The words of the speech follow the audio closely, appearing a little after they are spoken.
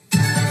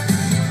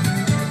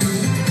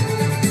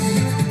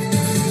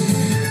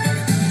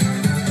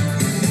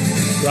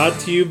Brought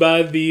to you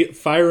by the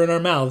Fire in Our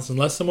Mouths.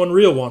 Unless someone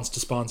real wants to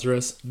sponsor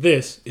us,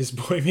 this is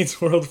Boy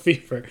Meets World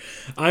Fever.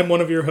 I'm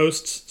one of your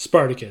hosts,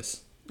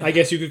 Spartacus. I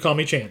guess you could call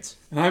me Chance.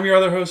 And I'm your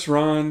other host,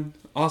 Ron,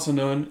 also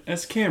known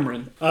as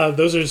Cameron.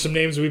 Those are some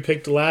names we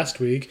picked last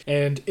week.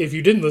 And if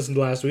you didn't listen to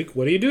last week,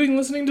 what are you doing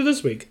listening to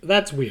this week?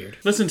 That's weird.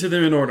 Listen to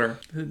them in order.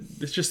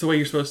 It's just the way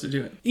you're supposed to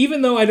do it.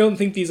 Even though I don't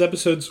think these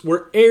episodes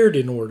were aired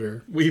in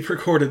order. We've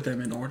recorded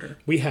them in order.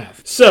 We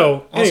have.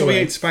 So, Also, anyway, we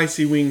ate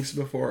spicy wings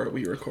before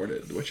we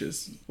recorded, which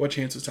is what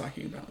Chance was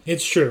talking about.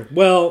 It's true.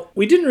 Well,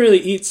 we didn't really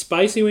eat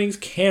spicy wings.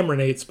 Cameron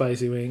ate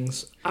spicy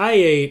wings. I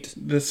ate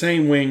the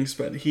same wings,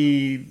 but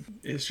he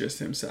is just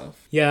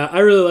himself. Yeah, I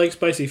really like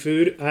spicy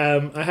food.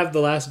 I have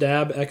The Last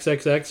Dab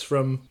XXX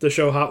from the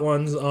show Hot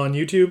Ones on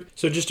YouTube.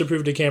 So just to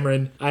prove to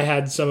Cameron, I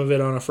had some of it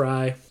on a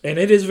fry. And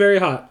it is very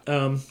hot.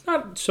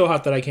 Not so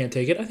hot that I can't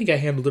take it. I think I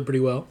handled it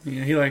pretty well.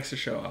 Yeah, he likes to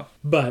show off.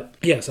 But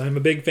yes, I'm a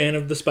big fan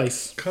of the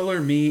spice.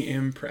 Color me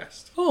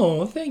impressed.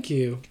 Oh, thank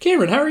you.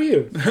 Cameron, how are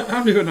you?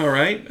 I'm doing all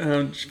right.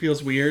 It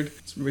feels weird.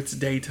 It's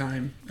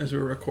daytime as we're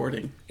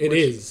recording. It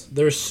is.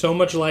 There's so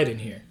much light in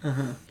here.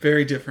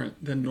 Very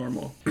different than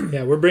normal.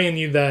 Yeah, we're bringing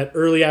you that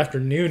early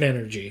afternoon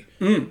energy.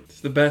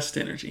 It's the best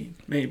energy,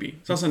 maybe.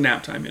 It's also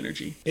nap time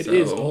energy. It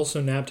is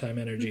also nap time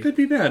energy. It could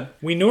be bad.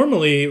 We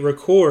normally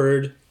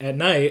record at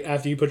night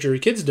after you put your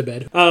kids to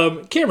bed.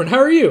 Cameron, how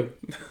are you?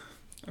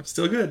 I'm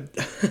still good.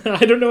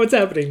 I don't know what's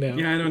happening now.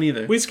 Yeah, I don't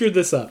either. We screwed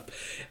this up.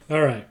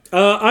 All right.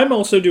 I'm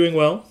also doing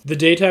well. The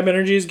daytime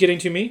energy is getting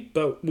to me,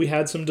 but we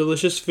had some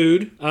delicious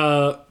food.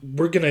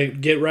 We're going to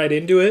get right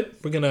into it.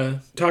 We're going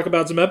to talk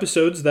about some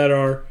episodes that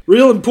are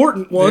real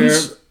important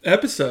ones. They're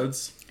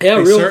episodes. Yeah,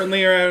 they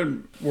certainly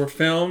were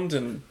filmed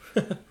and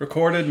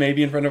recorded,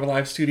 maybe in front of a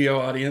live studio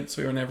audience.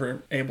 We were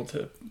never able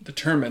to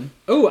determine.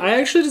 Oh, I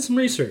actually did some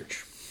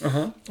research.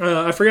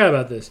 I forgot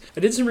about this. I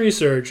did some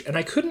research, and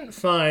I couldn't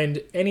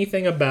find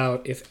anything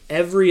about if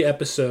every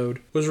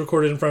episode was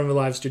recorded in front of a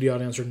live studio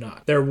audience or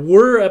not. There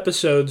were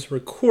episodes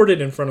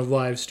recorded in front of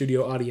live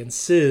studio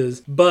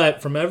audiences,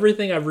 but from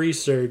everything I've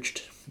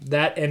researched,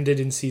 that ended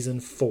in season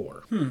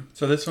 4.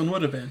 So this one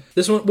would have been.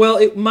 This one, well,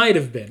 it might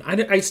have been.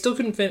 I still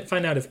couldn't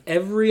find out if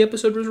every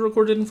episode was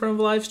recorded in front of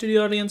a live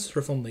studio audience, or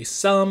if only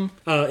some.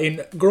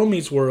 In Girl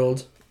Meets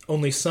World,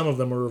 only some of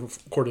them were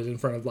recorded in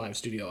front of live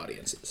studio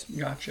audiences.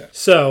 Gotcha.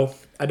 So,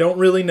 I don't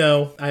really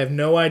know. I have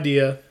no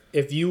idea.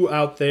 If you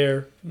out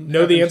there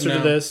know the answer to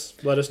this,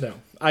 let us know.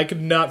 I could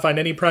not find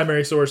any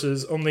primary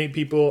sources, only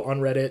people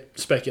on Reddit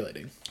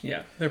speculating.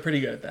 Yeah, they're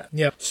pretty good at that.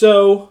 Yeah.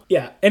 So,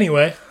 yeah,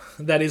 anyway,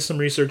 that is some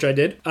research I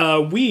did.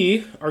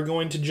 We are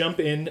going to jump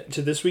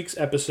into this week's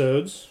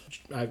episodes.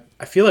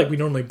 I feel like we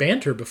normally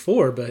banter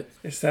before, but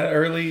it's that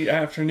early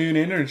afternoon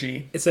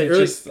energy.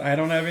 I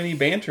don't have any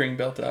bantering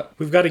built up.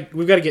 We've got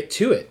to get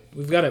to it.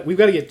 We've got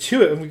to get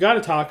to it, and we've got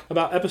to talk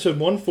about episode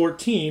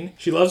 114.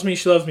 She loves me,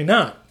 she loves me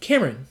not.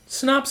 Cameron,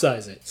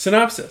 synopsize it.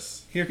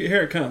 Synopsis. Here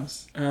it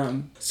comes.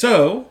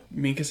 So,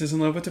 Minkus is in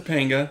love with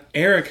Topanga.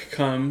 Eric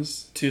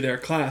comes to their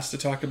class to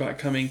talk about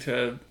coming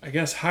to, I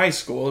guess, high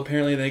school.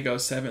 Apparently they go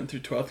 7th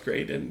through 12th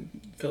grade in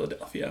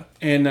Philadelphia.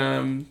 And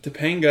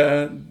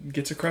Topanga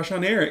gets a crush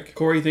on Eric.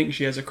 Corey thinks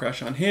she has a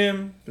crush on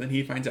him, but then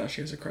he finds out she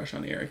has a crush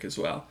on Eric as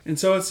well. And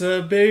so it's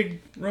a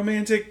big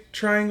romantic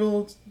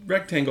triangle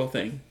rectangle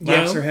thing.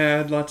 Laughs are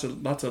had, lots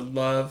of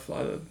love,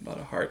 lot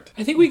of heart.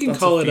 I think we can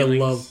call it a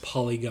love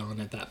polygon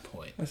at that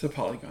point. That's a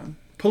polygon.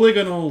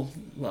 Polygonal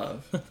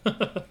love.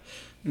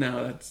 No,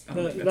 I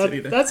don't think that's it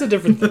either. That's a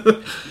different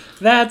thing.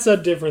 That's a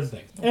different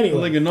thing. Anyway.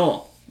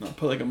 Polygonal, not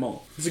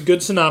polygamol. It's a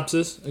good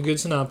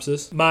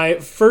synopsis. My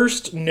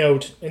first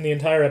note in the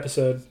entire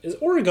episode is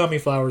origami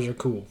flowers are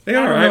cool. They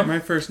are, right? My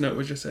first note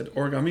was just said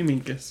origami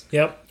Minkus.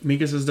 Yep.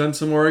 Minkus has done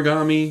some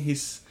origami.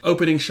 He's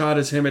opening shot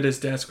is him at his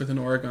desk with an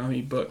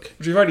origami book.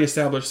 Which we've already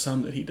established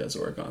some that he does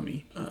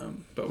origami.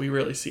 But we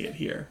really see it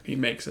here. He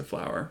makes a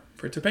flower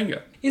for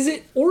Topanga. Is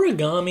it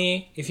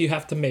origami if you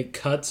have to make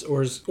cuts,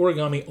 or is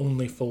origami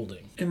only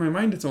folding? In my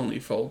mind, it's only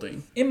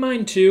folding. In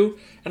mine too,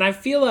 and I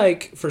feel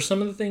like for some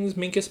of the things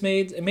Minkus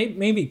made,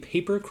 maybe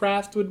paper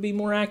craft would be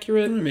more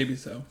accurate. Maybe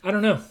so. I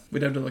don't know.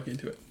 We'd have to look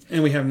into it.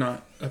 And we have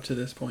not up to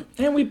this point.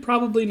 And we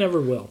probably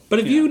never will. But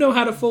if you know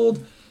how to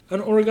fold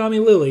an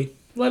origami lily,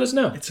 let us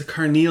know. It's a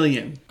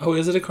carnelian. Oh,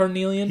 is it a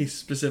carnelian? He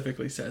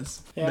specifically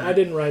says. Yeah, that. I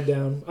didn't write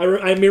down. I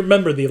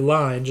remember the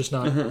line, just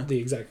not the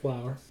exact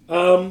flower.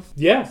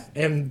 Yeah,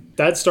 and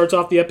that starts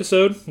off the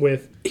episode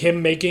with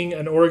him making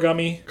an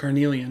origami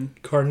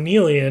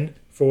carnelian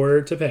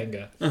for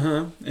Topanga.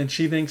 And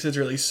she thinks it's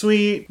really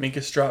sweet.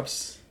 Minkus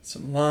drops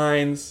some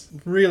lines.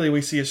 Really,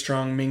 we see a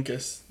strong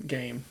Minkus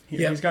game.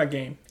 He's got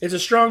game. It's a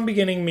strong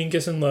beginning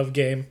Minkus and love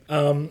game.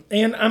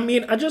 And I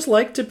mean, I just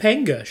like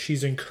Topanga.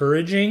 She's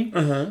encouraging.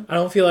 I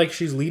don't feel like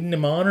she's leading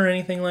him on or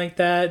anything like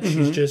that.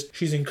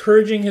 She's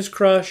encouraging his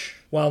crush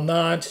while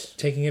not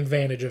taking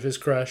advantage of his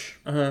crush.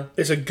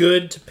 It's a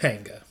good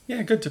Topanga.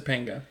 Yeah, good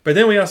Topanga. But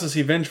then we also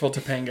see vengeful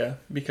Topanga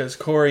because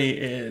Corey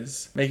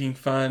is making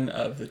fun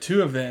of the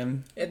two of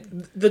them.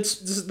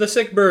 The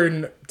sick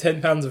burn,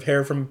 10 pounds of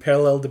hair from a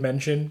parallel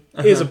dimension,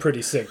 is a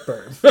pretty sick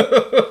burn.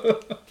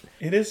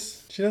 It It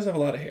is. She does have a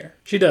lot of hair.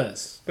 She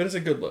does. But it's a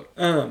good look.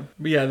 But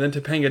yeah, then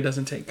Topanga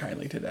doesn't take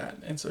kindly to that.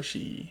 And so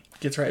she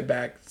gets right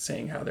back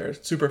saying how they're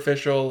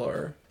superficial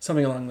or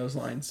something along those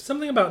lines.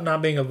 Something about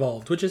not being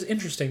evolved, which is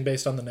interesting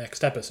based on the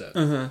next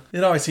episode.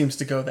 It always seems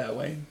to go that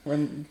way.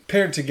 When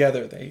paired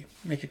together, they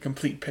make a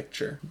complete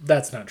picture.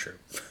 That's not true.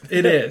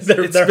 It is.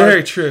 It's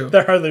very true.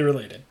 They're hardly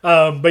related.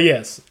 But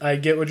yes, I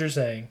get what you're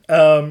saying.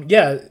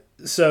 Yeah,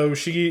 so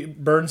she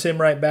burns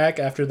him right back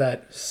after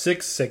that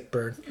sick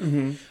burn.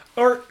 Mm-hmm.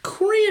 Are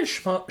Corey and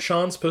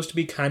Sean supposed to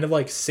be kind of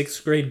like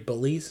 6th grade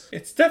bullies?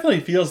 It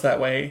definitely feels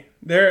that way.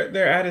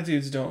 Their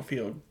attitudes don't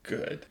feel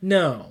good.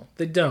 No,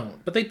 they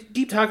don't. But they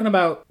keep talking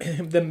about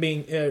them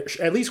being,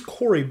 at least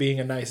Corey being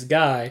a nice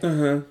guy.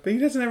 But he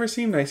doesn't ever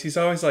seem nice. He's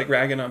always like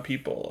ragging on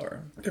people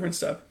or different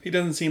stuff. He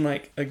doesn't seem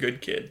like a good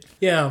kid.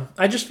 Yeah,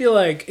 I just feel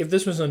like if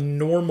this was a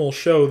normal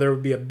show, there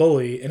would be a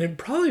bully, and it'd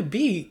probably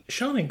be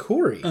Sean and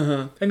Corey.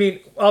 I mean,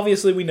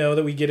 obviously we know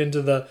that we get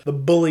into the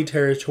bully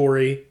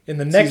territory in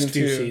the next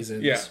few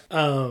seasons. Yeah.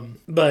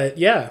 But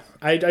yeah,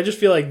 I just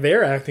feel like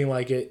they're acting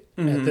like it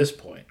at this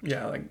point.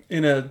 Yeah, like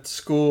in a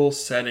school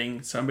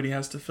setting, somebody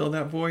has to fill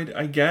that void,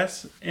 I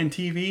guess, in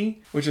TV,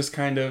 which is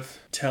kind of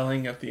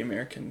telling of the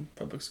American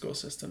public school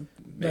system.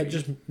 Maybe. That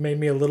just made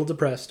me a little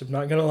depressed, I'm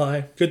not going to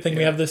lie. Good thing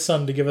we have this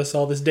sun to give us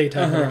all this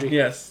daytime energy.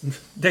 Yes.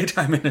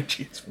 Daytime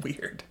energy is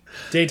weird.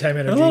 Daytime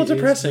energy a little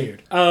depressing.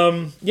 Is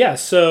weird. Yeah,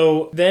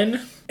 so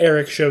then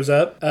Eric shows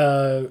up.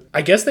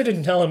 I guess they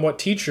didn't tell him what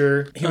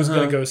teacher he was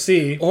going to go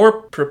see. Or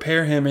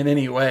prepare him in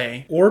any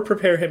way.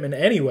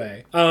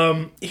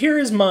 Here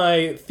is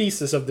my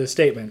thesis of this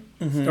statement.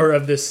 Or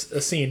of this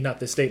scene, not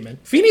this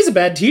statement. Feeney's a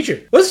bad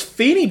teacher. What's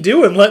Feeney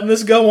doing letting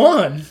this go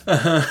on?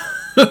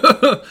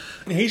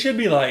 He should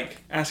be like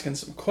asking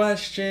some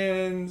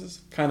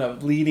questions, kind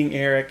of leading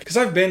Eric. Because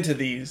I've been to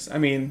these. I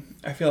mean,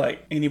 I feel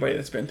like anybody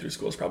that's been through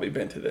school has probably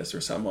been to this, or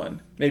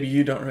someone. Maybe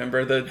you don't remember.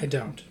 I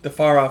don't. The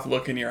far off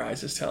look in your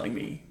eyes is telling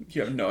me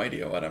you have no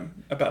idea what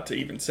I'm about to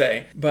even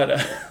say.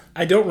 But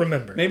I don't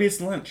remember. Maybe it's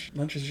lunch.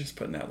 Lunch is just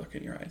putting that look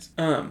in your eyes.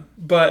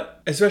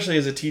 But especially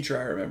as a teacher,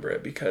 I remember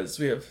it because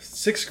we have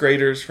 6th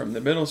graders from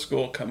the middle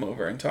school come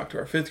over and talk to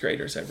our 5th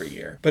graders every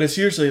year. But it's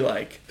usually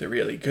like the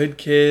really good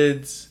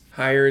kids,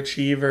 higher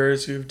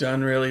achievers who've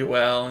done really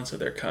well, and so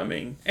they're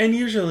coming. And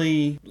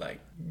usually, like,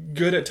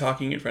 good at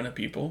talking in front of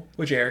people,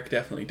 which Eric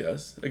definitely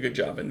does a good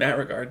job in that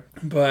regard.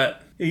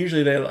 But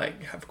usually they,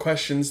 like, have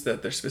questions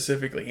that they're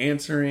specifically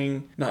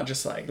answering, not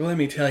just like, let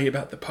me tell you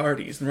about the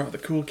parties and where all the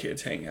cool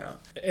kids hang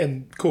out.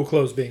 And cool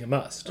clothes being a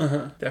must.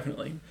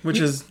 Definitely. Which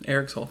is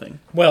Eric's whole thing.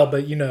 Well,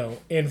 but, you know,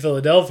 in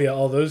Philadelphia,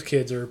 all those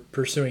kids are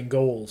pursuing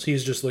goals.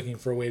 He's just looking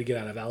for a way to get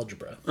out of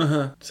algebra.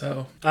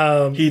 So,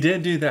 he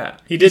did do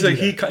that.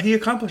 He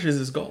accomplishes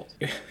his goal.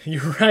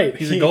 You're right.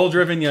 He's a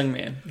goal-driven young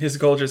man. His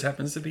goal just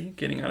happens to be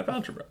getting out of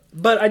algebra.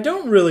 But I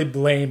don't really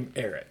blame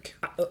Eric.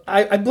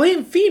 I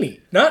blame Feeney.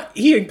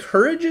 He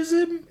encourages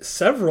him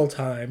several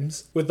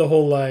times with the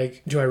whole,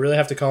 like, do I really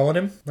have to call on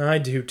him? I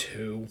do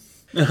too.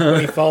 When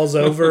he falls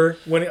over,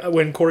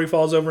 when Corey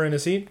falls over in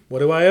his seat, what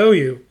do I owe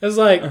you? It's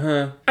like,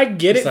 I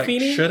get it, like,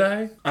 Feeney. Should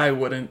I? I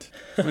wouldn't.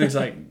 When he's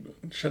like,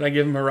 should I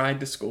give him a ride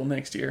to school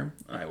next year?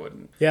 I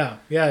wouldn't. Yeah.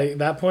 At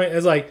that point,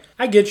 it's like,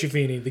 I get you,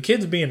 Feeney. The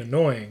kid's being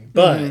annoying,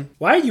 but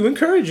why are you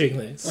encouraging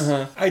this?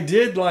 I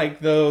did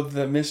like, though,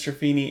 the Mr.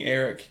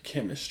 Feeney-Eric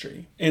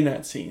chemistry in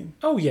that scene.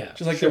 Oh, yeah.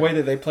 Just like the way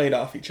that they played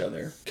off each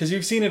other. Because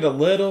you've seen it a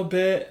little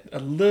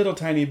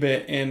tiny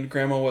bit in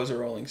Grandma Was a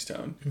Rolling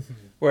Stone,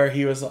 where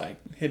he was, like,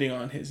 hitting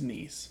on his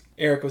niece.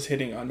 Eric was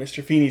hitting on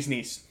Mr. Feeney's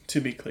niece,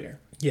 to be clear.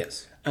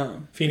 Yes.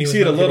 You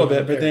see it a little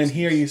bit, but then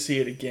here you see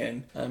it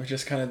again. It's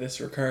just kind of this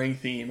recurring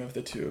theme of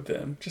the two of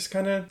them just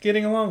kind of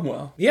getting along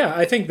well. Yeah,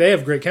 I think they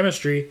have great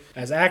chemistry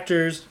as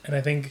actors, and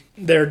I think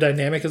their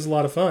dynamic is a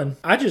lot of fun.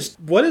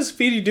 What is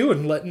Feeney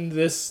doing letting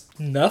this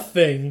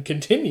nothing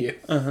continue?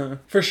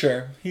 For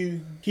sure. He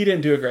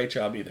didn't do a great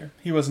job either.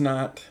 He was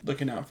not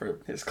looking out for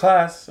his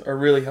class or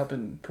really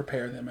helping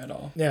prepare them at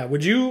all. Yeah,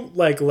 would you,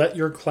 like, let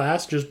your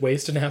class just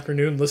waste an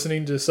afternoon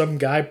listening to some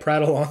guy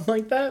prattle on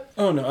like that?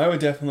 Oh, no, I would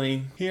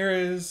definitely. Here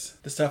is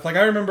the stuff. Like,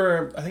 I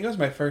remember, I think it was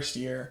my first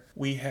year,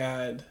 we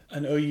had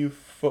an OU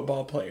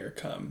football player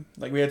come.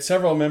 Like, we had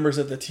several members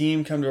of the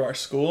team come to our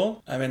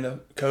school. And the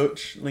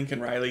coach,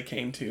 Lincoln Riley,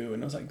 came too,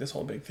 and it was like this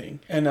whole big thing.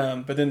 And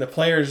but then the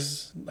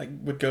players, like,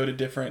 would go to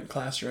different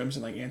classrooms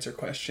and, like, answer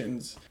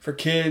questions for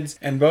kids.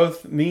 And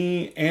both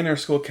me and our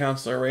school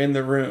counselor were in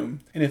the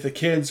room. And if the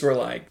kids were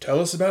like, tell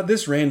us about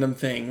this random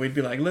thing, we'd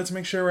be like, let's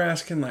make sure we're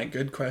asking, like,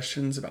 good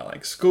questions about,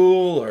 like,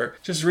 school, or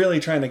just really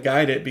trying to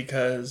guide it,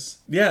 because,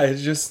 yeah,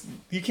 it's just,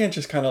 you can't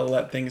just kind of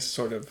let things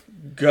sort of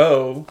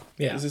go.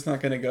 Yeah. Because it's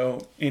not going to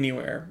go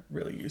anywhere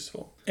really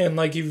useful. And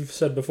like you've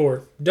said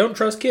before, don't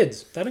trust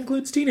kids. That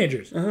includes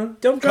teenagers. Don't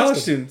trust college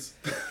students.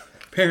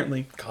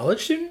 apparently.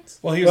 College students?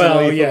 Well, he was an OU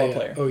football yeah.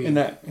 player Oh, yeah.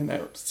 in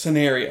that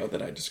scenario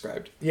that I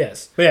described.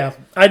 Yes. But yeah,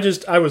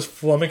 I was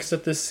flummoxed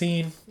at this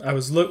scene. I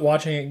was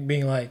watching it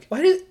being like,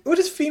 what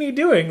is Feeney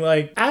doing?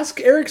 Like, ask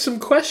Eric some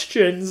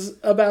questions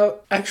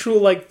about actual,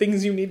 like,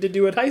 things you need to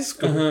do at high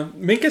school.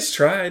 Minkus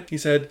tried. He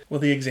said, will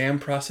the exam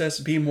process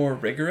be more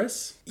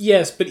rigorous?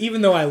 Yes, but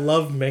even though I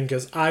love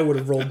Minkus, I would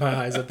have rolled my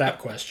eyes at that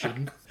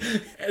question.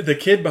 The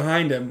kid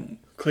behind him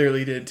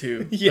clearly did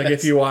too. Yes. Like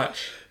if you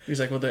watch, he's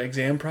like, will the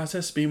exam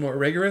process be more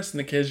rigorous? And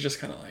the kid's just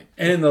kind of like,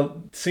 and in the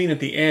scene at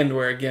the end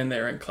where again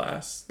they're in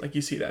class, like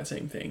you see that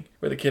same thing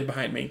where the kid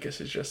behind Minkus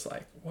is just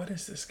like, what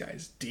is this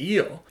guy's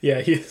deal?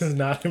 Yeah, he is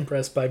not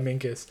impressed by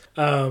Minkus.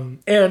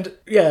 And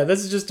yeah,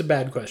 this is just a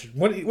bad question.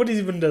 What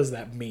even does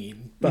that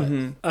mean?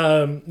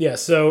 But yeah,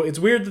 so it's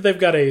weird that they've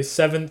got a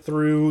 7th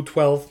through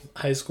 12th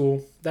high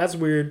school. That's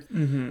weird.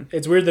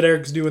 It's weird that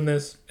Eric's doing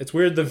this. It's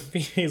weird that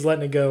he's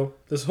letting it go.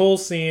 This whole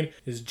scene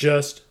is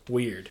just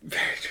weird.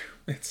 Very true.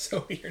 It's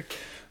so weird.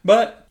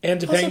 But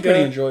and also Topanga,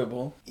 pretty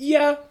enjoyable.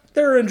 Yeah,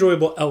 there are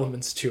enjoyable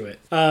elements to it.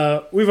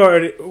 I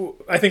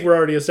think we're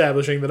already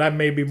establishing that I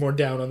may be more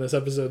down on this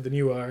episode than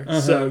you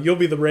are. So you'll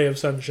be the ray of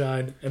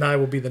sunshine, and I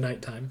will be the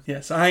nighttime.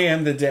 Yes, I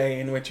am the day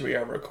in which we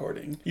are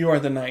recording. You are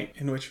the night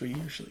in which we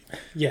usually.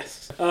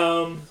 Yes.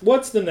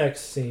 What's the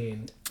next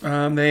scene?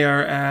 They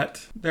are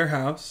at their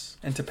house,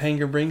 and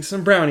Topanga brings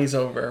some brownies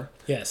over.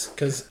 Yes,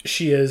 because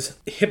she is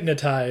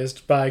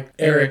hypnotized by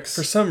Eric, Eric's.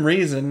 for some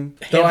reason,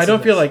 though I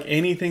don't feel like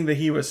anything that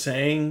he was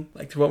saying,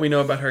 like to what we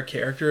know about her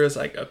character, is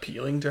like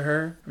appealing to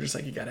her. We're just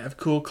like, you gotta have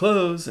cool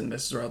clothes, and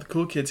this is where all the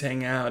cool kids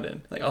hang out,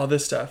 and like all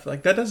this stuff.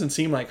 Like that doesn't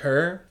seem like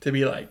her to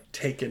be like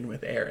taken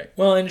with Eric.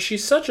 Well, and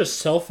she's such a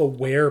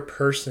self-aware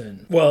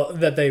person. Well,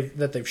 that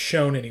they've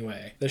shown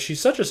anyway. That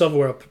she's such a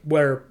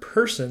self-aware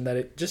person that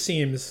it just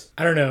seems,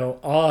 I don't know,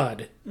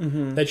 odd.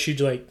 That she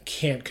like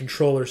can't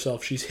control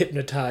herself. She's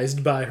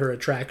hypnotized by her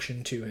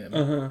attraction to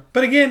him.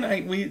 But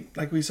again,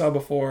 we saw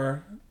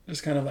before,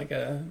 just kind of like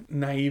a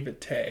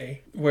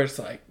naivete where it's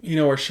like, you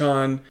know, where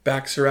Sean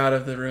backs her out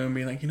of the room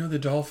being like, you know, the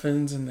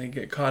dolphins and they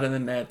get caught in the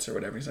nets or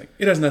whatever. He's like,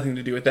 it has nothing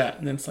to do with that,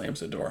 and then slams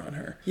the door on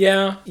her.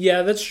 Yeah,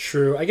 that's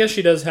true. I guess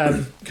she does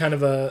have kind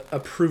of a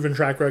proven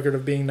track record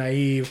of being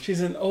naive.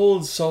 She's an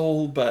old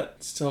soul,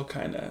 but still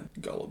kind of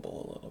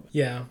gullible a little bit.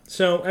 Yeah.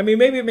 So, I mean,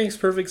 maybe it makes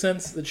perfect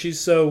sense that she's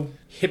so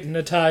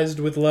hypnotized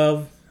with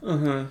love.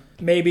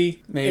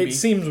 Maybe. It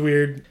seems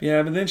weird.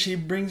 Yeah, but then she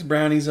brings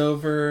brownies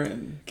over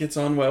and gets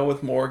on well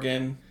with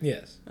Morgan.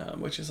 Yes.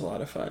 Which is a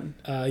lot of fun.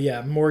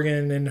 Yeah,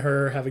 Morgan and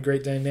her have a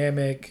great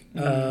dynamic.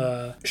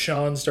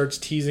 Sean starts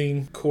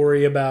teasing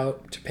Corey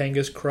about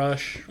Topanga's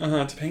crush.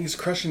 Topanga's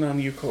crushing on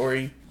you,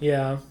 Corey.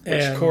 Yeah.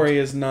 Which Corey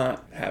is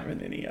not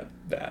having any of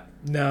that.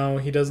 No,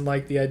 he doesn't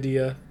like the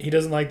idea. He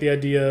doesn't like the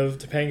idea of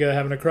Topanga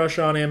having a crush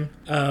on him.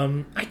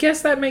 I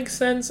guess that makes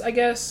sense. I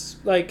guess,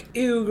 like,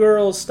 ew,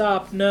 girls,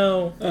 stop,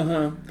 no.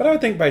 But I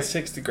would think by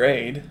 6th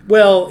grade.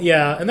 Well,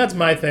 yeah, and that's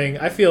my thing.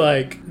 I feel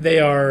like they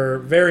are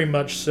very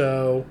much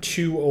so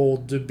too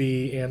old to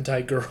be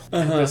anti-girl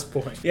at this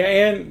point. Yeah,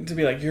 and to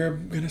be like, you're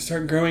going to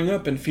start growing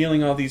up and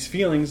feeling all these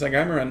feelings. Like,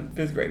 I'm around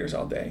 5th graders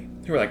all day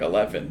who are like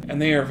 11, and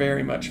they are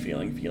very much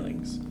feeling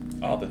feelings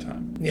all the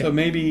time. Yeah. So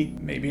maybe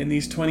in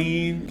these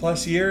 20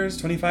 plus years,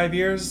 25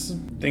 years,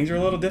 things are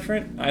a little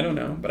different. I don't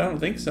know, but I don't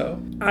think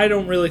so. I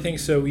don't really think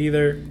so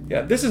either.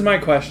 Yeah, this is my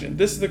question.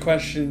 This is the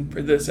question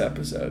for this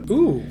episode.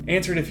 Ooh.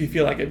 Answer it if you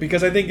feel like it,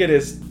 because I think it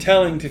is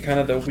telling to kind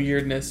of the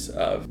weirdness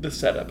of the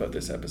setup of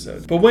this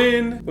episode. But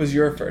when was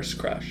your first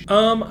crush?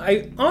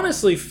 I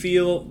honestly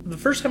feel the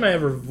first time I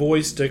ever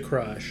voiced a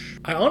crush,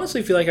 I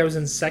honestly feel like I was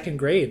in 2nd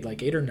grade,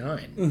 like 8 or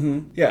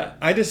 9. Yeah,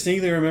 I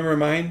distinctly remember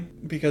mine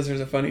because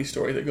there's a funny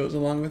story that goes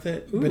along with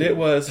it. Ooh. But it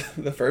was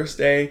the first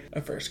day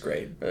of 1st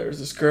grade. There was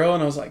this girl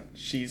and I was like,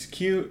 she's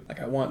cute. Like,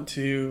 I want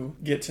to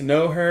get to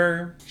know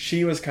her.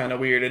 She was kind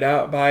of weirded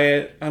out by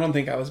it. I don't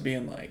think I was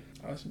being like,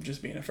 I was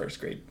just being a 1st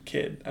grade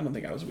kid. I don't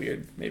think I was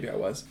weird. Maybe I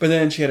was. But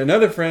then she had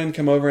another friend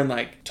come over and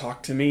like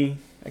talk to me.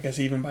 I guess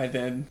even by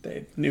then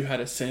they knew how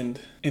to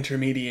send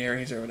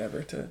intermediaries or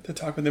whatever to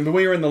talk with them. But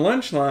we were in the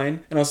lunch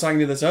line and I was talking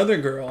to this other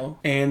girl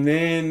and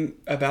then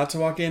about to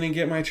walk in and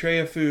get my tray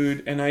of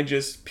food and I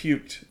just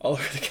puked all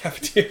over the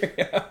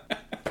cafeteria.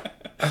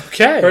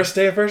 Okay. First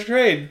day of 1st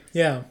grade.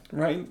 Yeah.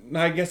 Right?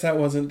 I guess that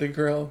wasn't the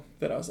girl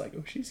that I was like,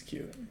 oh, she's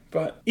cute.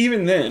 But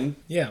even then.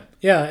 Yeah.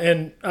 Yeah.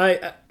 And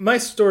my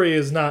story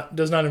does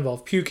not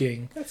involve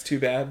puking. That's too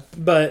bad.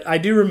 But I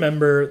do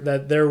remember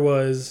that there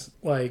was,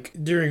 like,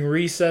 during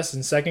recess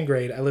in 2nd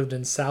grade, I lived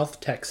in South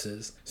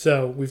Texas.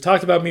 So we've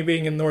talked about me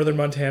being in northern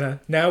Montana.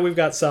 Now we've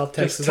got South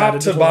Texas. Top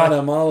to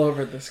bottom all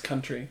over this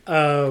country.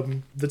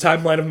 The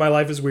timeline of my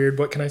life is weird.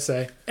 What can I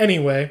say?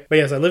 Anyway, but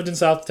yes, I lived in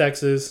South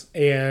Texas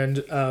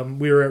and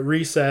we were at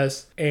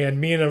recess and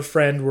me and a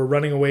friend were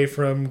running away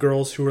from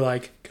girls who were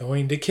like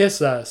going to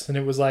kiss us, and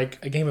it was like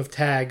a game of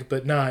tag,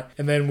 but not.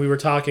 And then we were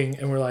talking,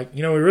 and we're like,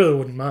 we really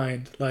wouldn't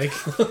mind. Like,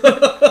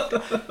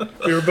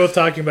 we were both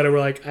talking about it. We're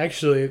like, I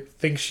actually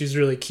think she's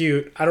really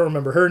cute. I don't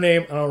remember her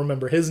name. I don't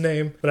remember his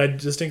name, but I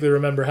distinctly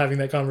remember having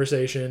that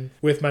conversation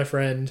with my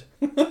friend.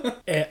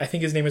 And I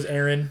think his name is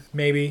Aaron,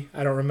 maybe.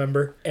 I don't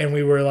remember. And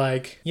we were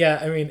like, yeah,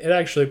 I mean, it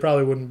actually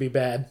probably wouldn't be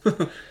bad.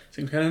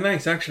 Seemed kind of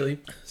nice, actually.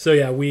 So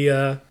yeah, we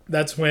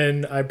that's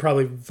when I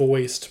probably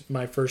voiced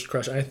my first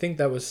crush. I think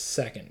that was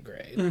second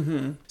grade.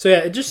 Mm-hmm. So yeah,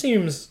 it just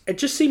seems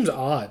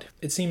odd.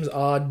 It seems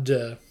odd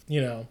to,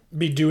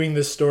 be doing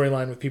this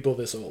storyline with people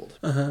this old.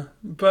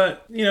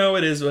 But,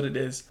 it is what it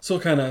is. So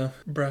we'll kind of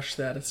brush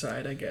that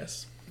aside, I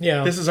guess.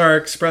 Yeah. This is our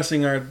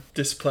expressing our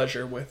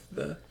displeasure with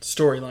the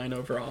storyline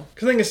overall.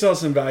 Because I think it still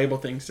has some valuable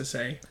things to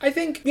say. I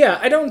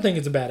don't think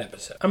it's a bad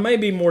episode. I might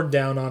be more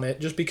down on it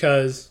just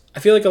because I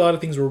feel like a lot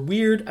of things were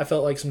weird. I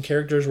felt like some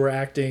characters were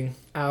acting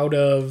out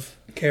of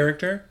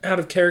character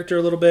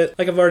a little bit.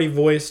 Like I've already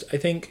voiced, I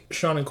think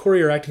Sean and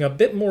Corey are acting a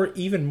bit more,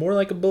 even more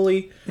like a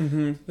bully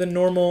than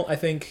normal. I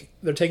think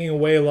they're taking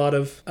away a lot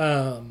of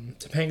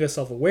Topanga's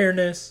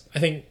self-awareness. I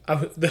think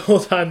the whole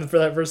time for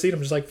that first scene, I'm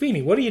just like,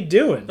 Feeney, what are you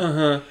doing?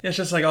 It's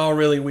just like all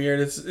really weird.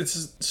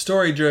 It's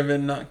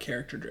story-driven, not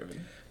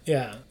character-driven.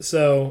 Yeah.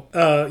 So,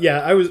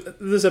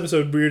 this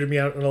episode weirded me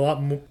out a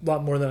lot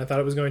more than I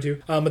thought it was going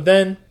to. But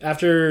then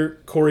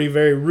after Corey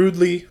very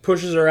rudely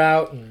pushes her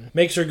out and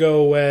makes her go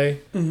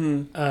away,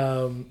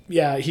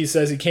 he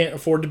says he can't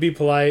afford to be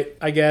polite,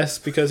 I guess,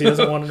 because he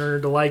doesn't want her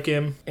to like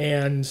him.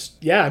 And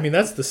yeah, I mean,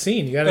 that's the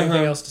scene. You got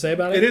anything else to say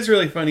about it? It is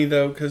really funny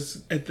though,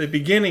 because at the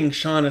beginning,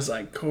 Sean is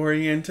like,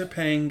 Corey and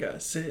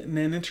Topanga sitting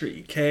in a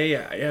tree, Kissing.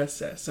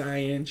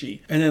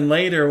 And then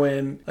later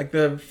when like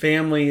the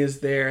family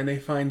is there and they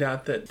find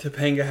out that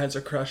Topanga has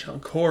a crush on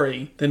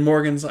Corey, then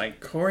Morgan's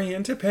like, Corey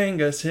and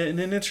Topanga sitting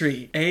in a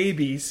tree,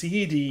 ABCDEFG.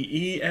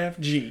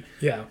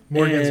 Yeah,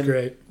 Morgan's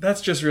great.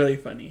 That's just really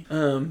funny.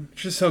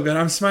 Just so good.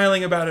 I'm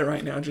smiling about it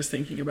right now, just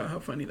thinking about how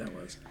funny that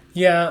was.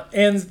 Yeah,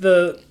 and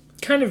the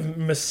kind of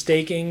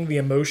mistaking the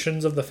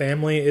emotions of the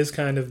family is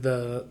kind of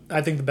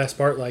I think the best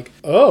part. Like,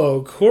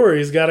 oh,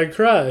 Corey's got a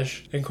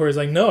crush, and Corey's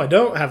like, no, I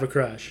don't have a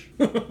crush,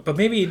 but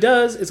maybe he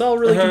does. It's all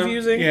really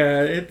confusing.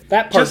 Yeah,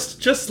 that part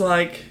just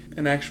like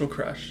an actual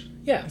crush.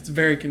 Yeah, it's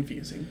very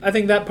confusing. I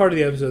think that part of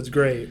the episode's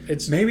great.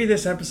 Maybe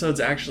this episode's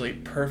actually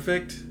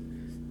perfect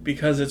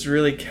because it's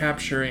really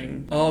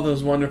capturing all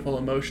those wonderful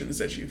emotions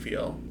that you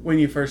feel when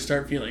you first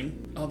start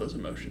feeling all those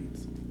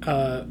emotions.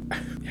 I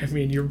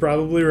mean, you're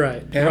probably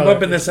right. Yeah, I'm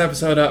bumping this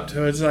episode up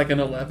to it's like an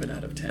 11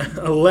 out of 10.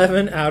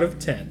 11 out of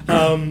 10.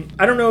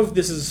 I don't know if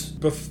this is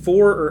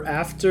before or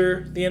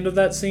after the end of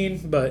that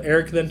scene, but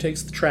Eric then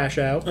takes the trash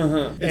out.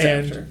 It's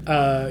after.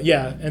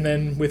 And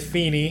then with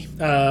Feeney,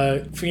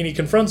 Feeney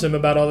confronts him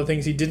about all the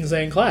things he didn't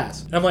say in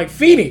class. And I'm like,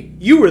 Feeney,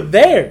 you were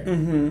there.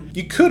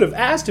 You could have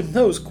asked him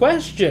those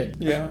questions.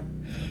 Yeah.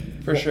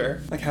 For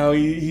sure. Like how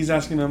he's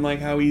asking him like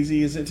how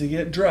easy is it to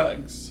get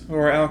drugs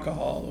or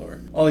alcohol or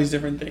all these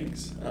different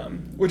things.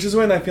 Which is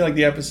when I feel like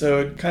the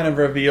episode kind of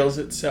reveals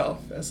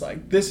itself as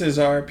like, this is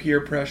our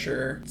peer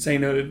pressure, say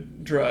no to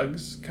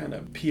drugs kind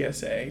of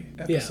PSA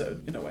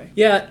episode in a way.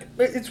 Yeah,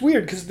 it's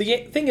weird because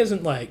the thing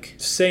isn't like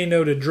say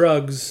no to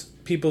drugs.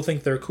 People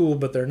think they're cool,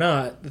 but they're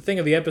not. The thing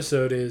of the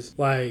episode is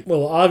like,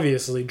 well,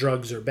 obviously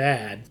drugs are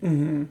bad.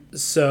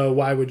 So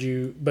why would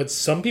you? But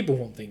some people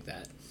won't think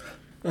that.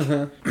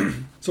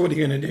 So what are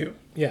you going to do?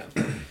 Yeah.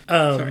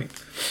 Sorry.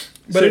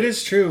 But it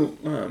is true.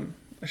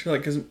 I feel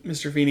like because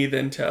Mr. Feeney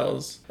then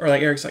tells, or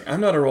like Eric's like,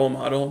 I'm not a role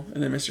model.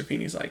 And then Mr.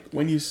 Feeney's like,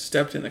 when you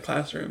stepped in the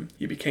classroom,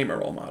 you became a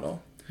role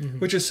model.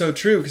 Which is so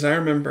true because I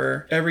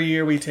remember every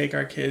year we take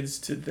our kids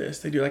to this.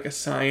 They do like a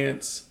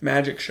science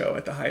magic show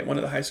at one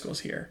of the high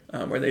schools here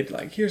where they'd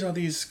like, here's all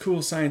these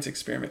cool science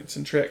experiments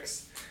and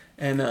tricks.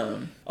 And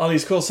all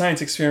these cool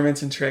science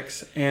experiments and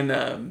tricks.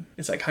 And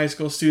it's like high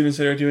school students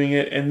that are doing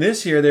it. And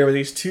this year there were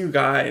these two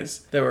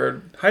guys that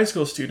were high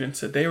school students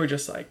that they were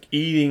just like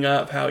eating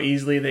up how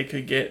easily they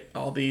could get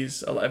all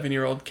these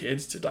 11-year-old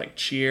kids to like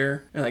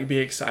cheer and like be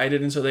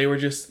excited. And so they were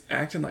just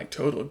acting like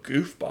total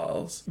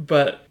goofballs.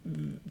 But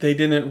they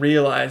didn't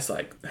realize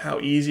like how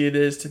easy it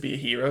is to be a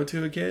hero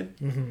to a kid.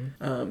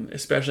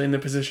 Especially in the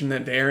position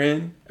that they're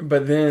in.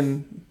 But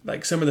then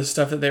like some of the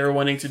stuff that they were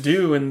wanting to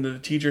do and the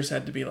teachers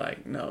had to be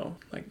like, no,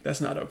 like that's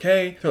not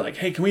okay. They're like,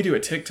 hey, can we do a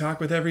TikTok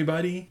with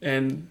everybody?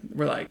 And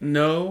we're like,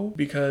 no,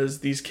 because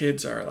these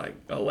kids are like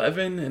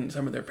 11 and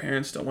some of their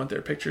parents don't want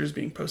their pictures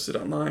being posted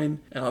online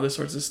and all this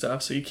sorts of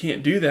stuff. So you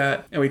can't do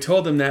that. And we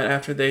told them that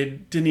after they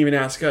didn't even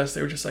ask us.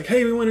 They were just like,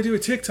 hey, we want to do a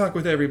TikTok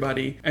with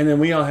everybody. And then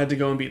we all had to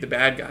go and be the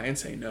bad guy and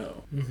say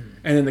no.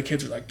 And then the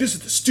kids were like, this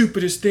is the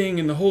stupidest thing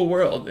in the whole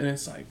world. And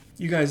it's like,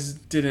 you guys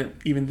didn't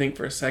even think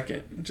for a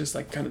second, just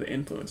like kind of the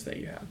influence that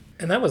you have.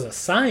 And that was a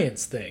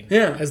science thing.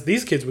 Yeah. As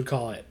these kids would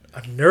call it.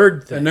 A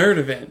nerd thing. A nerd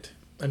event.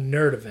 A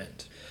nerd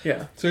event.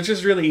 Yeah. So it's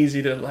just really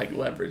easy to like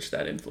leverage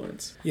that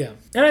influence. Yeah.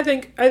 And I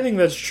think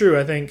that's true.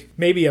 I think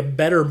maybe a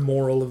better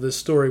moral of this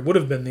story would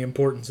have been the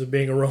importance of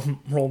being a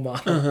role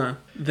model.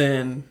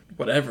 Than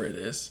whatever it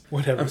is.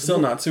 Whatever. I'm still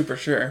not super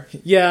sure.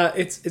 Yeah,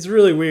 it's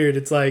really weird.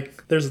 It's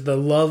like there's the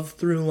love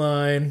through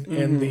line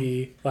and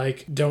the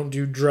like don't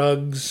do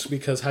drugs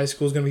because high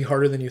school is going to be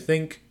harder than you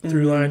think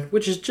through line,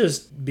 which is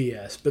just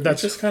BS. But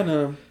that's just kind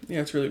of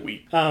it's really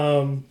weak.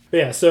 But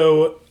yeah,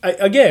 so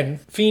again,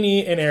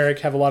 Feeney and Eric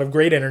have a lot of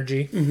great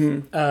energy.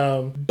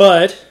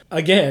 But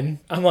again,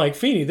 I'm like,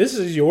 Feeney, this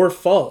is your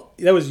fault.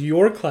 That was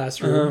your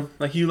classroom.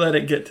 Like you let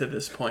it get to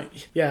this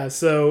point. Yeah,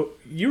 so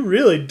you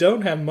really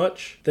don't have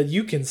much that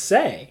you can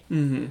say.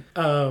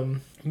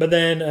 But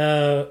then,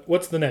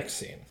 what's the next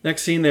scene?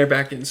 Next scene, they're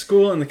back in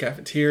school in the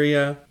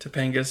cafeteria.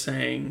 Topanga's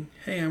saying,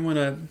 hey,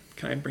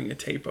 can I bring a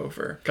tape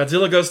over?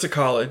 Godzilla Goes to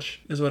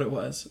College is what it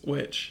was,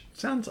 which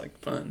sounds like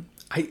fun.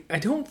 I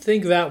don't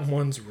think that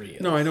one's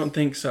real. No, I don't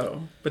think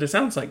so. But it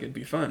sounds like it'd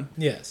be fun.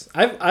 Yes.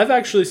 I've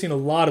actually seen a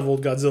lot of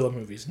old Godzilla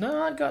movies.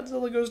 Not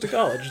Godzilla Goes to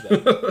College,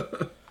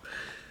 though.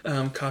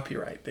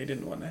 Copyright. They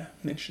didn't want to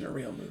mention a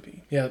real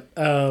movie. Yeah.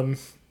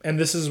 And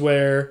this is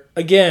where,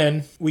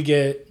 again, we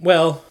get,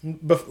 well,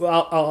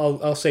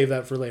 I'll save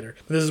that for later.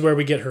 This is where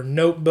we get her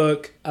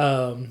notebook.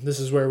 This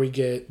is where we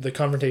get the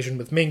confrontation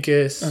with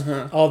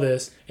Minkus, all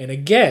this. And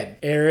again,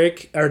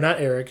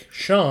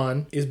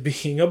 Sean is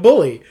being a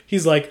bully.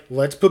 He's like,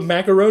 let's put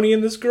macaroni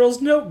in this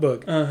girl's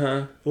notebook.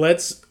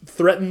 Let's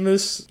threaten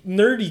this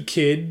nerdy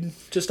kid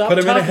to stop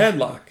talking. Put him in a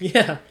headlock.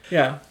 Yeah.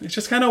 Yeah. It's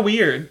just kind of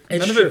weird.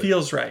 None of it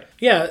feels right.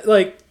 Yeah,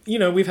 like, you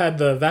know, we've had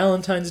the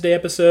Valentine's Day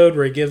episode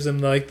where he gives him,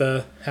 like,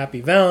 the Happy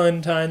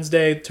Valentine's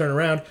Day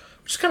turnaround,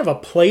 which is kind of a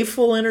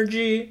playful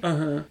energy.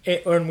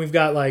 And we've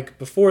got, like,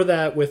 before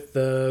that with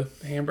the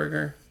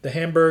hamburger,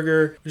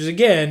 which is,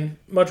 again,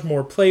 much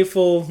more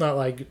playful, not,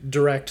 like,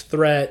 direct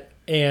threat.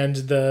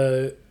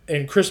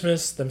 And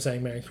Christmas, them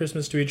saying Merry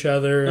Christmas to each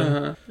other,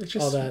 and it's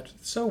just all that.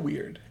 So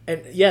weird.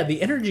 And, yeah,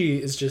 the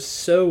energy is just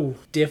so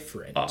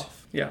different.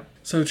 Off. Yeah.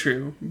 So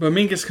true. But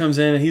Minkus comes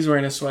in and he's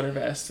wearing a sweater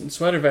vest. And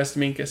sweater vest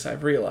Minkus,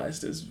 I've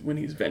realized, is when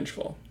he's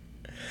vengeful.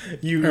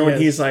 When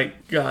he's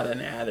like got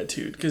an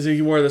attitude. Because he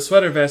wore the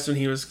sweater vest when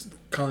he was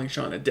calling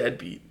Sean a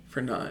deadbeat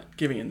for not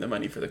giving him the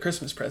money for the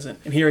Christmas present.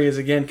 And here he is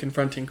again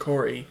confronting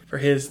Corey for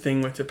his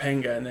thing with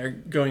Topanga. And they're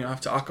going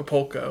off to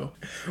Acapulco.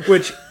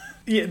 Which...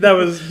 Yeah, that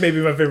was maybe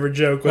my favorite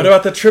joke. What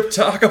about the trip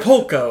to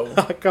Acapulco?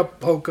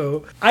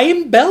 Acapulco. I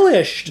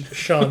embellished,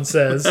 Sean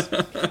says.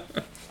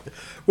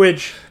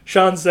 Which,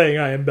 Sean saying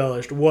I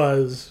embellished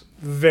was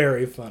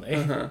very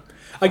funny.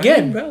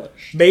 Again,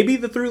 maybe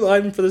the through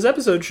line for this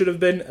episode should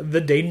have been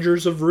the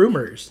dangers of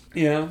rumors.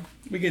 Yeah,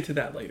 we get to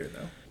that later,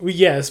 though.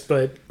 Yes,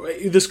 but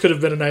this could have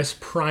been a nice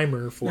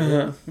primer for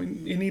it.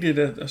 It needed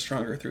a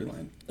stronger through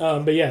line.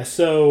 But yeah,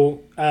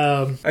 so...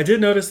 I did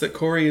notice that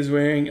Corey is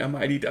wearing a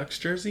Mighty Ducks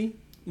jersey.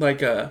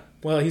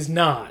 Well, he's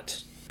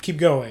not. Keep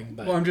going.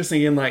 But... Well, I'm just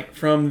thinking, like,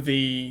 from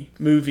the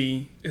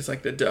movie, it's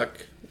like the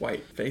duck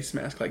white face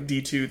mask, like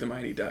D2, the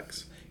Mighty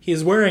Ducks. He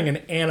is wearing an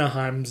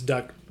Anaheim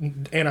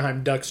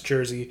Ducks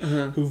jersey,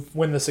 who,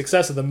 when the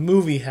success of the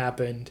movie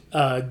happened,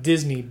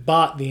 Disney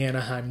bought the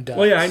Anaheim Ducks.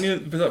 Well, yeah, I knew,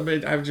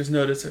 but I've just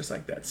noticed there's,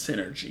 like, that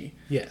synergy.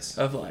 Yes.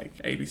 Of, like,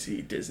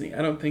 ABC, Disney.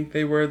 I don't think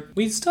they were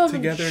we still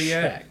together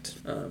checked.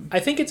 Yet. I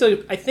think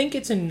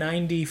it's in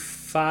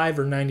 95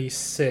 or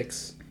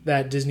 96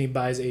 that Disney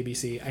buys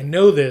ABC. I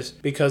know this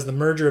because the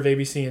merger of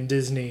ABC and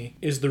Disney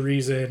is the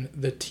reason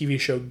the TV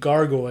show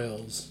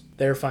Gargoyles,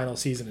 their final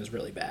season is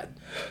really bad.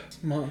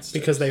 Monsters.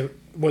 Because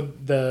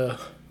the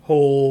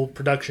whole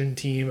production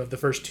team of the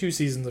first 2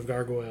 seasons of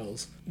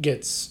Gargoyles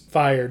gets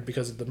fired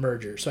because of the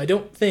merger. So I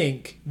don't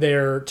think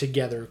they're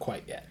together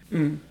quite yet.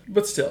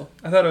 But still,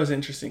 I thought it was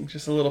interesting.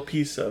 Just a little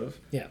piece of...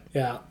 Yeah.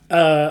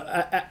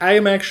 I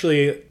am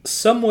actually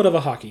somewhat of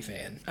a hockey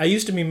fan. I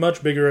used to be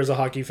much bigger as a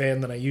hockey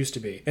fan than I used to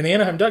be. And the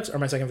Anaheim Ducks are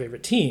my second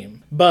favorite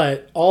team.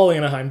 But all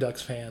Anaheim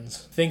Ducks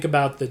fans think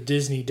about the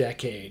Disney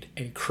decade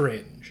and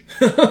cringe.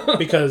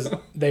 Because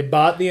they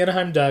bought the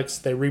Anaheim Ducks,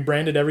 they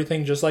rebranded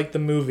everything just like the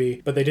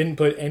movie, but they didn't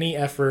put any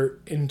effort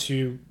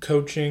into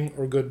coaching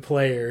or good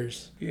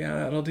players. Yeah,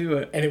 that'll do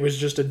it. And it was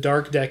just a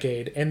dark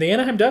decade. And the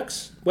Anaheim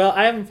Ducks, well,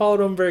 I haven't followed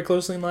them very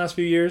closely in the last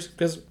few years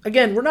because,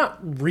 again, we're not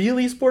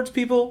really sports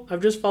people.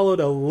 I've just followed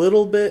a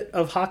little bit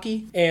of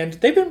hockey, and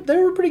they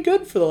were pretty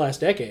good for the last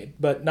decade,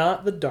 but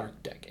not the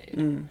dark decade.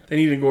 They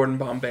needed Gordon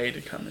Bombay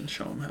to come and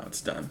show them how it's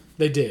done.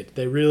 They did.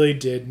 They really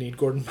did need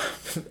Gordon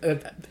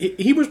Bombay.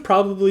 He was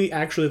probably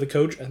actually the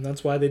coach, and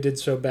that's why they did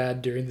so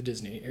bad during the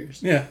Disney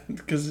years. Yeah,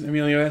 because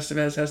Emilio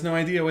Estevez has no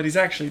idea what he's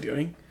actually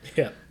doing.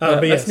 Yeah. But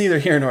that's neither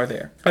here nor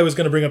there. I was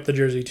going to bring up the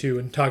jersey, too,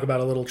 and talk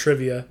about a little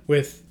trivia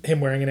with him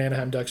wearing an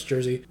Anaheim Ducks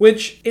jersey,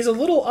 which is a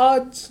little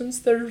odd since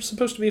they're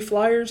supposed to be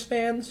Flyers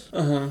fans.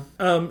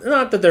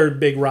 Not that they're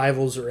big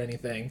rivals or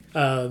anything.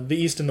 The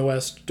East and the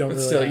West don't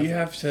really still, you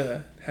have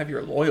to have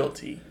your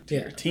loyalty to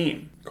your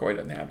team. Corey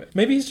doesn't have it.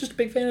 Maybe he's just a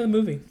big fan of the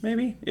movie.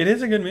 Maybe. It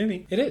is a good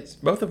movie. It is.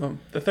 Both of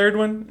them. The third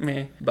one,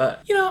 meh.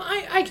 But... You know,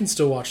 I can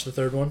still watch the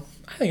third one.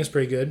 I think it's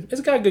pretty good.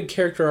 It's got a good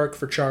character arc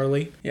for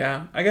Charlie.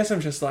 Yeah. I guess I'm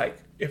just like...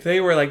 if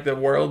they were like the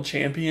world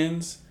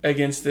champions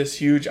against this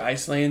huge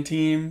Iceland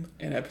team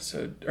in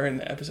episode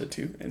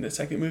 2 in the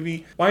second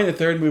movie, why in the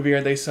third movie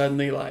are they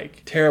suddenly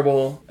like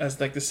terrible as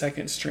like the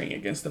second string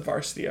against the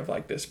varsity of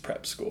like this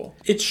prep school?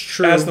 It's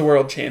true. As the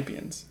world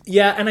champions.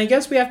 Yeah, and I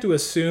guess we have to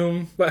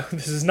assume, well,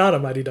 this is not a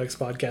Mighty Ducks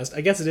podcast.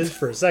 I guess it is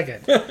for a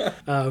second.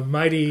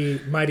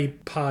 Mighty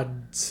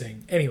Pod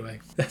Sing. Anyway,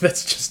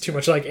 that's just too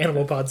much like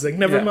Animal Pod Sing.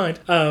 Never mind.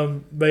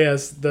 But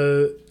yes,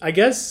 I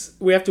guess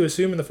we have to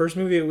assume in the first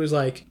movie it was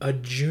like a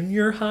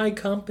junior high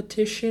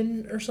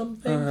competition or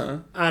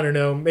something. I don't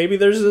know. Maybe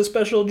there's a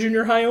special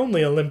junior high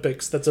only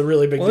Olympics. That's a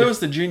really big deal. Well, it was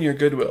the Junior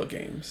Goodwill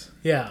Games.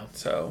 Yeah.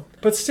 So,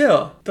 but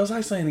still, those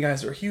Iceland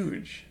guys were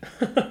huge.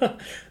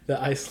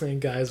 The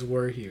Iceland guys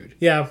were huge.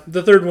 Yeah,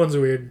 the third one's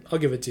weird. I'll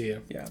give it to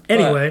you. Yeah.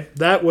 Anyway,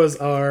 that was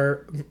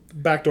our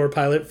backdoor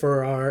pilot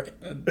for our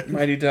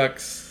Mighty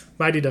Ducks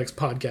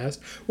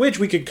podcast, which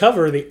we could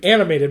cover the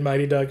animated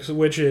Mighty Ducks,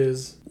 which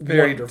is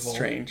very wonderful.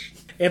 Strange.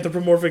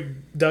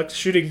 Anthropomorphic ducks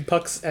shooting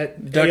pucks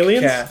at Duck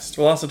aliens. Cast.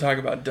 We'll also talk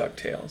about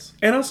DuckTales.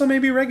 And also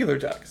maybe regular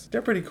ducks.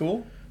 They're pretty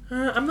cool.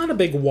 I'm not a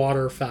big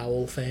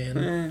waterfowl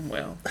fan.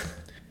 Well.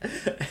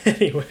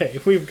 Anyway,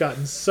 we've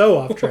gotten so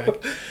off track.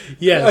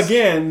 Yes.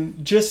 Again,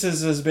 just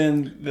as has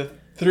been the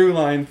through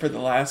line for the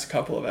last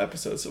couple of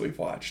episodes that we've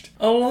watched.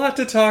 A lot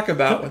to talk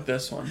about with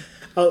this one.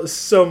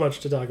 So much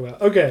to talk about.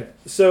 Okay,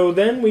 so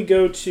then we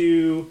go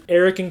to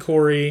Eric and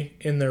Corey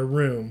in their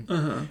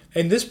room.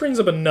 And this brings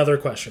up another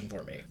question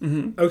for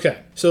me.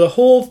 Okay, so the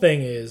whole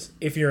thing is,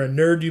 if you're a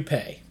nerd, you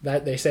pay.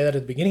 That they say that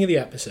at the beginning of the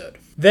episode.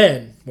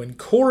 Then, when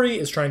Corey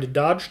is trying to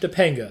dodge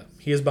Topanga,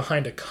 he is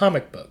behind a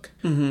comic book.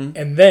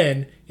 And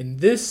then, in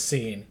this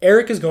scene,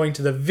 Eric is going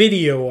to the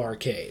video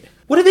arcade.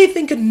 What do they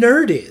think a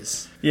nerd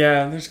is?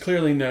 Yeah, there's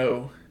clearly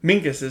no...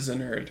 Minkus is a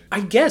nerd. I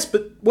guess,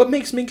 but what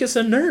makes Minkus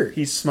a nerd?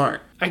 He's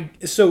smart.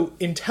 So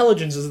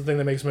intelligence is the thing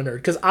that makes him a nerd.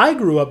 Because I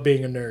grew up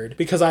being a nerd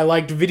because I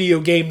liked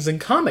video games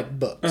and comic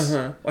books.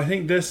 I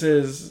think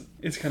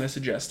it's kind of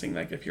suggesting,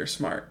 like, if you're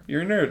smart,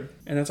 you're a nerd.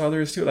 And that's all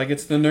there is to it. Like,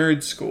 it's the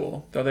nerd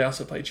school, though they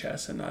also play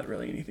chess and not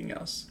really anything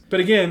else.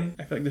 But again,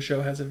 I feel like the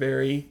show has a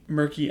very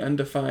murky,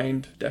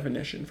 undefined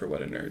definition for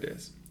what a nerd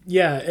is.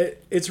 Yeah,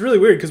 it's really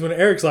weird because when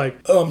Eric's like,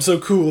 oh, I'm so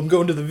cool, I'm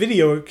going to the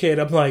video arcade,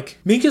 I'm like,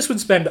 Minkus would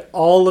spend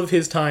all of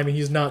his time and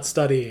he's not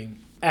studying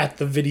at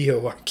the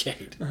video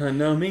arcade.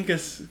 No,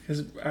 Minkus,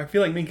 because I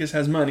feel like Minkus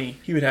has money,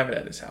 he would have it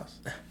at his house.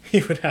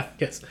 He would have,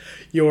 yes.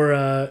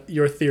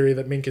 Your theory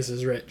that Minkus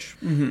is rich.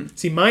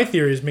 See, my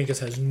theory is Minkus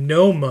has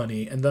no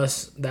money, and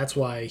thus that's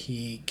why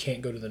he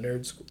can't go to the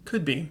nerd school.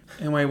 Could be.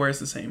 And why he wears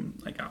the same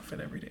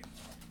outfit every day.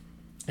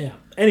 Yeah.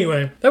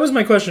 Anyway, that was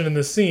my question in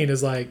this scene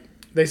is like,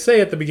 they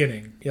say at the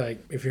beginning,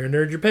 like, if you're a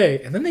nerd, you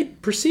pay. And then they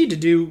proceed to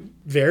do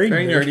very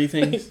nerdy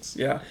things.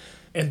 Yeah.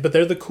 But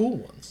they're the cool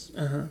ones.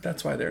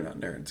 That's why they're not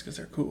nerds, because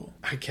they're cool.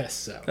 I guess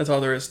so. That's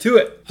all there is to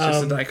it. It's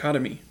just a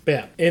dichotomy. But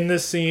yeah, in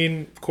this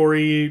scene,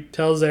 Corey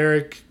tells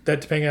Eric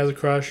that Topanga has a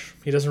crush.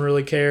 He doesn't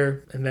really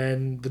care. And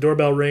then the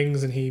doorbell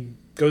rings and he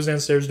goes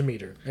downstairs to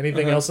meet her.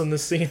 Anything else in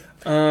this scene?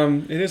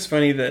 It is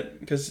funny that,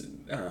 because...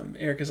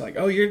 Eric is like,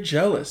 oh, you're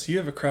jealous. You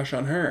have a crush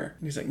on her.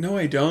 And he's like, no,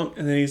 I don't.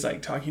 And then he's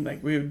like talking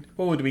like,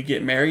 what would we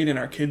get married and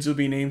our kids would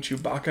be named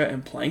Chewbacca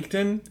and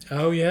Plankton?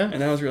 Oh, yeah. And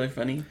that was really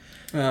funny.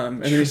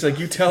 And then he's like,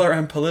 you tell her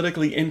I'm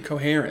politically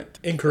incoherent.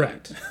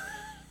 Incorrect.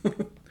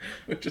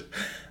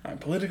 I'm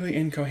politically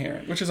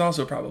incoherent, which is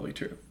also probably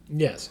true.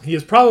 Yes, he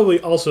is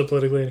probably also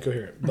politically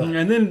incoherent. But...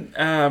 And then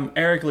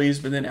Eric leaves,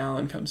 but then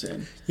Alan comes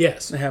in.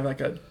 Yes. They have like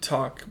a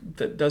talk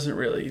that doesn't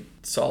really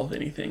solve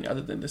anything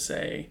other than to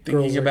say,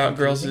 thinking about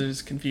girls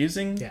is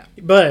confusing. Yeah.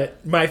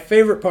 But my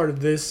favorite part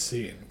of this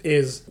scene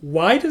is,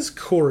 why does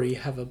Corey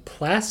have a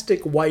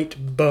plastic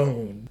white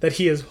bone that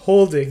he is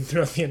holding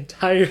throughout the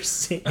entire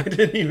scene? I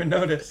didn't even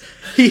notice.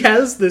 He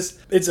has this,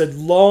 it's a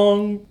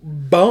long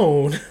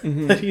bone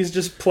that he's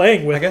just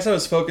playing with. I guess I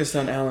was focused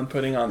on Alan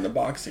putting on the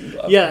boxing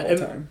glove the whole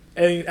time.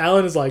 And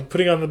Alan is like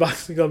putting on the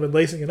boxing glove and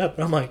lacing it up.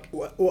 And I'm like,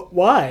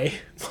 why?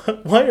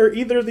 Why are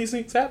either of these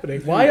things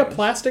happening? Why a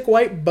plastic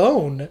white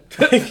bone?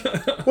 Like,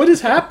 what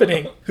is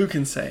happening? Who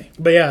can say?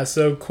 But yeah,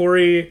 so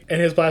Corey and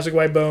his plastic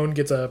white bone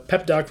gets a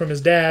pep talk from his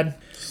dad.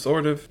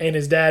 Sort of. And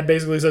his dad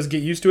basically says,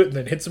 get used to it, and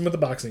then hits him with a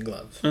boxing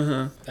glove.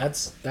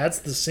 That's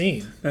the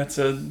scene. That's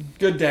a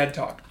good dad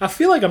talk. I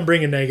feel like I'm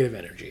bringing negative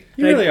energy.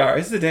 You really are.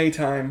 It's the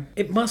daytime.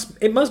 It must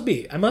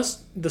be.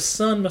 The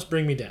sun must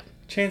bring me down.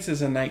 Chance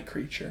is a night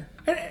creature.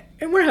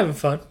 And we're having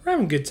fun. We're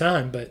having a good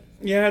time, but...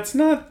 Yeah, it's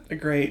not a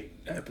great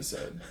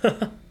episode.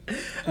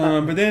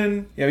 But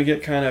then, we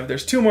get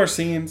there's two more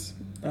scenes,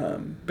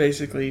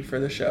 basically, for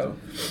the show,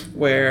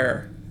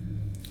 where,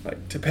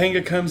 like,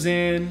 Topanga comes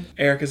in,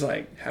 Eric is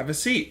like, have a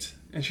seat,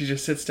 and she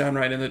just sits down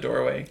right in the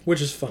doorway.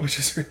 Which is fun. Which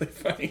is really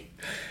funny.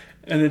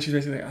 And then she's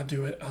basically like, I'll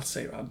do it. I'll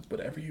say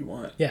whatever you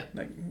want. Yeah.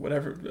 Like,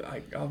 whatever.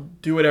 I'll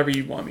do whatever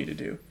you want me to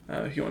do.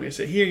 If you want me to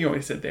sit here, you want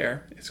me to sit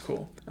there. It's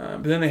cool.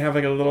 But then they have,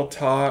 like, a little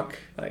talk.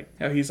 Like,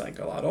 how he's, like,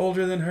 a lot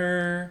older than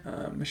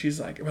her. She's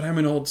like, but I'm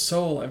an old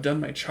soul. I've done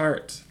my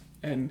chart.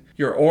 and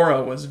your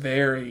aura was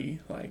very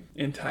like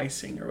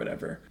enticing or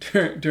whatever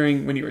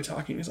during when you were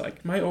talking. He's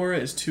like, my aura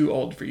is too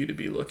old for you to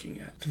be looking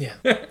at.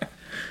 Yeah.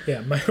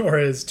 Yeah, my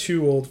aura is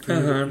too old for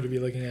you to be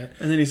looking at.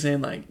 And then he's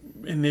saying like,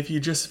 and if you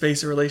just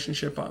base a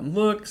relationship on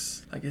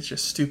looks, like it's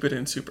just stupid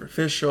and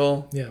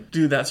superficial. Yeah.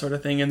 Do that sort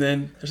of thing. And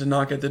then there's a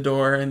knock at the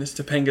door, and it's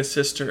Topanga's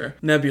sister,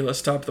 Nebula,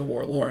 Stop the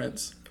War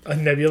Lawrence. A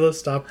Nebula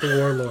Stop the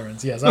War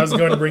Lawrence. Yes, I was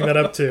going to bring that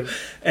up too.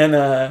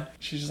 And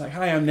she's just like,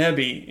 hi, I'm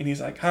Nebby. And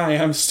he's like, hi,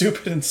 I'm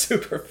stupid and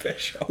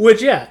superficial.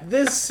 Which, yeah,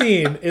 this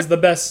scene is the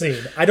best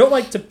scene. I don't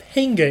like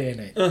Topanga in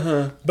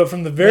it. But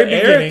from the very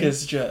beginning... Eric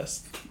is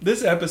just...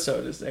 This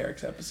episode is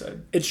Eric's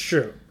episode. It's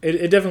true.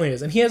 It definitely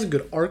is. And he has a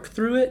good arc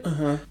through it.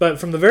 But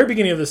from the very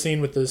beginning of the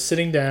scene with the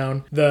sitting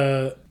down,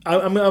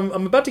 I'm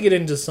about to get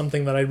into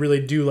something that I really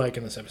do like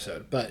in this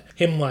episode. But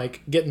him,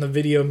 like, getting the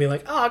video and being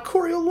like,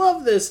 Corey will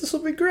love this. This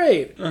will be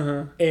great.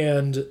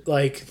 And,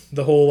 like,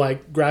 the whole,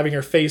 like, grabbing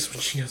her face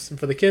when she goes in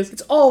for the kiss.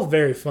 It's all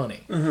very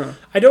funny.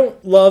 I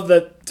don't love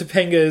that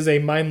Topanga is a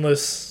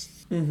mindless...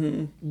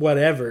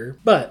 whatever,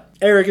 but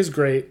Eric is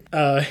great,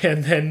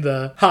 and then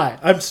the hi,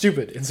 I'm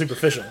stupid and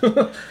superficial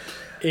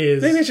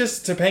is... I think it's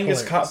just Topanga's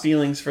hilarious. caught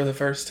feelings for the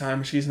first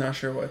time. She's not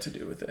sure what to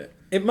do with it.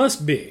 It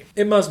must be.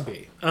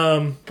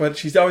 But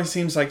she always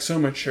seems like so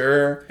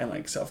mature and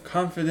like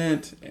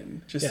self-confident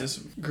and just this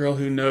girl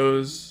who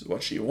knows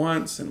what she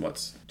wants and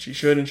what she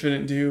should and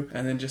shouldn't do,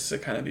 and then just to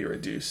kind of be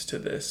reduced to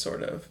this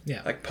sort of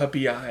like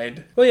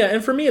puppy-eyed. Well, yeah,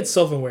 and for me it's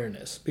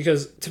self-awareness,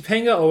 because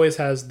Topanga always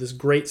has this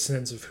great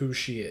sense of who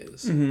she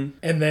is, and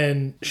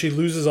then she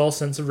loses all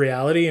sense of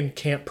reality and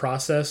can't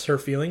process her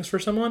feelings for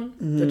someone.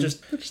 That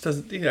just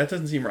doesn't. Yeah, that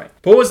doesn't seem right.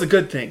 But what was the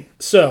good thing?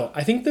 So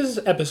I think this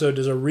episode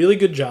does a really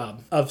good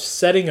job of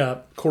setting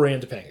up Corey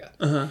and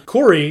Topanga.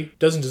 Corey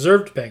doesn't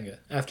deserve Topanga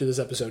after this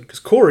episode, because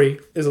Corey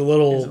is a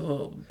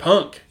little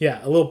punk. Yeah,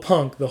 a little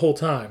punk the whole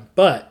time.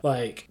 But,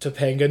 like,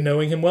 Topanga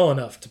knowing him well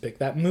enough to pick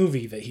that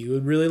movie that he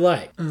would really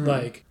like.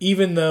 Like,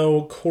 even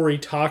though Corey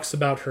talks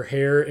about her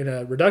hair in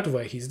a reductive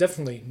way, he's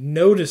definitely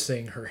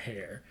noticing her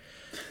hair.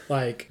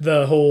 Like,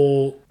 the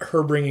whole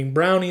her bringing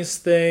brownies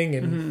thing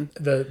and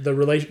the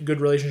good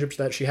relationships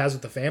that she has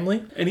with the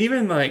family. And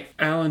even, like,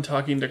 Alan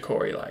talking to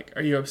Corey, like,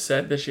 are you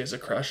upset that she has a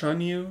crush on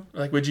you?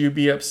 Like, would you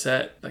be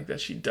upset, like, that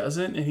she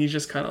doesn't? And he's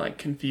just kind of, like,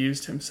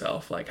 confused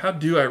himself. Like, how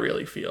do I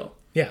really feel?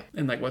 Yeah.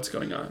 And, like, what's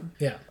going on?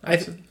 Yeah.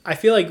 I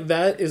feel like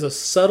that is a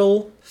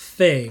subtle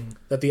thing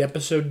that the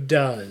episode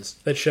does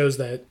that shows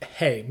that,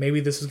 hey, maybe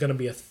this is going to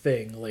be a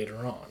thing later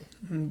on.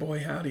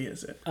 Boy, howdy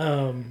is it.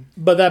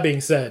 But that being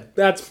said,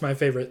 that's my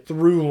favorite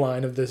through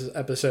line of this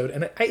episode.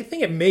 And I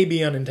think it may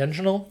be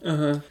unintentional.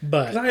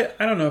 But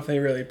I don't know if they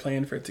really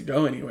planned for it to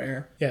go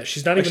anywhere. Yeah,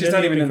 she's not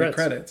even in the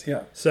credits.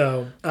 Yeah.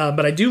 So,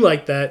 but I do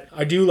like that.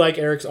 I do like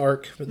Eric's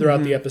arc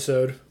throughout the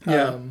episode.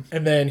 Yeah.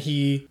 And then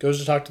he goes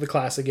to talk to the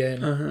class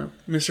again.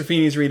 Mr.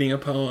 Feeney's reading a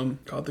poem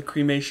called The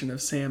Cremation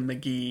of Sam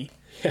McGee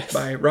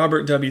by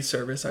Robert W.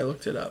 Service. I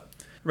looked it up.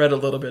 Read a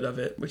little bit of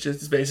it, which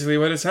is basically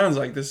what it sounds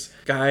like. This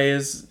guy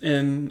is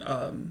in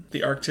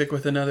the Arctic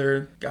with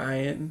another guy,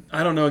 and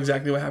I don't know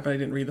exactly what happened. I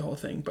didn't read the whole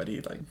thing, but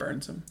he like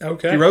burns him.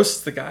 Okay. He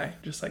roasts the guy,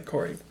 just like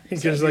Corey.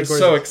 He's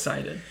so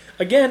excited.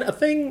 Again, a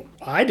thing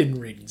I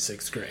didn't read in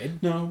 6th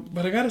grade. No,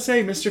 but I gotta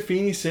say, Mr.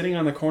 Feeney sitting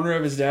on the corner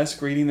of his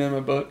desk reading them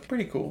a book,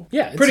 pretty cool.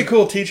 Yeah. Pretty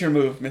cool teacher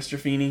move, Mr.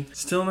 Feeney.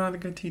 Still not a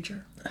good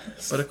teacher,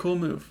 but a cool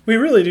move. We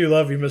really do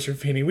love you, Mr.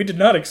 Feeney. We did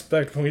not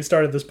expect when we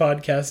started this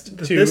podcast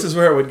this is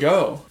where it would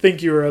go.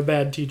 Think you were a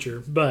bad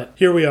teacher, but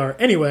here we are.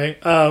 Anyway,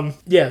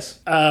 yes,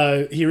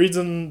 he reads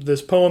them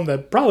this poem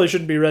that probably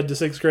shouldn't be read to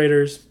 6th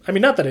graders. I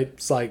mean, not that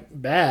it's like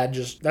bad,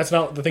 just that's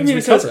not the things we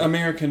it says cover.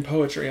 American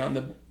poetry on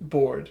the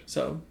board,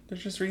 so they're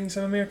just reading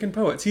some American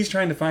poets. He's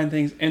trying to find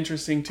things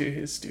interesting to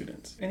his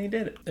students, and he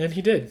did it. And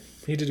he did.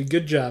 He did a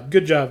good job.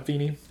 Good job,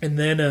 Feeney. And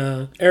then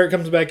Eric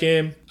comes back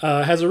in,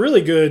 has a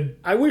really good...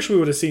 I wish we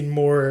would have seen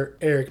more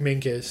Eric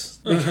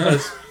Minkus,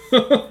 because...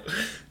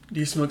 Do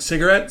you smoke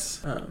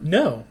cigarettes?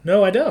 No,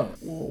 I don't.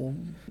 Well,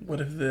 what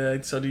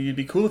if so you'd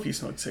be cool if you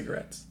smoked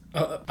cigarettes?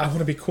 I want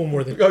to be cool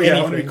more than anything. Yeah,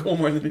 I want to be cool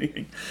more than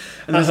anything.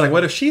 And it's like,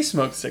 what if she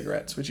smoked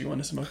cigarettes? Would you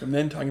want to smoke them?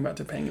 Then talking about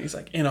Topanga, he's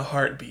like, in a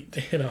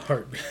heartbeat. In a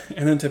heartbeat.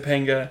 And then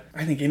Topanga,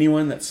 I think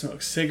anyone that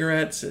smokes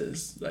cigarettes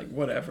is like,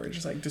 whatever,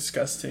 just like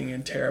disgusting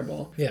and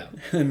terrible. Yeah.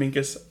 And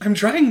Minkus, I'm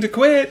trying to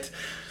quit.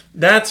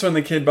 That's when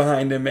the kid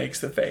behind him makes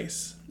the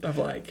face of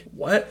like,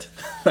 what?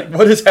 Like,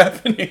 what is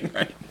happening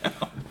right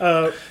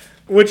now?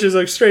 Which is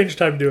a strange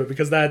time to do it,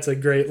 because that's a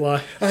great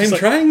line. I'm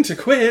trying to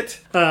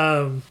quit.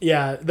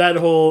 Yeah, that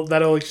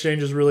whole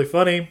exchange is really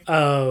funny.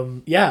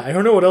 Yeah, I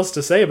don't know what else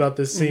to say about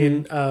this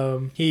scene.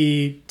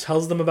 He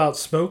tells them about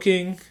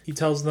smoking. He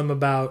tells them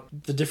about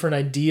the different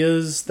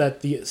ideas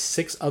that the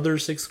 6 other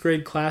 6th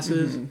grade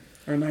classes...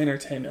 Or 9 or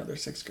 10 other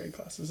 6th grade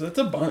classes. That's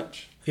a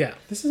bunch. Yeah.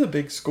 This is a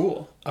big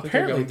school.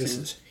 Apparently this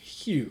is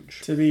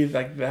huge. To be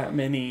like that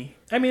many...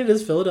 I mean, it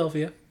is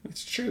Philadelphia.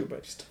 It's true,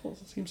 but still,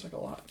 it seems like a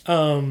lot.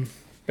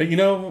 But you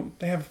know,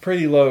 they have a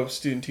pretty low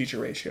student-teacher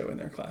ratio in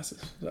their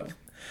classes, so...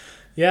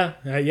 Yeah.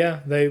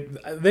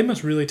 They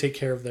must really take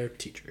care of their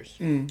teachers.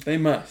 They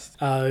must.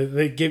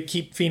 They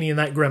keep Feeney in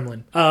that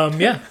gremlin.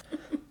 Yeah.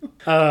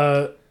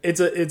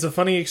 It's a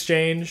funny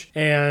exchange,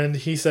 and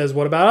he says,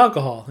 "What about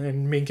alcohol?"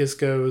 And Minkus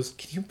goes,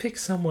 "Can you pick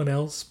someone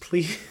else,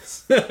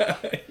 please?" Yeah.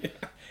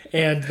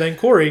 And then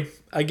Corey,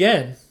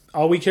 again,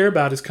 all we care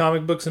about is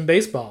comic books and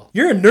baseball.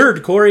 You're a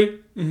nerd, Corey.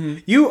 Mm-hmm.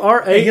 You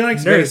are a he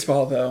likes nerd.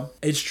 Baseball, though.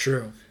 It's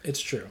true.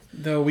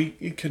 Though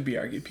it could be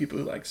argued people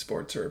who like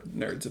sports are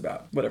nerds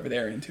about whatever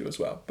they're into as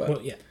well. But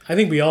well, yeah, I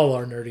think we all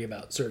are nerdy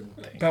about certain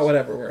things. About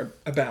whatever we're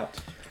about.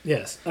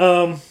 Yes.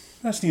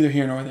 That's neither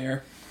here nor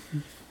there.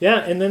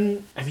 Yeah, and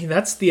then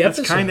that's the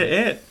episode. That's kind of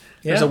it.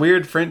 Yeah. There's a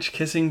weird French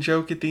kissing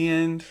joke at the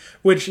end.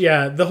 Which,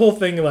 yeah, the whole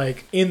thing,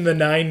 like, in the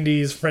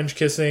 90s, French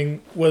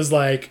kissing was,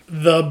 like,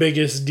 the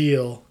biggest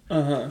deal.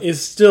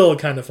 Is still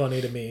kind of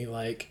funny to me.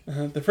 Like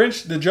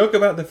the joke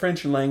about the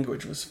French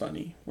language was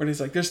funny. Where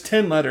he's like, "There's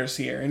 10 letters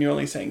here, and you're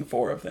only saying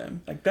 4 of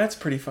them." Like, that's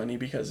pretty funny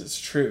because it's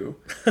true.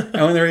 And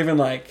when they're even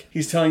like,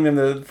 he's telling them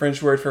the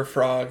French word for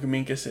frog,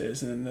 Minkus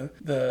is, and then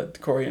the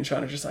Corey and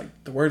Sean are just like,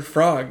 the word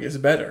frog is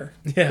better.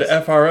 Yes. The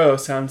FRO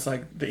sounds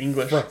like the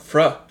English fr,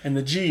 and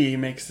the G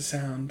makes the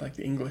sound like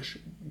the English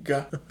g.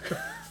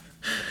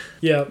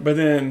 Yeah, but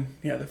then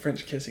the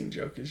French kissing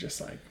joke is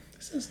just like,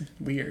 this is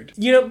weird.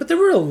 But there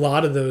were a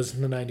lot of those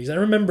in the 90s. I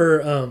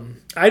remember,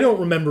 I don't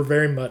remember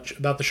very much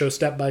about the show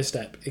Step by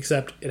Step,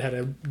 except it had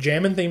a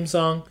Jammin' theme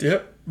song.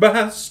 Step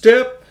by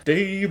step,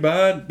 day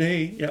by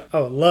day. Yeah.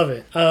 Oh, love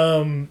it.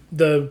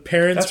 The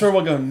parents... That's where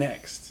we'll go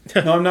next.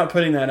 No, I'm not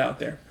putting that out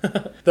there.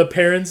 The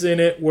parents in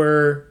it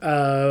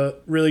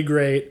were really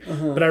great.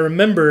 But I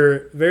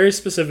remember very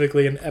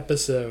specifically an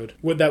episode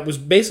that was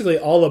basically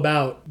all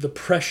about the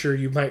pressure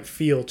you might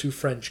feel to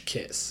French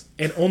kiss.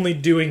 And only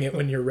doing it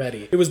when you're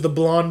ready. It was the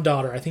blonde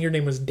daughter. I think her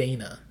name was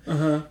Dana.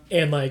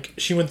 And, like,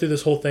 she went through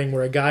this whole thing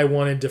where a guy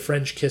wanted to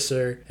French kiss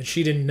her, and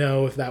she didn't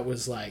know if that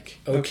was, like,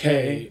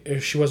 okay.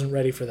 If she wasn't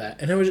ready for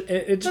that. And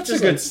it's that's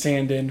just a good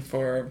stand-in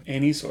for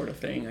any sort of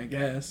thing, I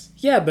guess.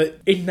 Yeah, but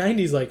in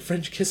 90s, like,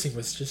 French kissing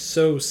was just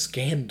so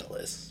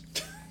scandalous.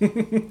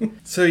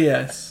 So,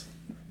 yes.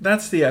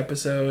 That's the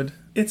episode.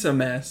 It's a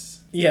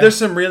mess. Yeah. There's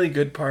some really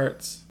good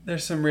parts.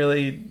 There's some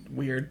really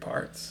weird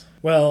parts.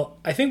 Well,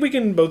 I think we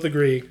can both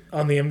agree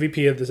on the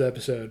MVP of this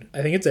episode.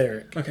 I think it's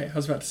Eric. Okay, I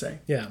was about to say.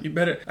 Yeah. You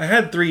better... I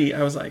had 3.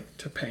 I was like,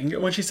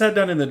 Topanga, when she sat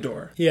down in the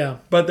door. Yeah.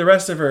 But the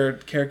rest of her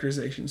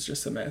characterization's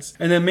just a mess.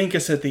 And then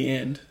Minkus at the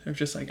end, of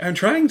just like, I'm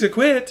trying to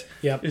quit.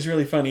 Yep. Is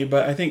really funny.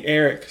 But I think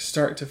Eric,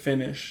 start to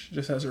finish,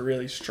 just has a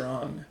really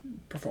strong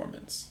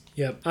performance.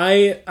 Yep.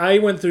 I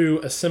went through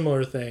a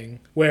similar thing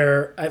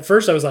where at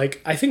first I was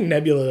like, I think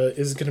Nebula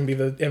is going to be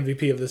the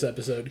MVP of this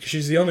episode because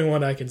she's the only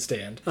one I can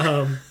stand.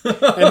 And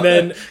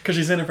then... Because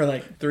she's in it for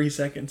like 3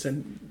 seconds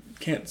and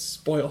can't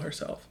spoil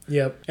herself.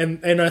 Yep.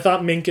 And I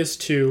thought Minkus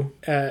too,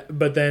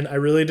 but then I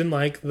really didn't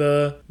like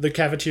the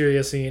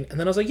cafeteria scene. And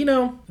then I was like,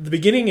 the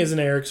beginning isn't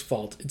Eric's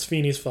fault. It's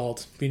Feeney's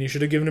fault. Feeney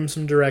should have given him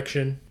some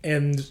direction.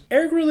 And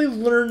Eric really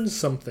learned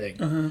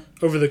something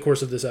over the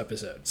course of this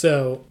episode.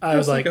 So I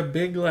was like... a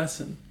big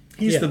lesson.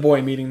 He's the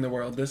boy meeting the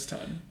world this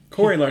time.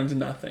 Corey learns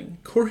nothing.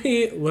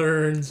 Corey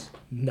learns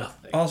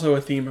nothing. Also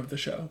a theme of the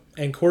show.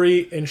 And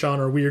Corey and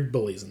Sean are weird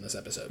bullies in this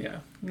episode. Yeah.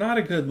 Not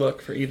a good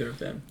look for either of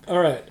them. All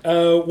right.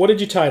 What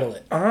did you title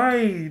it?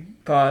 I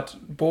thought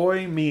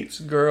boy meets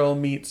girl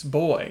meets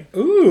boy.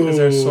 Ooh. Because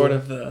there's sort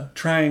of the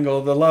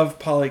triangle, the love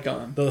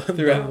polygon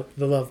throughout.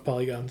 The love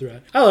polygon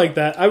throughout. I like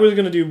that. I was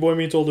going to do boy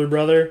meets older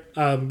brother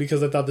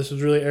because I thought this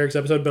was really Eric's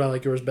episode, but I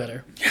like yours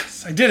better.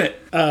 Yes, I did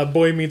it.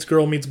 Boy meets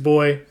girl meets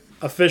boy.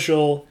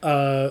 Official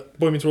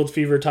Boy Meets World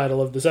Fever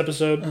title of this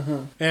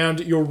episode. And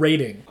your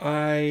rating.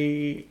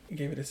 I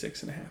gave it a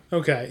 6.5.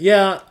 Okay,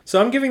 yeah.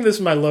 So I'm giving this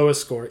my lowest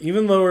score,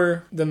 even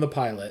lower than the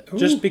pilot. Ooh.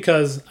 Just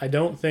because I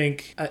don't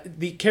think...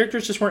 the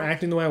characters just weren't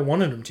acting the way I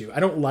wanted them to. I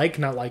don't like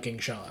not liking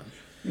Sean.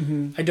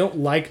 I don't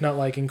like not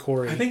liking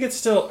Corey. I think it's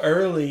still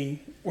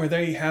early where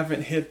they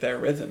haven't hit their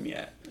rhythm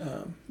yet.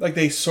 Like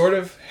they sort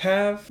of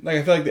have. Like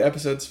I feel like the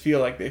episodes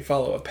feel like they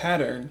follow a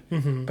pattern,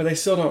 but they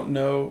still don't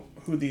know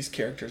who these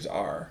characters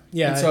are.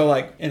 Yeah. And so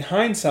like in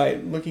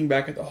hindsight, looking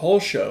back at the whole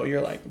show, you're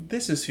like,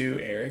 this is who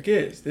Eric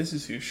is. This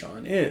is who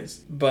Sean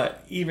is.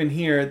 But even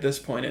here at this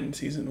point in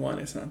season 1,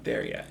 it's not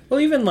there yet. Well,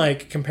 even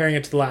like comparing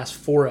it to the last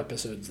 4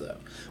 episodes though,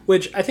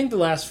 which I think the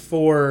last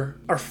 4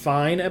 are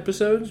fine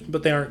episodes,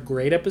 but they aren't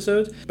great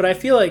episodes. But I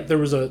feel like there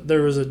was a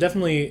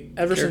definitely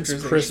ever since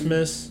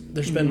Christmas,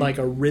 there's been like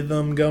a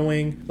rhythm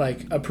going,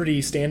 like a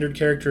pretty standard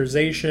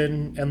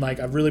characterization, and like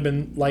I've really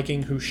been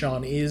liking who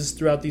Sean is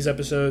throughout these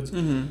episodes.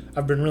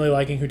 I've been really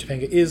liking who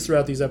Topanga is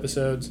throughout these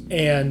episodes,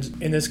 and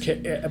in this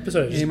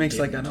episode, he makes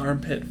like an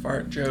armpit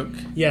fart joke.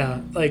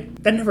 Yeah,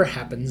 like that never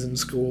happens in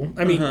school.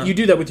 I mean, you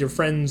do that with your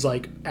friends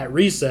like at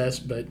recess,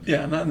 but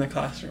yeah, not in the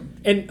classroom.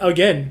 And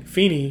again,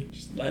 Feeney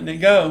just letting it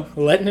go,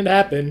 letting it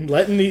happen,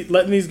 letting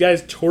these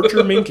guys torture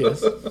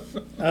Minkus.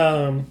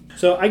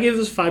 So I gave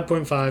this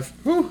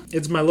 5.5.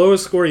 It's my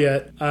lowest score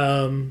yet.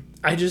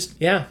 I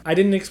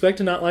didn't expect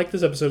to not like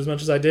this episode as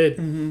much as I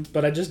did,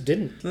 but I just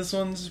didn't. This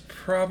one's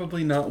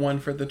probably not one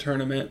for the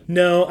tournament.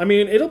 No, I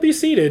mean, it'll be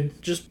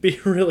seeded, just be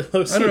really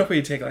low seed. I don't know if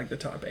we take like the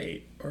top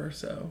 8 or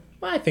so.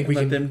 Well, I think we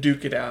let can them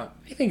duke it out.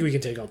 I think we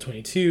can take all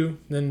 22,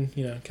 then,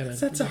 kind of...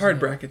 That's a hard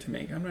bracket to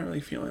make. I'm not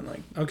really feeling like...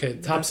 Okay,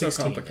 top 16.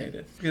 So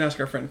complicated. We can ask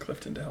our friend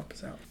Clifton to help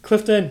us out.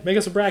 Clifton, make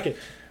us a bracket.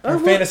 Our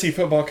fantasy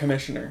football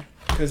commissioner.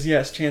 Because,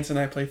 yes, Chance and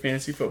I play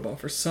fantasy football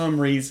for some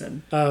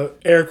reason.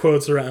 Air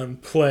quotes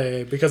around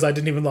play, because I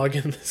didn't even log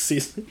in this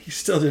season. He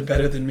still did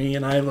better than me,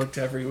 and I looked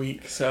every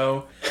week,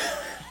 so...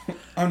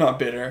 I'm not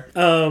bitter.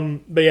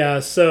 But yeah,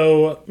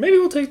 so maybe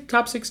we'll take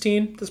top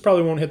 16. This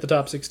probably won't hit the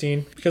top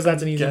 16, because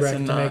that's an easy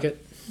bracket to make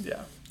it.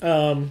 Yeah.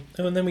 And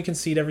then we can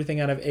seed everything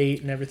out of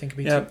 8, and everything can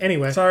be... Yeah.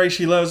 Anyway. Sorry,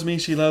 she loves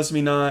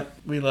me not.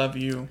 We love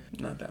you.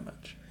 Not that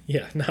much.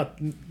 Yeah, not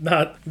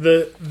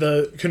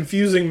the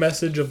confusing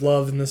message of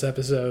love in this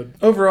episode.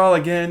 Overall,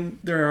 again,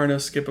 there are no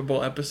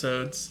skippable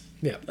episodes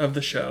of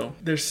the show.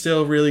 There's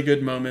still really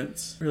good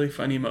moments, really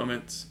funny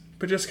moments.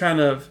 But just kind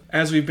of,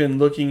 as we've been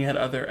looking at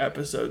other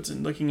episodes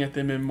and looking at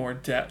them in more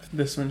depth,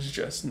 this one's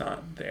just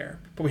not there.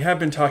 But we have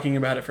been talking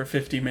about it for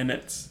 50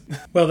 minutes.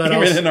 Well, that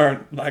even in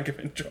our lack of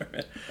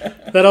enjoyment.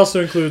 That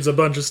also includes a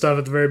bunch of stuff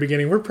at the very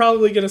beginning. We're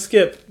probably going to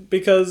skip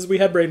because we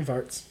had brain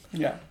farts.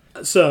 Yeah.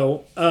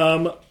 So,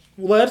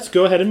 let's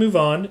go ahead and move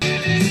on.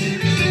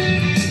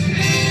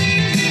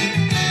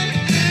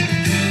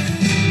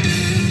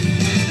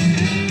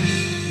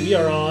 We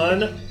are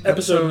on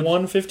episode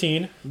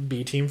 115,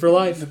 B Team for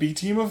Life. The B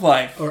Team of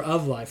Life. Or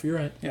of Life, you're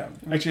right. Yeah,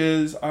 which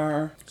is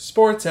our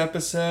sports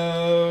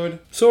episode.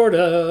 Sort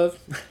of.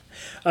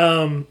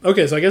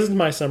 Okay, so I guess it's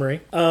my summary.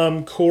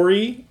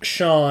 Corey,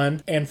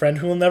 Sean, and friend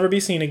who will never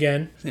be seen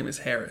again. His name is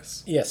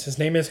Harris. Yes, his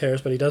name is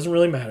Harris, but he doesn't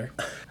really matter.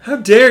 How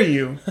dare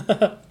you?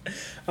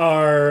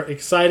 Are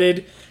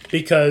excited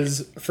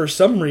because for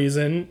some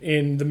reason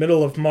in the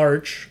middle of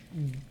March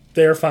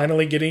they're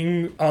finally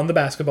getting on the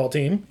basketball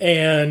team,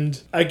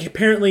 and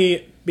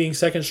apparently being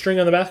second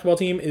string on the basketball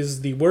team is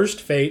the worst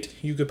fate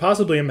you could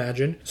possibly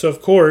imagine. So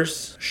of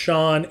course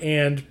Sean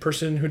and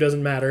person who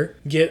doesn't matter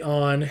get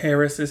on.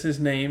 Harris is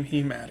his name,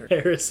 he matters.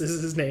 Harris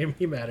is his name,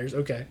 he matters.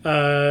 Okay.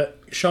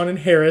 Sean and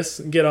Harris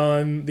get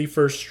on the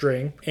first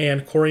string,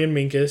 and Corey and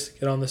Minkus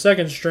get on the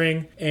second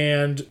string,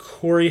 and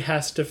Corey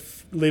has to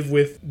live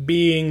with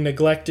being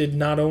neglected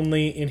not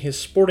only in his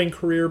sporting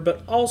career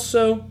but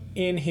also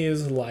in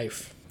his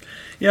life.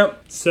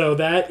 Yep. So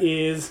that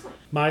is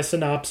my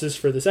synopsis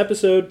for this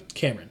episode.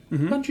 Cameron,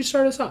 why don't you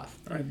start us off?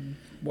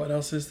 What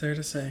else is there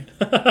to say?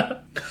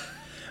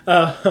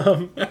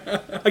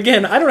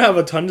 Again, I don't have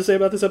a ton to say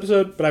about this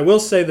episode, but I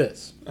will say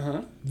this.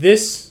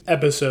 This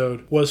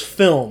episode was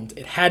filmed.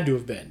 It had to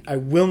have been. I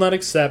will not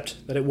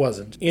accept that it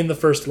wasn't in the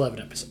first 11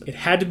 episodes. It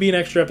had to be an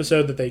extra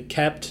episode that they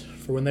kept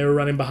for when they were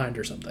running behind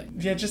or something.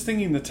 Yeah, just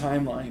thinking the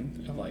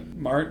timeline of like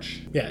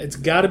March. Yeah, it's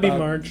got to be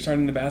March.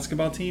 Starting the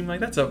basketball team, like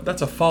that's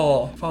a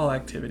fall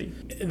activity.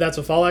 That's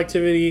a fall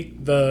activity.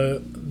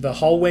 The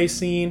hallway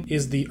scene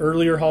is the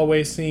earlier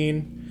hallway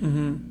scene.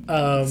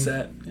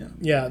 Set.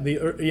 Yeah, the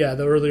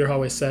earlier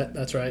hallway set.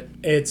 That's right.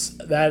 It's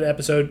that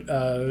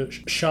episode.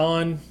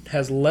 Sean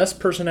has less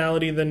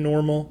personality than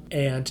normal,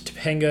 and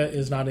Topanga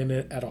is not in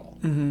it at all.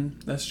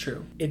 That's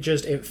true.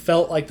 It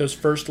felt like those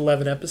first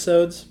 11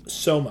 episodes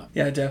so much.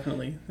 Yeah,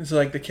 definitely. So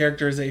like the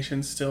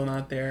characterization's still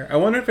not there. I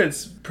wonder if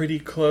it's pretty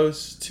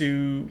close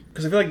to,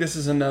 because I feel like this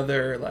is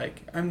another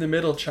like I'm the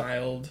middle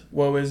child,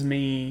 woe is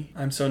me,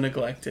 I'm so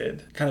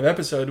neglected kind of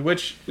episode,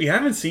 which we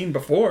haven't seen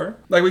before.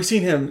 Like we've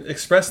seen him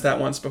express that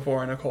once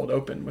before in a cold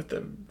open with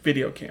the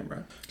video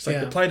camera. It's like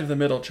the plight of the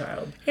middle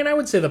child. And I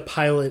would say the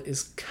pilot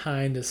is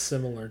kind of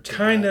similar to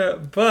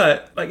that.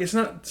 But like it's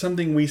not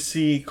something we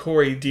see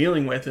Corey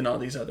dealing with in all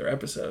these other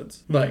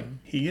episodes. Like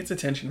he gets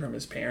attention from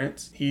his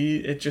parents.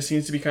 It just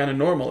seems to be kind of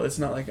normal. It's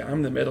not like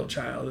I'm the middle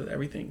child,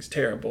 everything's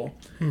terrible.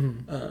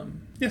 So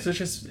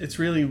it's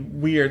really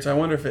weird. So I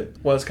wonder if it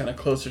was kind of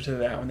closer to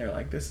that when they're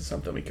like, this is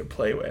something we could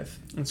play with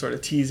and sort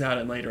of tease out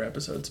in later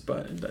episodes,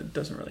 but that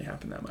doesn't really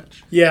happen that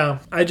much. Yeah,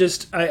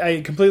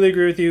 I completely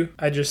agree with you.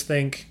 I just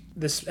think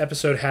this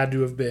episode had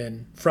to have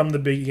been from the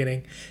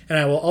beginning. And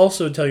I will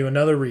also tell you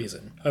another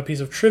reason, a piece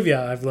of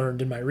trivia I've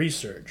learned in my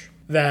research,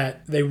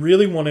 that they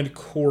really wanted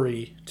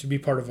Corey to be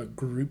part of a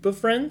group of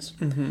friends,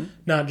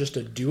 not just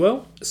a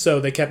duo.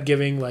 So they kept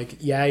giving like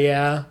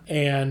Yeah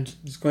and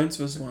Squints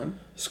was one.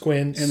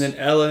 Squints. And then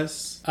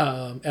Ellis.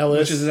 Ellis.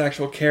 Which is his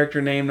actual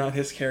character name, not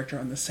his character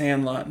on the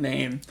Sandlot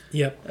name.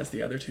 Yep. That's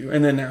the other two.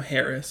 And then now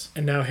Harris.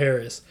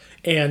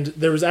 And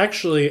there was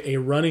actually a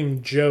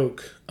running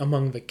joke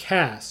among the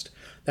cast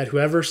that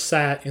whoever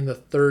sat in the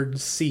third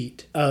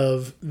seat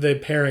of the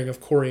pairing of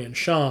Corey and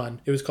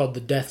Sean, it was called the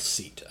death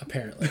seat,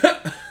 apparently.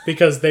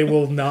 Because they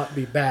will not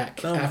be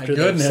back after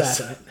they've sat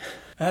in it.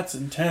 That's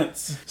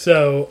intense.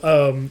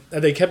 So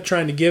they kept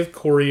trying to give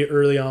Corey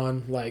early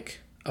on, like,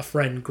 a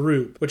friend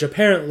group, which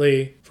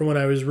apparently, from what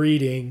I was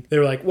reading, they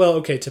were like, well,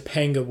 okay,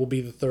 Topanga will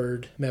be the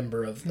third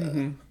member of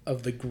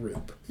the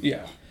group.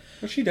 Yeah.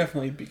 Well, she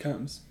definitely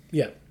becomes.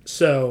 Yeah.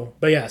 So,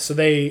 but yeah, so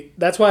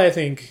that's why I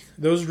think,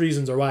 those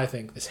reasons are why I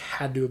think this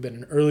had to have been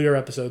an earlier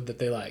episode that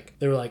they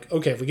were like,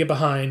 okay, if we get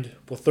behind,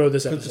 we'll throw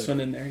this episode. Put this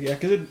one in there. Yeah,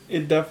 because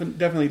it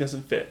definitely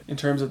doesn't fit in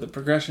terms of the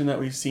progression that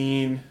we've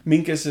seen.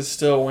 Minkus is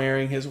still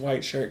wearing his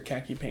white shirt,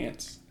 khaki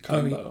pants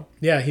combo.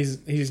 Yeah,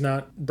 he's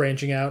not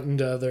branching out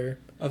into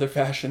other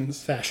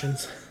fashions.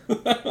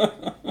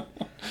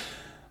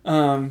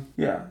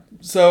 Yeah.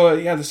 So,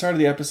 the start of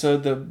the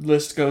episode, the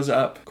list goes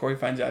up. Corey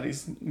finds out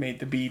he's made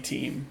the B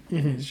team.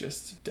 And he's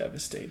just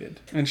devastated.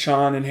 And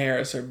Sean and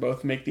Harris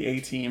both make the A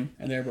team.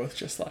 And they're both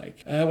just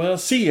like, well,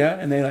 see ya.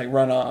 And they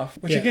run off.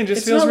 Which again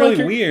just feels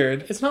really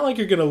weird. It's not like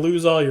you're going to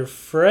lose all your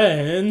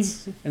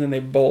friends. And then they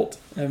bolt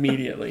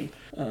immediately.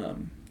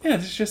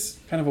 It's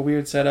just kind of a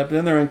weird setup.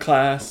 Then they're in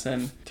class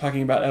and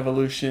talking about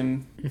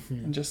evolution.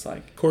 And just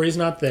like... Corey's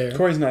not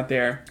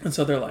there. And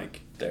so they're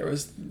like...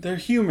 They're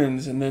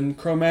humans, and then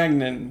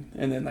Cro-Magnon,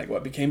 and then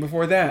what became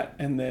before that,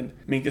 and then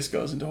Minkus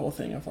goes into a whole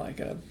thing of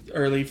a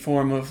early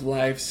form of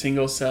life,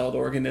 single-celled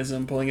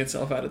organism pulling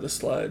itself out of the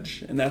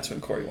sludge, and that's when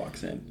Corey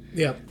walks in.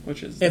 Yep.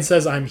 Which is... And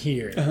says, I'm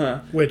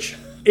here. Which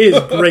is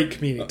great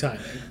comedic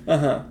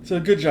timing. So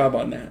good job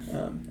on that.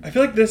 I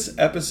feel like this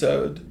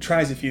episode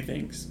tries a few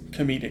things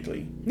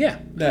comedically. Yeah,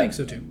 I think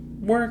so too.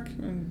 Work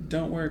and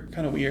don't work,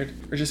 kind of weird,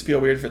 or just feel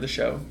weird for the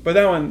show. But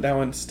that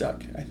one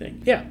stuck, I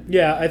think.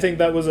 Yeah, I think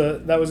that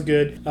was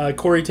good.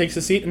 Corey takes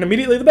a seat, and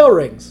immediately the bell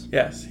rings.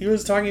 Yes, he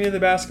was talking to the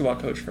basketball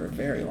coach for a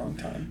very long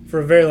time.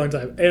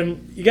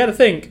 And you got to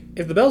think,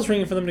 if the bell's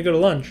ringing for them to go to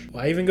lunch,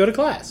 why even go to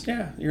class?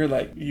 Yeah, you're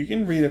like, you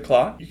can read a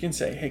clock. You can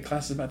say, hey,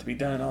 class is about to be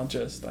done. I'll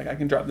just I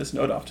can drop this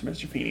note off to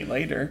Mr. Feeney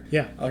later.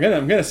 Yeah, I'm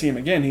gonna see him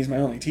again. He's my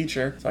only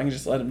teacher, so I can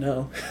just let him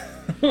know.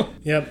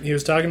 Yep, he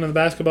was talking to the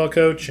basketball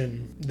coach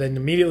and then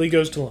immediately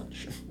goes to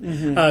lunch.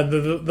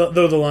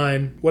 The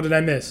line, what did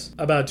I miss?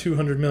 About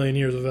 200 million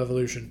years of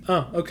evolution.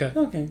 Oh, okay.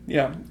 Okay,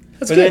 yeah.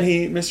 That's but good.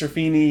 Then Mr.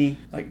 Feeney,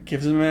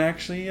 gives him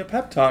actually a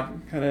pep talk,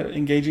 kind of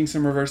engaging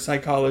some reverse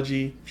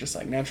psychology, just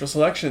like natural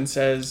selection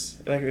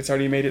says, it's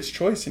already made its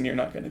choice and you're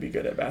not going to be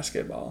good at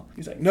basketball.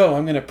 He's like, no,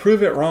 I'm going to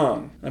prove it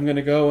wrong. I'm going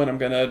to go and I'm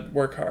going to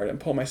work hard and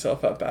pull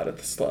myself up out of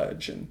the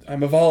sludge, and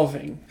I'm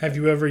evolving. Have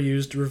you ever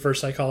used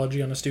reverse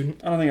psychology on a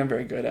student? I don't think I'm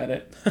very good at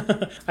it.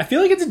 I feel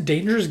like it's a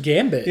dangerous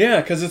gambit. Yeah,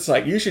 because it's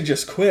you should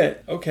just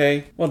quit.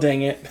 Okay, well,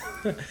 dang it.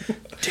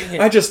 Dang it.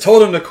 I just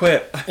told him to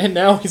quit. And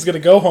now he's going to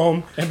go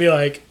home and be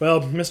like, well,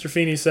 Mr.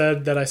 Feeney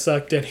said that I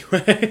sucked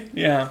anyway.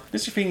 Yeah,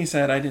 Mr. Feeney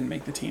said I didn't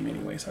make the team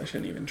anyway, so I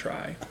shouldn't even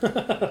try.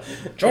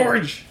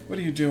 George, what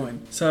are you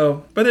doing?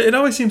 So, but it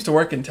always seems to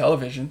work in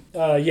television.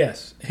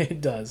 Yes,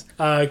 it does.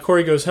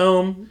 Corey goes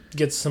home,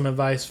 gets some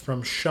advice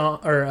from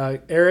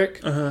Eric.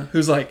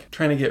 Who's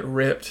trying to get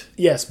ripped.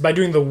 Yes, by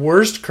doing the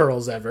worst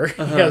curls ever.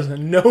 He has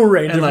no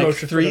range of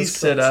motion. 3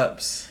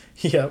 sit-ups.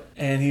 Yep.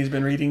 And he's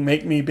been reading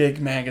Make Me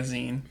Big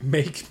magazine.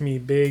 Make Me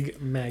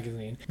Big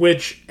magazine.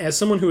 Which, as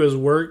someone who has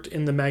worked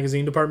in the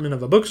magazine department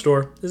of a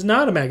bookstore, is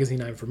not a magazine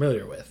I'm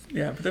familiar with.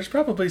 Yeah, but there's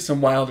probably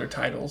some wilder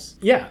titles.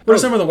 Yeah. What are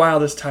some of the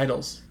wildest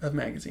titles of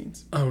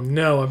magazines? Oh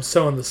no, I'm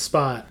so on the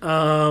spot.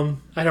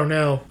 I don't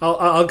know.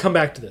 I'll come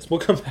back to this. We'll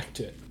come back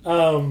to it.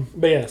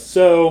 But yeah,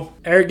 so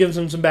Eric gives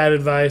him some bad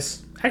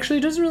advice. Actually,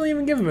 he doesn't really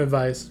even give him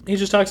advice. He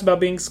just talks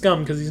about being scum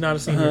because he's not a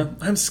senior.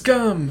 I'm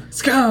scum!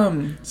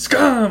 Scum!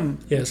 Scum!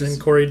 Yes,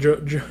 and Corey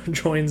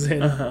joins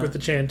in with the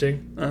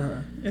chanting.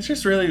 It's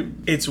just really...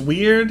 It's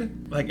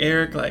weird.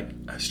 Eric,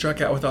 I struck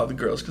out with all the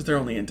girls because they're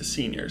only into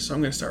seniors, so I'm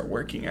going to start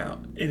working out.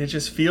 And it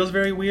just feels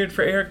very weird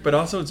for Eric, but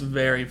also it's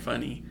very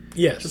funny.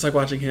 Yes. Just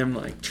watching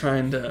him,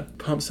 trying to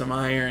pump some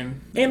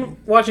iron. And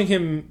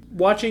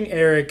watching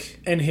Eric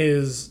and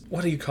his...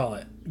 What do you call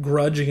it?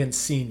 Grudge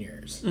against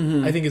seniors.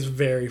 I think is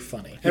very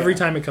funny every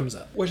time it comes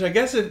up. Which I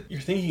guess if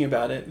you're thinking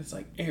about it, it's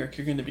Eric,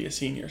 you're going to be a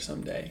senior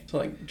someday.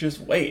 So just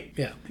wait.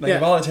 Yeah.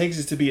 If all it takes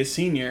is to be a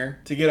senior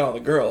to get all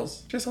the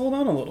girls, just hold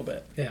on a little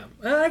bit. Yeah.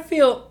 I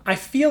feel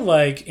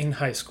like in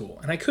high school,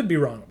 and I could be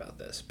wrong about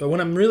this, but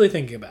when I'm really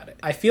thinking about it,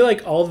 I feel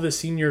like all of the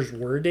seniors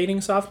were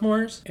dating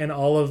sophomores and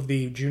all of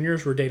the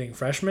juniors were dating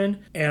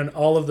freshmen and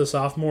all of the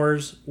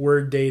sophomores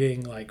were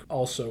dating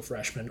also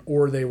freshmen,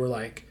 or they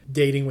were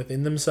dating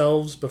within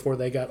themselves before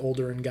they got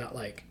older and got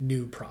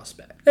new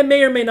prospects. That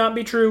may or may not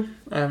be true.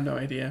 I have no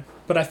idea.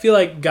 But I feel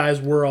like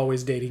guys were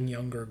always dating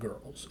younger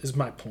girls, is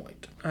my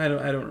point. I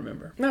don't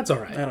remember. That's all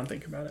right. I don't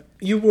think about it.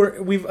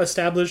 We've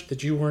established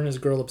that you weren't as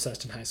girl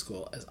obsessed in high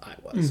school as I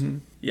was.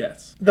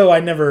 Yes. Though I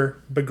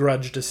never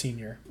begrudged a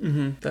senior.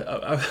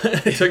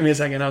 It took me a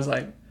second. I was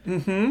like,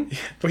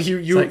 But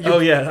oh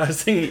yeah, I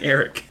was thinking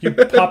Eric. You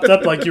popped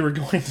up like you were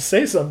going to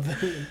say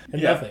something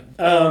and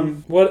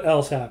nothing. What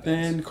else happens?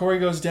 Then Corey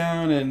goes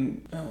down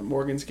and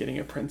Morgan's getting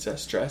a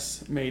princess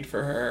dress made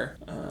for her.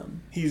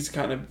 He's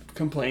kind of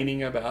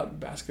complaining about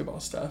basketball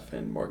stuff,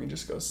 and Morgan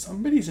just goes,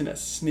 somebody's in a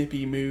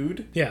snippy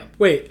mood. Yeah.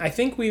 Wait, I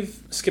think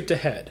we've skipped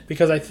ahead.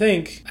 Because I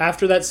think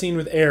after that scene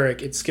with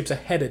Eric, it skips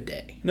ahead a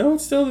day. No,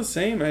 it's still the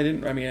same. Maybe I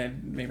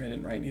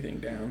didn't write anything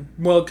down.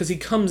 Well, because he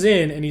comes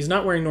in and he's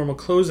not wearing normal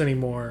clothes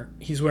anymore.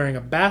 He's wearing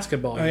a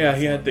basketball Oh, yeah,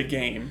 he had the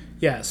game.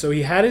 Yeah, so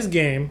he had his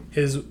game.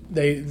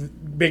 They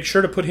make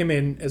sure to put him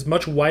in as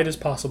much white as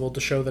possible to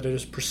show that it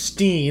is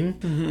pristine.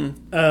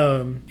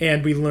 Mm-hmm.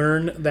 And we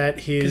learn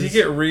that his... Because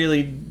you get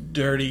really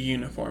dirty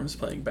uniforms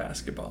playing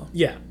basketball.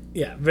 Yeah,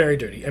 very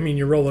dirty. I mean,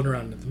 you're rolling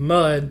around in the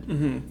mud,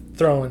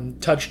 throwing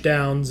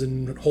touchdowns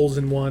and holes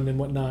in one and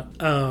whatnot.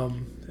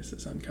 This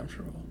is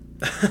uncomfortable.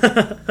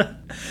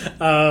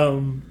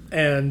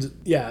 And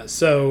yeah,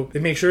 so they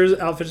make sure his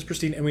outfit is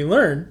pristine, and we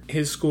learn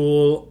his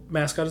school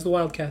mascot is the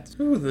Wildcats.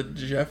 Ooh, the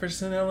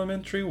Jefferson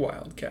Elementary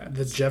Wildcats.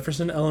 The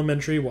Jefferson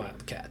Elementary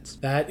Wildcats.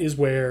 That is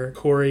where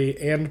Corey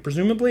and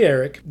presumably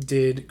Eric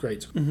did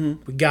grade school.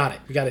 Mm-hmm. We got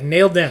it. We got it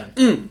nailed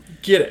down.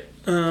 Get it.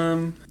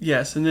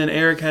 Yes, and then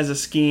Eric has a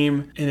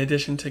scheme in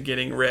addition to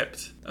getting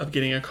ripped of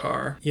getting a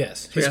car.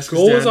 Yes. So his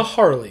goal is a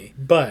Harley,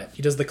 but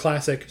he does the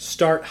classic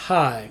start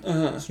high. So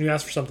when you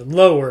ask for something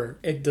lower,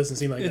 it doesn't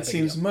seem like that. It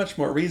seems much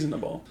more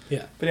reasonable.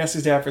 Yeah. But he asked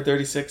his dad for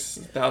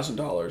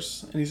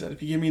 $36,000, and he said,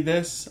 if you give me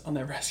this, I'll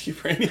never ask you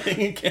for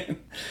anything again.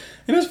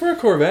 And it was for a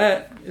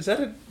Corvette. Is that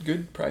a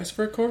good price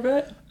for a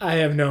Corvette? I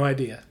have no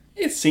idea.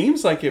 It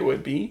seems like it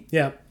would be.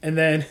 Yeah. And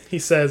then he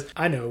says,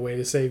 I know a way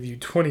to save you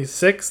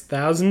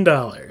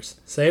 $26,000.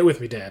 Say it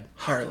with me, Dad.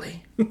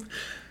 Harley.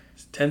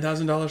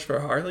 $10,000 for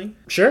a Harley?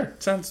 Sure.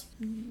 Sounds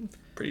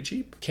pretty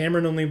cheap.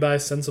 Cameron only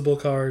buys sensible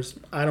cars.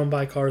 I don't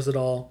buy cars at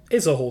all.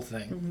 It's a whole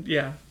thing.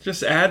 Yeah.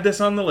 Just add this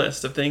on the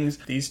list of things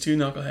these two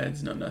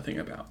knuckleheads know nothing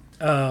about.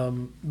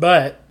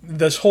 But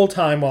this whole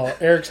time while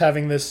Eric's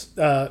having this,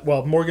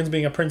 Morgan's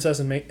being a princess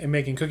and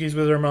making cookies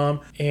with her mom,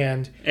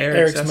 and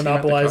Eric's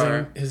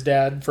monopolizing his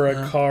dad for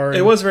a car.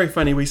 It was very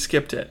funny. We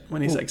skipped it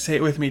when he's like, say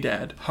it with me,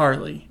 Dad.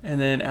 Harley. And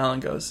then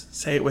Alan goes,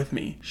 say it with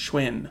me.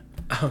 Schwinn.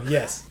 Oh,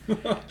 yes.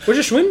 Which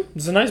is Schwinn?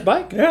 It's a nice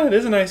bike. Yeah, it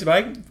is a nice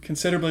bike.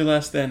 Considerably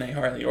less than a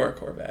Harley or a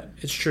Corvette.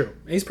 It's true.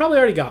 He's probably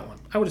already got one,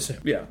 I would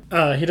assume. Yeah.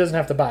 He doesn't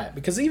have to buy it,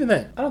 because even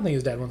then, I don't think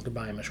his dad wants to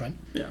buy him a Schwinn.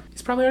 Yeah.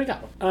 He's probably already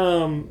got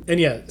one. And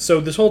yeah,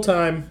 so this whole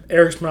time,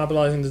 Eric's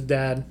monopolizing his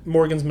dad,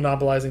 Morgan's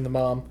monopolizing the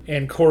mom,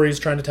 and Corey's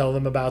trying to tell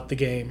them about the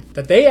game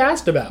that they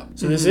asked about.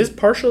 So this is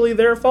partially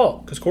their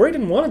fault, because Corey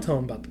didn't want to tell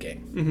them about the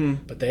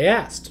game. But they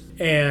asked.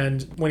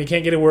 And when he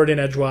can't get a word in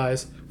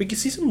edgewise, we can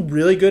see some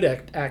really good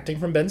acting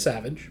from Ben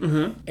Savage.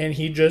 And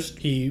he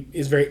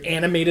is very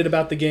animated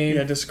about the game.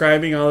 Yeah,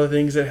 describing all the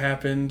things that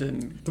happened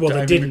and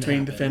diving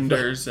between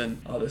defenders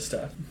and all this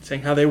stuff.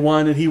 Saying how they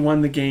won and he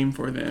won the game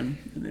for them.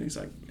 And then he's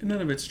like,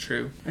 none of it's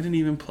true. I didn't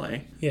even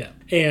play. Yeah.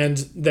 And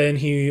then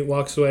he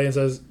walks away and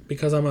says,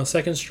 because I'm a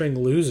second string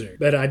loser.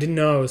 But I didn't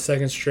know I was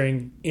second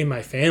string in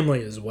my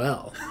family as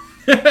well.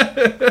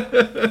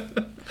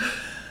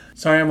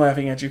 Sorry I'm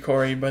laughing at you,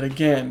 Corey, but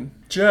again,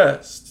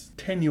 just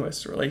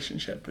tenuous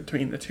relationship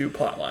between the two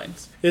plot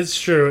lines.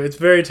 It's true. It's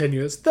very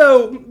tenuous,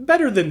 though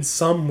better than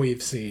some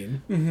we've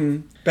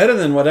seen. Better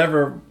than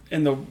whatever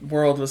in the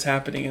world was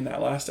happening in that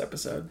last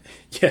episode.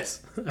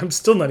 Yes. I'm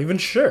still not even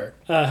sure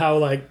how,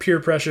 like, peer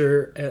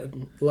pressure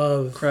and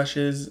love...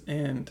 Crushes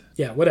and...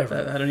 Yeah,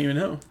 whatever. I don't even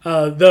know.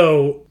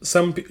 Though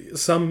some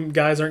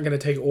guys aren't going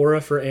to take aura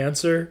for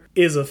answer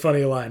is a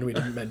funny line we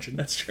didn't mention.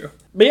 That's true.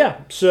 But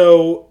yeah,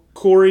 so...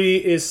 Corey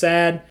is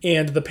sad,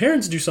 and the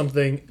parents do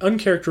something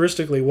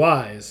uncharacteristically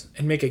wise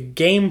and make a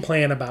game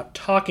plan about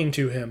talking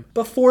to him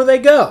before they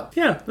go.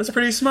 Yeah, that's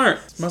pretty smart.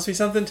 Must be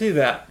something to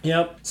that.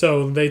 Yep.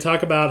 So they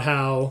talk about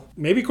how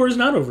maybe Corey's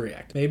not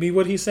overreacting. Maybe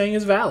what he's saying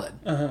is valid.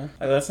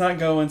 Let's not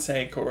go and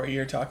say, Corey,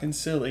 you're talking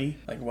silly.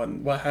 Like,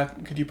 how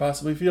could you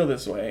possibly feel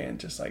this way? And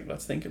just like,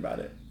 let's think about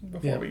it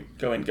before we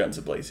go in guns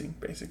a-blazing,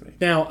 basically.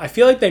 Now, I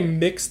feel like they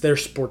mix their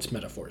sports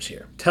metaphors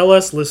here. Tell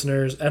us,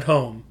 listeners at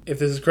home, if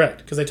this is correct.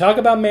 Because they talk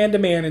about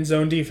man-to-man and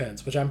zone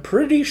defense, which I'm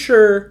pretty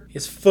sure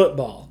is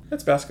football.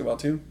 That's basketball,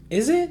 too.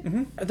 Is it?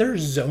 Are there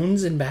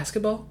zones in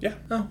basketball? Yeah.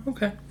 Oh,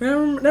 okay.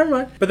 Never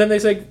mind. But then they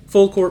say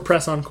full court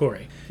press on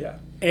Corey. Yeah.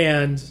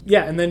 And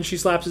then she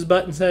slaps his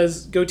butt and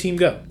says, go team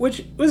go,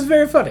 which was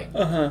very funny.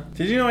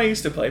 Did you know I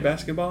used to play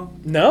basketball?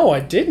 No, I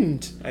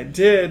didn't. I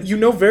did. You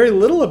know very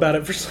little about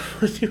it for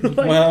someone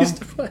you used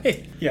to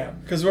play. Yeah,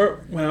 because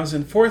when I was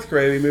in 4th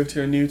grade, we moved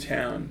to a new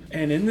town.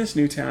 And in this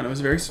new town, it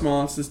was very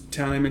small. It's this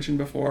town I mentioned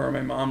before.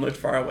 My mom lived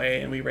far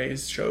away, and we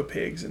raised show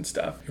pigs and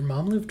stuff. Your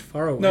mom lived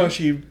far away? No,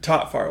 she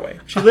taught far away.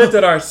 She lived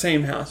at our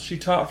same house. She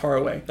taught far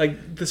away.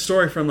 Like the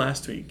story from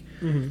last week.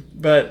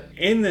 But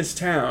in this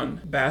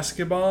town,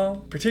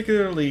 basketball,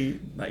 particularly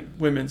like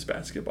women's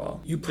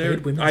basketball. You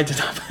played women's I did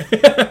not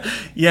play.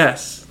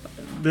 Yes.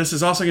 This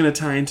is also going to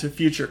tie into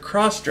future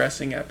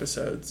cross-dressing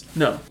episodes.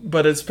 No,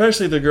 but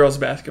especially the girls'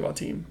 basketball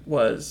team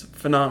was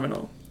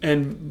phenomenal.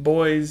 And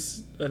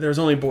boys, there was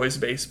only boys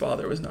baseball.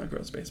 There was not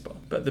girls baseball.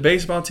 But the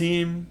baseball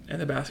team and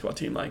the basketball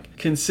team, like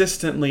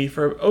consistently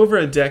for over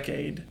a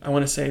decade, I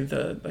want to say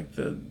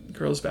the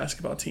girls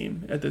basketball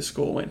team at this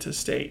school went to the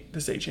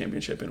state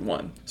championship and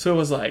won. So it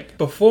was like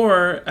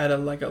before at a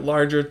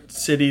larger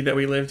city that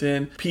we lived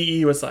in,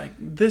 PE was like,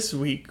 this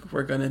week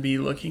we're going to be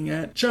looking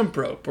at jump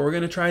rope, or we're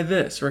going to try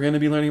this. We're going to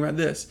be learning about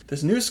this.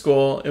 This new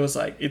school, it was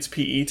like, it's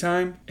PE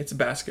time, it's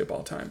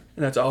basketball time.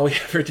 And that's all we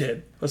ever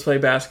did was play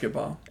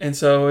basketball. And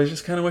so it was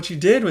just kind of what you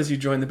did was you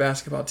joined the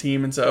basketball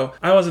team. And so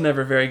I wasn't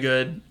ever very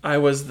good. I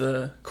was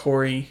the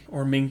Corey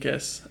or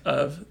Minkus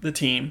of the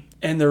team.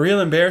 And the real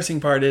embarrassing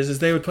part is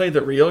they would play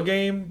the real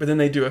game, but then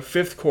they do a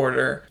fifth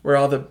quarter where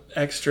all the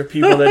extra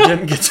people that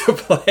didn't get to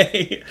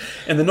play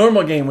and the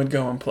normal game would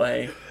go and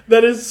play.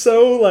 That is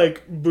so,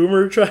 like,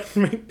 boomer trying to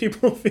make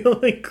people feel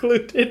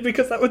included,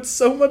 because that was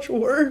so much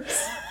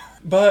worse.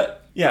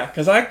 But, yeah,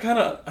 because I kind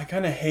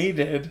of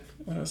hated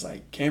when it was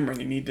like, Cameron,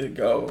 you need to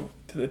go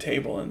to the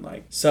table and,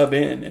 like, sub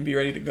in and be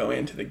ready to go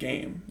into the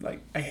game.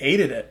 Like, I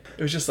hated it.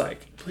 It was just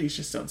like, please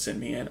just don't send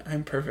me in.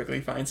 I'm perfectly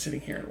fine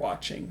sitting here and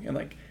watching and,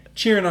 like,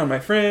 cheering on my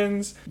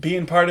friends,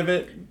 being part of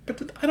it,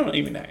 but I don't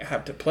even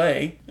have to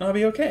play, and I'll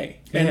be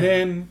okay. And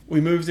then we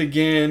moved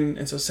again,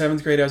 and so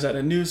 7th grade I was at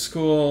a new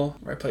school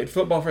where I played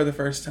football for the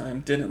first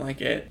time, didn't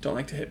like it, don't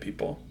like to hit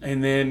people.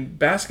 And then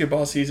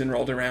basketball season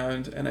rolled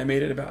around, and I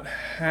made it about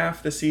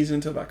half the season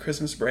until about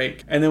Christmas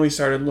break, and then we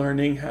started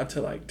learning how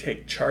to, like,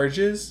 take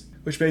charges,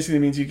 which basically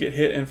means you get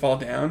hit and fall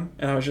down,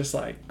 and I was just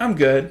like, I'm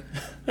good.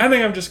 I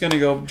think I'm just going to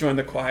go join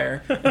the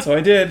choir. And so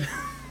I did.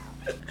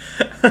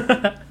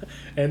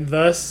 And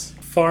thus,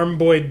 farm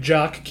boy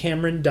jock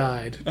Cameron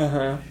died.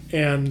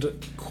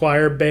 And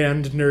choir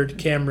band nerd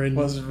Cameron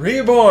was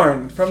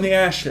reborn from the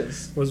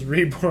ashes.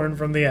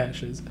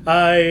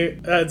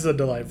 That's a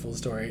delightful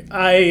story.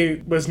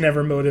 I was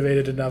never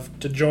motivated enough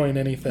to join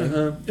anything.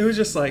 It was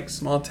just like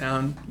small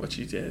town, what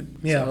you did.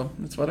 Yeah. So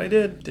that's what I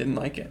did. Didn't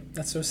like it.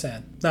 That's so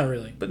sad. Not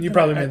really. But you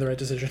probably made the right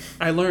decision.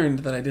 I learned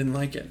that I didn't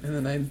like it, and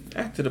then I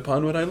acted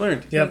upon what I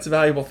learned. Yeah. That's a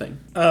valuable thing.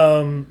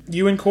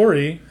 You and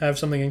Corey have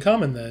something in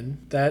common then,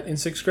 that in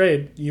 6th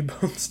grade, you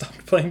both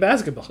stopped playing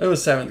basketball. It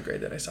was 7th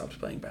grade that I stopped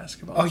playing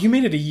basketball. Oh, you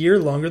made it a year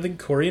longer than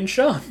Corey and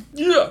Sean.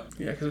 Yeah.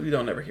 Yeah, because we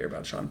don't ever hear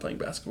about Sean playing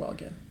basketball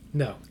again.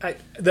 No.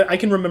 I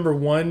can remember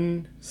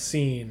one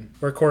scene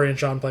where Corey and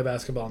Sean play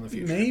basketball in the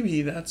future.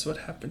 Maybe that's what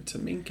happened to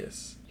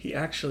Minkus. He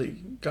actually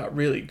got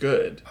really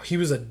good. He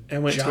was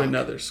and went to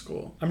another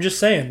school. I'm just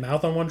saying,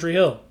 mouth on One Tree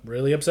Hill,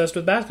 really obsessed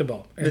with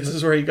basketball. This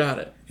is where he got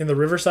it. In the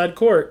Riverside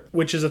Court,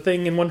 which is a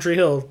thing in One Tree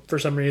Hill for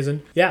some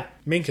reason. Yeah,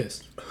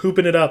 Minkus.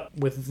 Hooping it up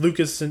with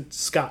Lucas and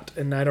Scott,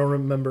 and I don't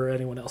remember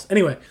anyone else.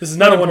 Anyway, this is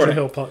not a One Tree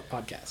Hill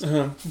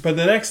podcast. But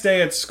the next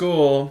day at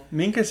school,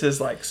 Minkus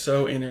is like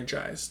so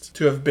energized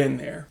to have been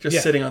there,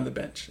 just sitting on the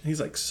bench. He's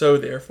like so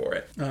there for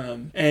it.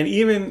 And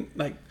even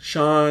like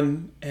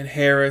Sean and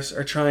Harris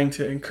are trying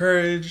to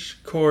encourage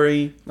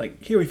Corey.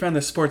 Like here we found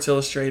this Sports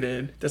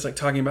Illustrated that's like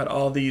talking about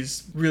all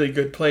these really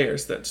good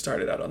players that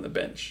started out on the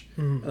bench.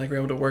 And like were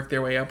able to work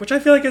their way up, which I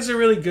feel like is a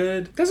really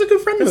good... That's a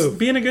good friend move.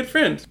 Being a good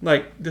friend.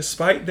 Like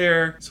despite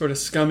their sort of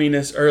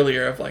scumminess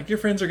earlier of like your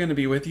friends are going to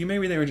be with you,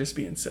 maybe they were just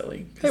being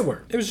silly. They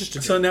were. It was just a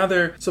joke. So now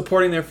they're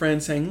supporting their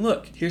friends saying,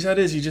 look, here's how it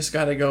is. You just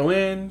got to go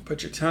in,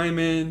 put your time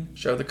in,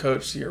 show the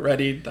coach you're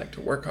ready, like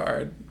to work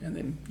hard, and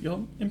then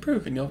you'll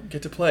improve and you'll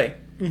get to play.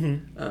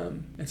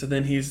 And so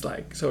then he's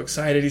like so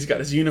excited. He's got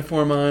his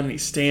uniform on and he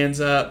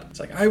stands up. It's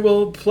like, I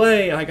will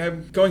play. Like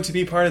I'm going to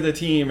be part of the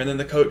team. And then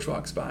the coach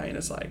walks by and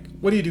it's like,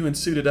 what are you doing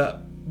suited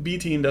up? B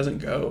team doesn't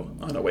go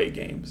on away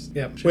games.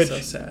 Yeah, which is so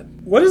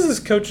sad. What is this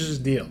coach's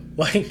deal?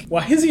 Like,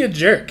 why is he a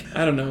jerk?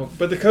 I don't know.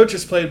 But the coach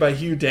is played by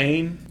Hugh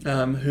Dane,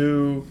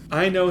 who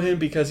I know him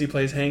because he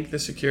plays Hank, the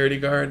security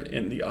guard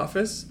in The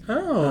Office.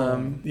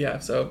 Oh. Yeah,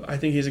 so I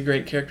think he's a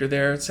great character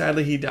there.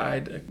 Sadly, he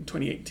died in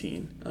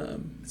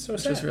 2018. So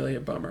which sad. was really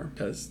a bummer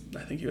because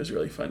I think he was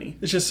really funny.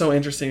 It's just so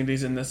interesting that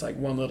he's in this like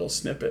one little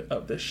snippet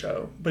of this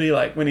show. But he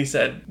like when he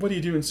said, "What are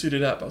you doing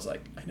suited up?" I was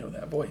like, I know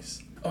that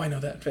voice. Oh, I know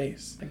that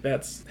face. Like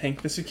that's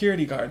Hank the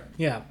security guard.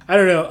 Yeah. I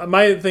don't know.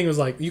 My thing was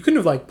like, you couldn't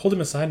have like pulled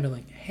him aside and been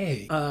like,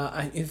 hey,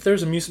 if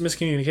there's a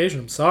miscommunication,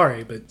 I'm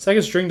sorry, but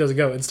second string doesn't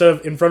go. Instead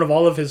of in front of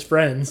all of his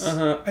friends.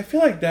 I feel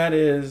like that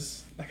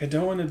is like I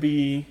don't want to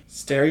be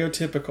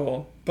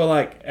stereotypical, but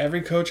like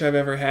every coach I've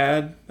ever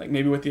had, like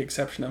maybe with the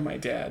exception of my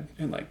dad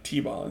and like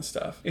T-ball and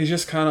stuff, is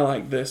just kind of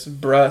like this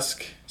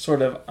brusque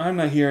sort of, I'm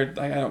not here,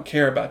 like I don't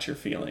care about your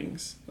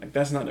feelings. Like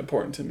that's not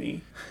important to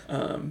me.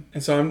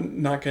 And so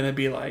I'm not going to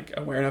be like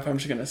aware enough. I'm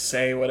just going to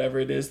say whatever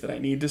it is that I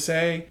need to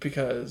say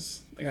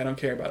because like I don't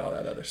care about all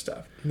that other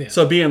stuff. Yeah.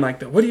 So being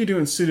like what are you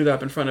doing suited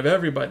up in front of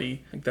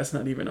everybody? Like that's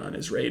not even on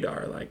his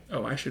radar. Like,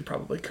 oh, I should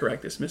probably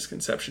correct this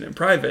misconception in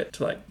private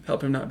to like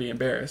help him not be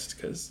embarrassed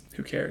because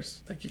who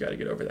cares? Like you got to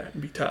get over that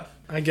and be tough.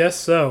 I guess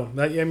so.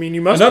 I mean,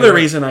 you must. Another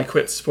reason I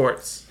quit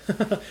sports.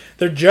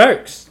 They're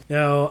jerks.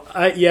 No,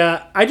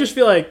 I just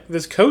feel like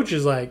this coach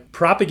is like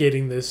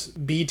propagating this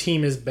B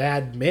team is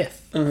bad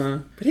myth.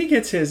 But he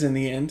gets his in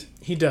the end.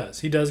 He does.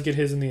 He does get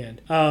his in the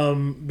end.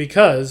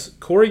 Because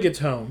Corey gets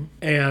home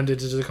and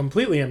it is a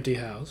completely empty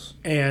house.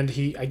 And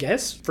he, I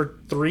guess, for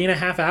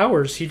 3.5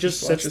 hours, he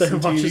just sits there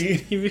and watches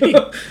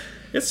TV.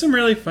 It's some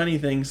really funny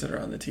things that are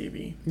on the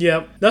TV.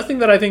 Yeah, nothing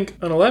that I think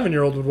an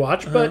 11-year-old would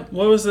watch, but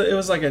what was it? It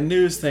was like a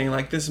news thing,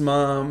 like this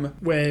mom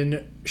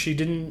when she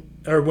didn't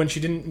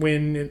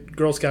win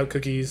Girl Scout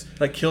cookies,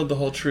 like killed the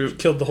whole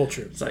troop.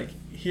 It's like,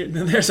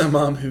 there's a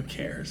mom who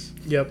cares.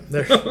 Yep,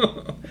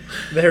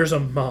 there's a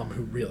mom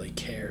who really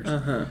cares.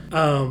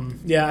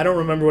 Yeah, I don't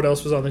remember what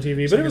else was on the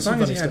TV, but it was as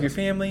long as you stuff. have your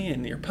family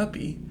and your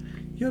puppy,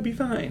 you'll be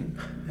fine.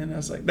 And I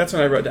was like, that's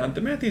when I wrote down,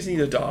 the Matthews need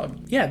a dog.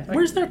 Yeah, like,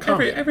 where's their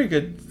comment? Every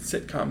good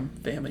sitcom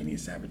family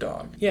needs to have a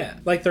dog. Yeah,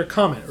 like their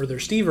comment or their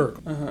Steve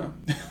Urkel.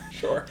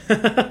 Sure.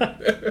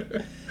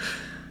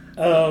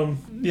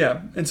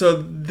 Yeah, and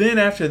so then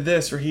after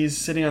this, where he's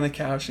sitting on the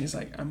couch and he's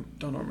like, I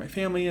don't know where my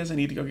family is, I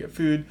need to go get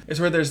food, is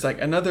where there's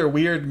like another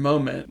weird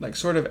moment, like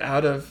sort of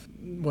out of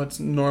what's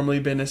normally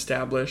been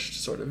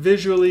established sort of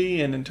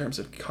visually and in terms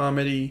of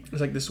comedy. There's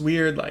like this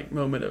weird like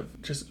moment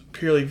of just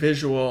purely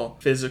visual,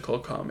 physical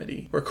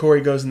comedy, where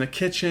Corey goes in the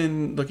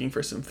kitchen looking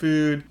for some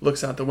food,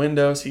 looks out the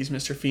window, sees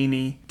Mr.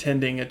 Feeney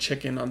tending a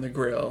chicken on the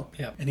grill,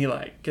 and he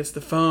like gets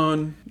the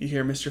phone. You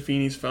hear Mr.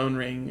 Feeney's phone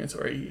ring, and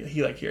so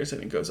he like hears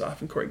it and goes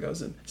off, and Corey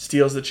goes and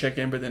steals the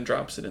chicken, but then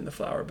drops it in the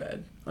flower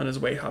bed on his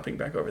way hopping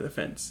back over the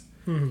fence.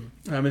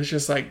 It's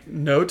just like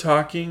no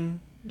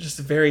talking, just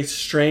very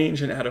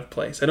strange and out of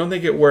place. I don't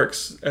think it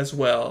works as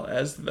well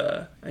as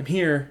the I'm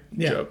here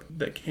joke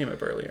that came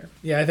up earlier.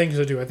 Yeah, I think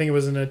so too. I think it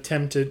was an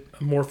attempt at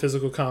a more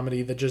physical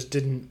comedy that just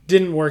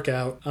didn't work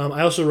out.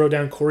 I also wrote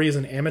down Corey is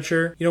an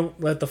amateur. You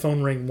don't let the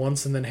phone ring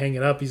once and then hang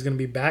it up. He's going to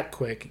be back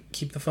quick.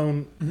 Keep the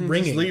phone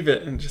ringing. Just leave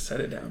it and just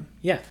set it down.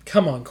 Yeah,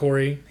 come on,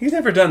 Corey. He's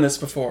never done this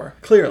before.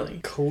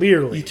 Clearly.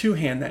 You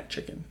two-hand that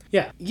chicken.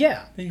 Yeah.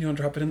 Then you don't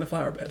drop it in the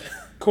flower bed.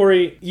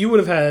 Corey, you would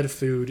have had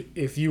food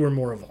if you were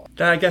more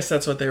evolved. I guess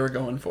that's what they were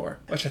going for,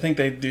 which I think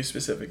they do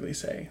specifically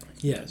say.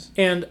 Yes.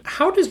 And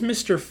how does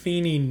Mr.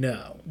 Feeney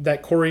know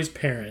that Corey's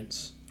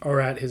parents are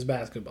at his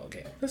basketball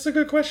game? That's a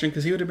good question,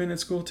 because he would have been at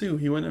school too.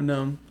 He wouldn't have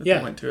known that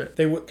they went to it.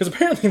 Because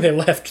apparently they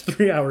left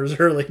 3 hours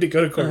early to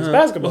go to Corey's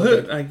basketball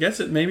game. I guess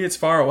maybe it's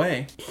far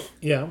away.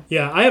 Yeah.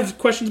 I have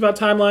questions about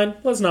timeline.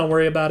 Let's not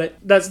worry about it.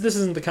 This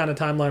isn't the kind of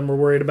timeline we're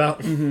worried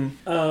about.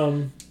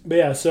 But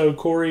yeah, so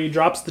Corey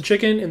drops the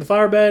chicken in the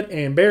flower bed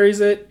and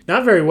buries it.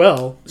 Not very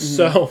well.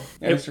 So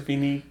Mr.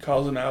 Feeney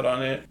calls him out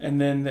on it.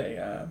 And then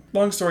they,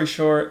 long story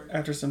short,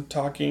 after some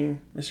talking,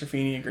 Mr.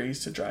 Feeney agrees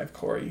to drive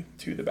Corey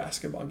to the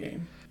basketball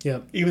game.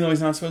 Yeah. Even though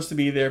he's not supposed to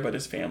be there, but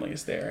his family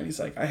is there. And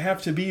he's like, I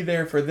have to be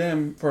there for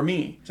them, for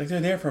me. He's like,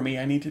 they're there for me.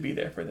 I need to be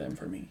there for them,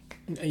 for me.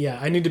 Yeah,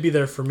 I need to be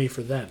there for me,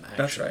 for them, actually.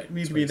 That's right. I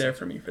need to be there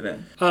for me, for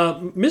them.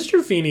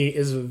 Mr. Feeney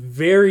is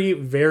very,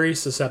 very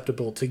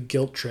susceptible to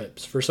guilt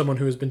trips for someone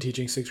who has been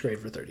teaching 6th grade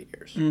for 30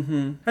 years.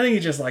 I think he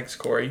just likes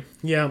Corey.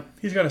 Yeah.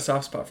 He's got a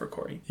soft spot for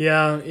Corey.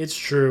 Yeah, it's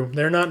true.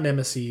 They're not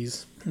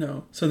nemesis.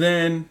 No. So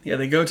then,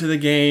 they go to the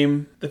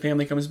game. The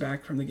family comes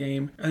back from the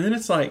game. And then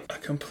it's like a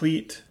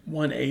complete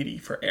 180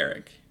 for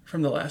Eric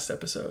from the last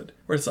episode,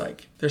 where it's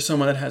like, there's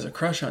someone that has a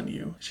crush on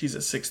you. She's a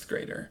 6th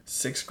grader.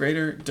 6th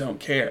grader, don't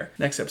care.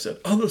 Next episode,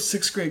 all those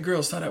 6th grade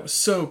girls thought I was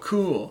so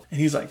cool.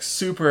 And he's like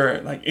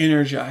super like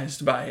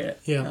energized by it.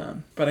 Yeah.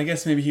 But I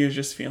guess maybe he was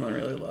just feeling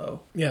really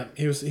low. Yeah,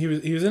 he was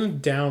in a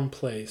down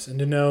place, and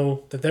to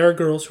know that there are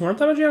girls who aren't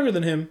that much younger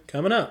than him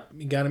coming up,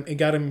 it got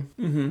him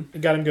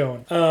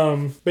going.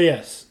 But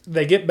yes,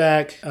 they get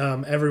back.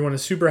 Everyone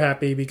is super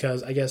happy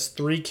because I guess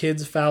 3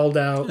 kids fouled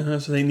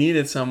out. So they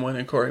needed someone,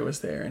 and Corey was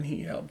there, and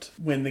he helped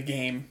win the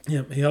game.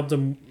 Yeah, he helped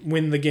them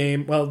win the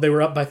game. Well, they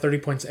were up by 30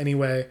 points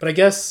anyway, but I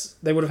guess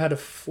they would have had to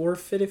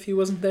forfeit if he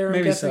wasn't there.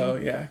 Maybe so,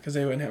 yeah, because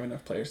they wouldn't have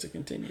enough players to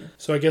continue.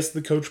 So I guess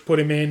the coach put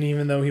him in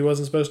even though he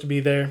wasn't supposed to be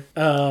there.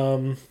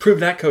 Prove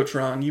that coach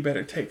wrong. You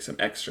better take some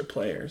extra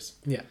players.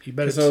 Yeah, you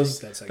better take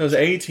that second. Those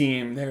A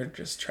team, they're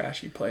just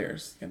trashy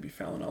players. Gonna be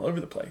fouling all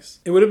over the place.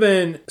 It would have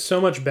been so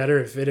much better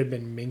if it had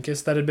been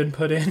Minkus that had been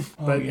put in,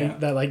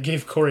 that like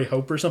gave Corey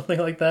hope or something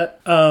like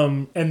that.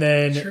 And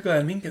then sure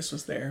glad Minkus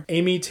was there.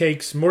 Amy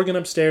takes Morgan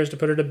upstairs to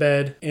put her to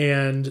bed,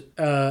 and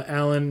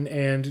Alan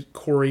and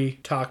Corey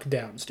talk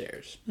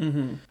downstairs.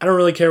 I don't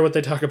really care what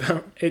they talk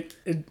about. It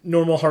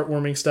normal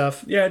heartwarming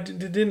stuff. Yeah, it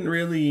didn't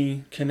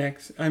really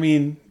connect. I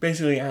mean,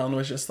 basically Alan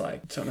was just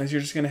like, sometimes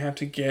you're just gonna have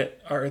to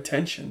get our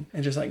attention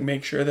and just like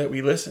make sure that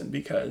we listen,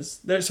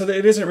 because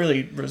it isn't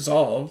really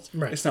resolved.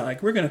 Right. It's not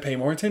like we're gonna pay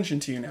more attention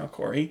to you now,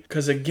 Corey,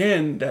 because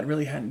again, that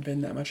really hadn't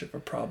been that much of a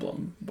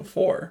problem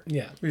before.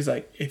 Yeah. He's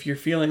like, if you're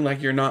feeling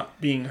like you're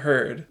not being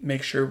heard,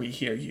 make sure we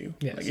hear you.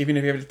 Yes. Like, even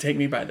if you have to take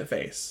me by the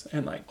face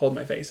and like hold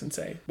my face and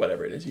say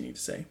whatever it is you need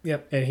to say.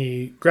 Yep. And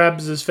he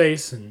grabs his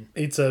face, and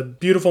it's a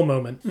beautiful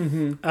moment.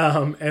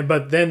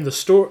 But then the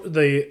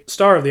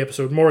star of the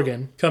episode,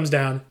 Morgan, comes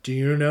down. Do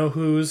you know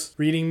who's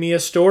reading me a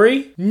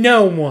story?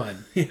 No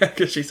one. Yeah,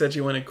 because she said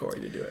she wanted Corey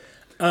to do it.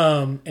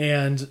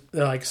 And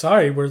they're like,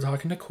 sorry, we're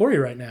talking to Corey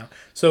right now.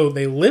 So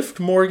they lift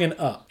Morgan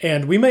up.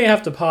 And we may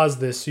have to pause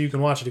this so you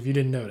can watch it if you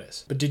didn't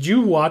notice. But did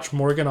you watch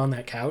Morgan on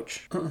that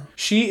couch?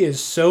 She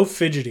is so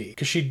fidgety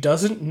because she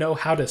doesn't know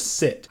how to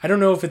sit. I don't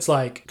know if it's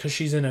like because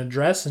she's in a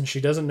dress and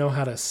she doesn't know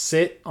how to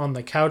sit on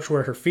the couch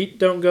where her feet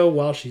don't go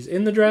while she's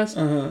in the dress.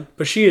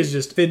 But she is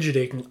just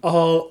fidgeting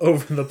all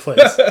over the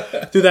place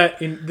through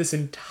this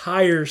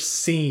entire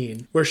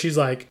scene where she's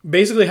like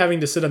basically having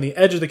to sit on the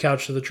edge of the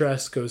couch so the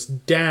dress goes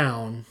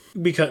down.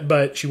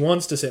 But she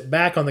wants to sit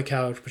back on the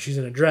couch, but she's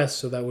in a dress,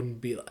 so that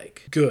wouldn't be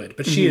like good.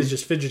 But she is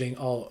just fidgeting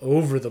all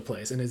over the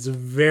place, and it's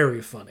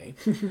very funny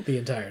the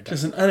entire time.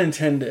 Just an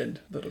unintended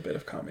little bit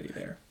of comedy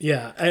there.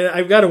 Yeah, and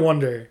I've got to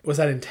wonder, was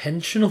that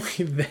intentionally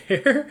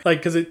there? Like,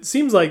 because it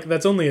seems like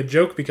that's only a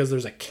joke because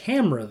there's a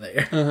camera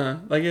there.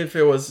 Like if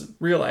it was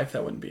real life,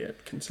 that wouldn't be a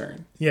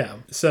concern. Yeah,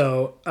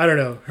 so I don't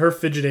know. Her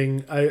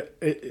fidgeting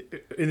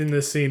in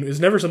this scene is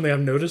never something I've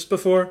noticed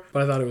before,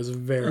 but I thought it was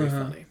very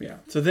funny. Yeah.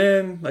 So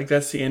then, like,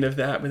 that's the end of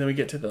that, but then we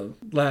get to the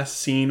last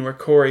scene where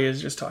Corey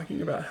is just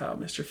talking about how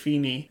Mr.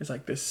 Feeney is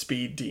like this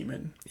speed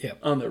demon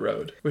on the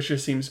road, which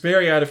just seems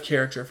very out of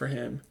character for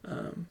him.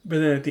 But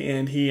then at the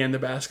end, he and the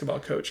basketball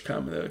coach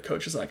come, and the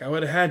coach is like, I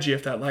would have had you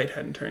if that light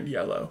hadn't turned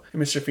yellow.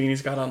 And Mr.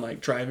 Feeney's got on like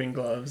driving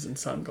gloves and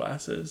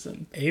sunglasses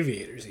and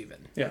aviators even.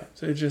 Yeah,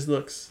 so it just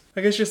looks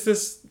like it's just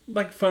this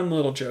like fun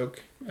little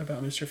joke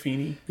about Mr.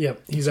 Feeney.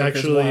 Yep, he's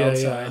actually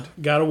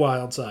got a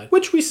wild side,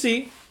 which we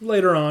see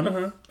later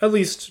on, at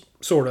least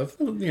sort of.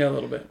 Yeah, a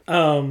little bit.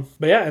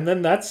 But yeah, and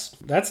then that's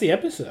the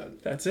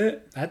episode. That's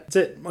it. That's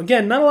it.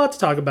 Again, not a lot to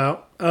talk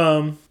about.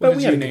 What but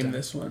did you name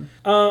this one?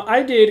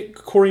 I did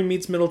Corey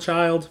Meets Middle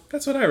Child.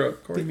 That's what I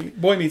wrote.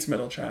 Boy Meets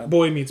Middle Child.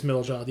 Boy Meets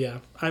Middle Child, yeah.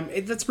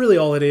 That's really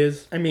all it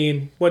is. I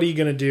mean, what are you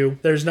going to do?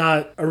 There's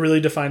not a really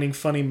defining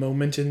funny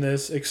moment in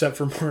this except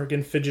for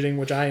Morgan fidgeting,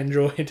 which I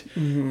enjoyed,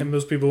 and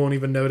most people won't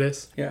even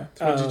notice. Yeah.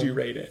 So what did you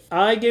rate it?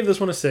 I gave this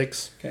one a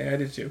 6. Okay, I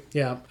did too.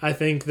 Yeah. I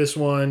think this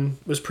one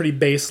was pretty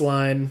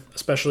baseline,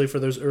 especially for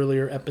those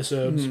earlier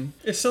episodes.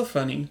 It's still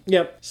funny.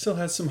 Yep. Still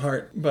has some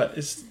heart, but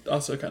it's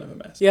also kind of a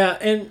mess. Yeah,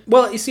 and,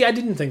 well, you see, I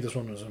didn't think this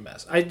one was a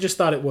mess. I just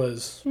thought it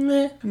was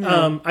meh.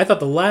 I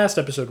thought the last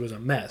episode was a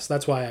mess.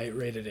 That's why I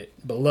rated it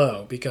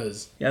below,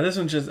 because... Yeah, this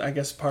one's just, I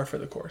guess, par for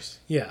the course.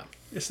 Yeah.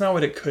 It's not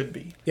what it could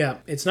be. Yeah,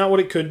 it's not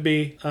what it could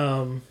be.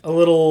 A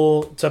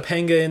little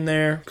Topanga in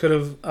there could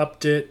have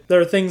upped it.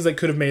 There are things that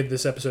could have made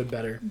this episode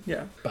better.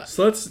 Yeah. But.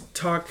 So let's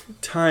talk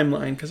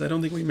timeline, because I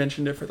don't think we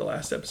mentioned it for the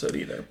last episode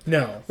either.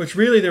 No. Which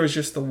really, there was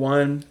just the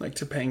one, like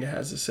Topanga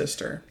has a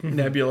sister.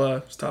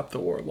 Nebula stopped the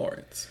War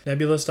Lawrence.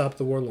 Nebula stopped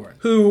the War Lawrence.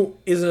 Who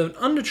is an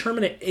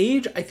undeterminate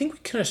age. I think we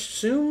can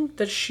assume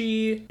that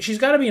she's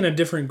got to be in a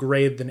different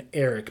grade than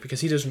Eric,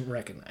 because he doesn't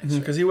recognize her.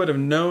 Because he would have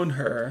known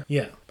her.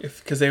 Yeah.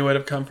 Because they would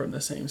have come from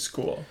the same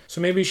school. So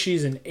maybe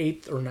she's in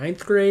 8th or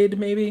 9th grade,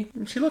 maybe?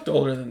 She looked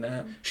older than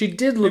that. She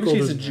did look older. Maybe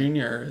she's a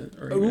junior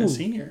or even a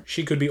senior.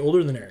 She could be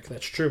older than Eric,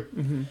 that's true.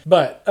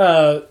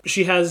 But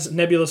she has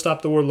Nebula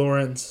stop the War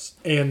Lawrence,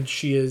 and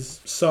she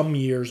is some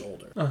years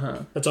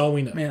older. That's all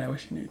we know. Man, I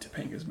wish you knew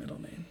Topanga's middle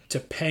name.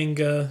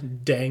 Topanga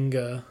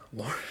Danga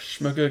Lawrence.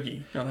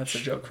 Schmagoogie. No, that's a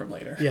joke from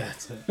later. Yeah,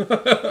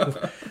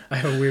 I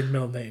have a weird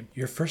middle name.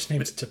 Your first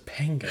name is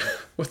Topanga.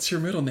 What's your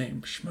middle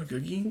name?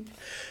 Schmagoogie?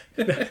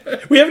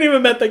 We haven't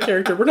even met that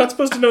character. We're not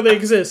supposed to know they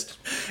exist.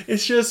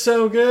 It's just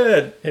so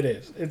good. It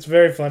is. It's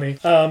very funny.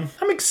 I'm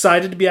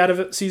excited to be out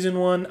of season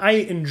 1. I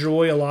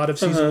enjoy a lot of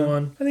season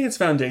 1. I think it's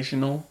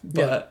foundational,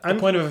 but the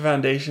point of a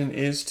foundation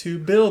is to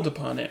build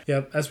upon it.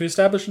 Yep, as we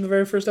established in the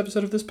very first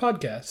episode of this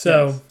podcast.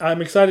 So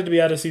I'm excited to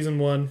be out of season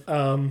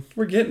 1.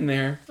 We're getting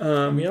there.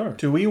 We are.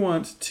 Do we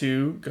want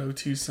to go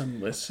to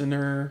some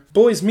listener...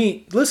 Boys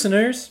Meet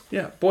Listeners?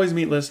 Yeah, Boys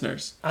Meet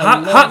Listeners.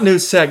 Hot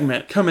news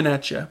segment coming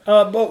at you.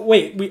 But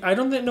wait, I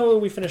don't know that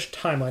we finished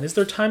timeline. Is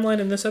there timeline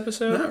in this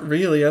episode? Not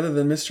really, other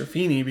than Mr.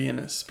 Feeney being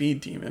a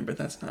speed demon, but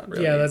that's not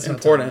really that's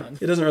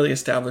important. It doesn't really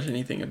establish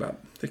anything about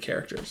the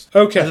characters.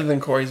 Okay. Other than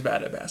Corey's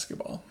bad at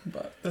basketball,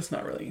 but that's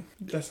not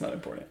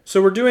important.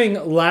 So we're doing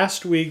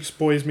last week's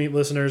Boys Meet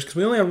Listeners, because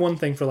we only had one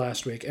thing for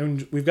last week,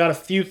 and we've got a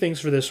few things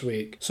for this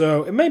week.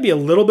 So it may be a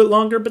little bit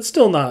longer, but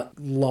still not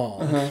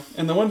long.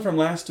 And the one from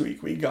last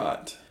week we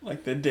got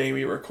like the day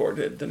we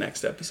recorded the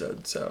next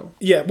episode. So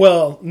yeah,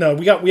 well, no,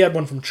 we had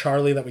one from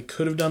Charlie that we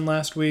could have done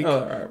last week.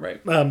 Oh, all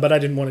right. But I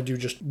didn't want to do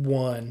just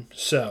one.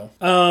 So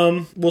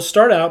we'll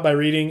start out by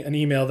reading an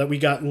email that we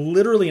got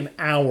literally an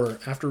hour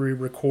after we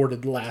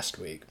recorded last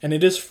week, and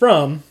it is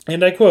from,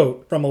 and I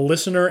quote, from a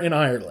listener in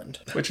Ireland,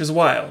 which is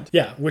wild.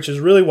 Yeah, which is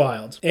really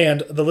wild.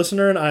 And the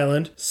listener in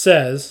Ireland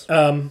says,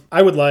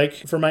 I would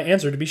like for my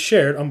answer to be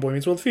shared on Boy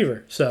Meets World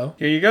Fever. So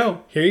here you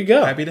go.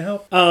 Happy to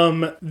help.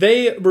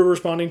 They were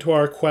responding to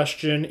our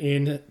question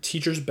in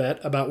Teacher's Bet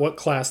about what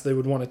class they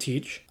would want to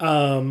teach.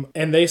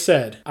 And they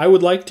said, I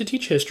would like to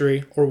teach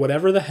history or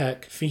whatever the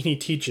heck Feeney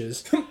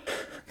teaches.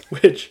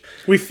 Which,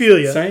 we feel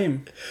ya.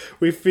 Same.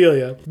 We feel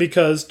ya.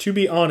 Because, to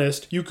be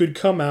honest, you could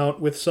come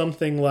out with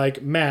something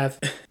like math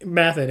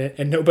in it,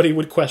 and nobody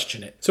would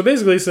question it. So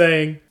basically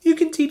saying, you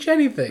can teach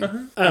anything.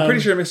 I'm pretty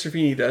sure Mr.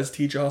 Feeney does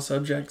teach all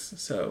subjects,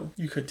 so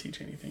you could teach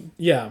anything.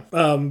 Yeah,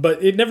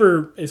 but it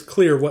never is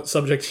clear what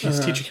subject he's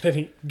teaching at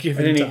any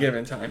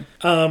given time.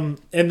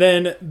 And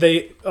then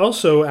they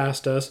also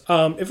asked us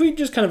if we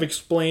just kind of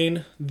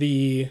explain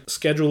the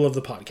schedule of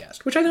the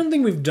podcast, which I don't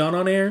think we've done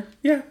on air.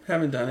 Yeah,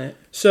 haven't done it.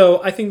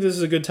 So I think this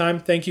is a good time.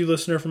 Thank you,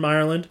 listener from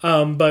Ireland.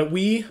 But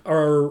we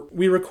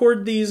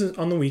record these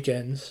on the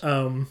weekends.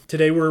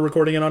 Today we're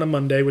recording it on a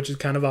Monday, which is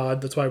kind of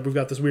odd. That's why we've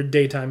got this weird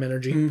daytime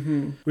energy.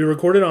 Mm-hmm. We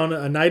record it on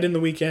a night in the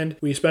weekend.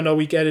 We spend all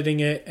week editing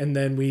it, and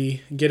then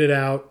we get it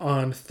out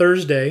on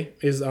Thursday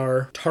is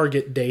our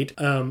target date.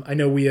 I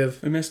know we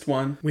missed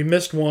one. We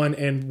missed one,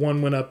 and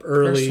one went up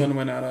early.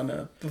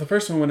 The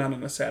first one went out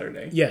on a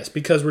Saturday. Yes,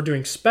 because we're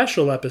doing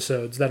special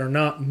episodes that are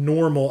not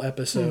normal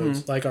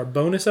episodes, like our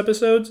bonus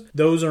episodes.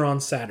 Those are on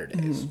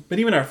Saturdays. But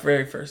even our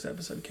very first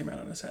episode came out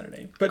on a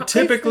Saturday. But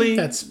typically...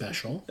 that's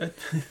special.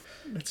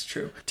 That's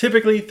true.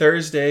 Typically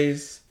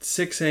Thursdays,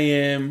 6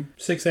 a.m.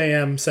 6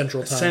 a.m.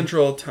 Central Time.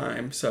 Central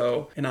Time.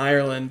 So in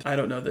Ireland, I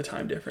don't know the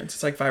time difference.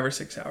 It's like 5 or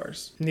 6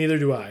 hours. Neither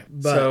do I.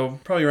 But so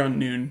probably around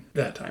noon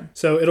that time.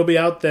 So it'll be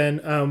out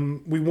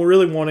then. We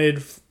really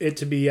wanted it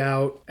to be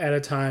out at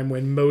a time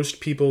when most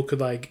people could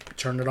like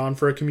turn it on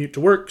for a commute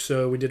to work.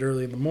 So we did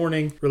early in the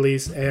morning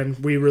release, and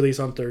we release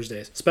on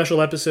Thursdays.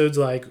 Special episodes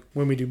like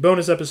when we do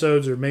bonus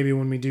episodes, or maybe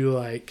when we do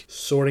like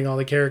sorting all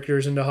the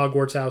characters into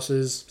Hogwarts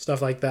houses,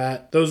 stuff like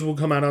that. Those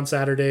will come out on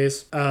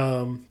Saturdays.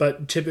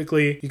 But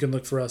typically, you can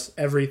look for us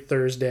every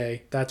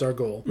Thursday. That's our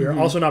goal. We are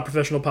also not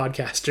professional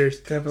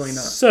podcasters. Definitely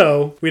not.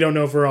 So we don't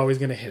know if we're always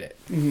going to hit it.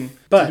 Mm-hmm.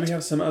 But do we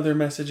have some other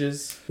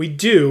messages? We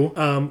do.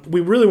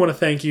 We really want to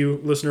thank you,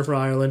 listener from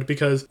Ireland,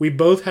 because we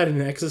both had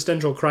an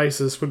existential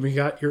crisis when we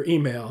got your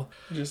email.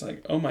 Just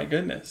like, oh my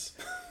goodness.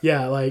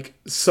 Yeah, like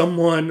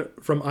someone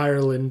from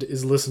Ireland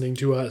is listening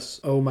to us.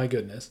 Oh my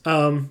goodness.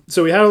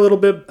 So we had a little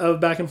bit of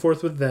back and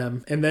forth with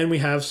them, and then we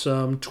have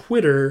some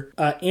Twitter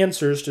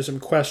answers to some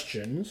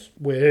questions,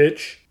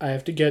 which I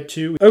have to get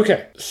to.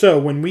 Okay, so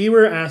when we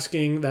were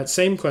asking that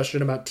same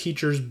question about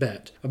Teacher's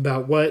Bet,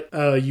 about what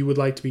you would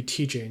like to be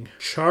teaching,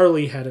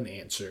 Charlie had an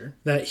answer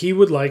that he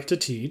would like to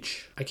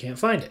teach. I can't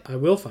find it. I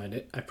will find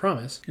it. I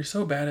promise. You're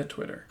so bad at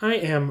Twitter. I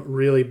am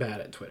really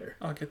bad at Twitter.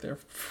 I'll get there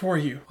for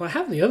you. Well, I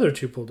have the other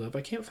two pulled up. I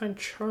can't find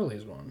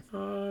Charlie's one.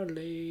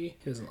 Charlie.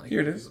 He doesn't like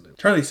Here it is.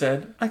 Charlie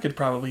said, I could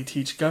probably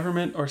teach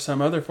government or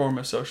some other form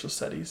of social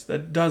studies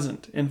that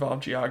doesn't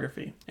involve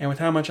geography. And with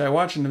how much I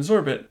watch and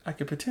absorb it, I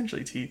could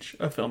potentially teach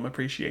a film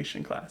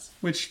appreciation class.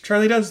 Which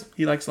Charlie does.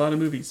 He likes a lot of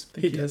movies.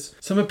 He has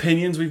some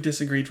opinions we've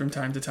disagreed from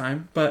time to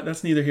time, but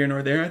that's neither here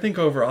nor there. I think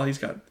overall he's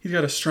got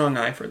a strong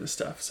eye for this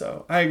stuff,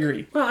 so I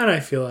agree. Well, and I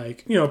feel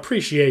like,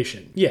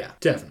 appreciation. Yeah,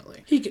 definitely.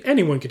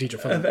 Anyone could teach a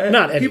film.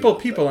 Not anyone.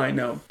 People I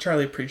know.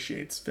 Charlie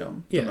appreciates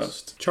film the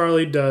most.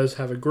 Charlie does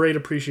have a great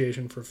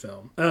appreciation for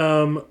film.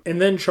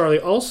 And then Charlie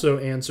also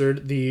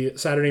answered the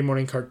Saturday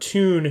morning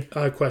cartoon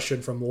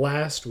question from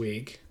last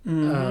week.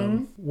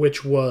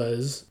 Which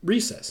was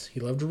Recess.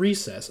 He loved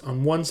Recess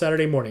on one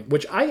Saturday morning,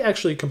 which I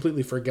actually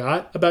completely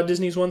forgot about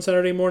Disney's One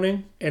Saturday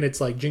Morning, and it's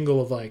like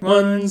jingle of like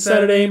one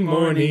Saturday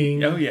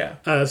morning. Oh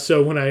yeah.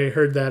 So when I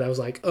heard that, I was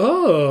like,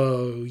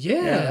 oh yeah.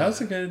 Yeah, that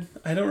was a good.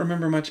 I don't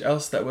remember much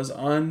else that was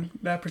on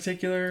that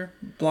particular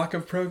block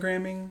of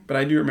programming, but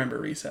I do remember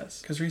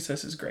Recess because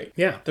Recess is great.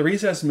 Yeah. The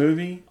Recess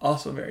movie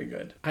also very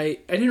good. I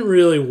didn't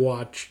really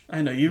watch.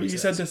 I know you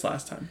said this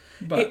last time.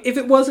 But if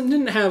it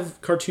didn't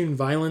have cartoon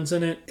violence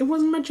in it, it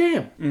wasn't my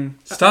jam.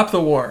 Stop the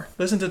war.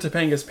 Listen to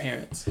Topanga's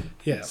parents.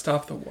 Yeah.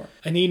 Stop the war.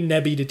 I need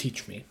Nebby to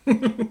teach me.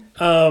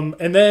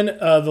 And then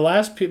the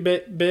last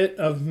bit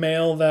of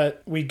mail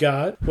that we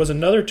got was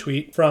another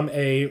tweet from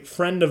a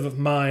friend of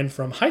mine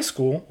from high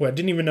school who I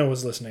didn't even know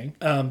was listening.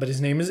 But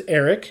his name is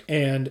Eric,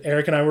 and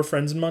Eric and I were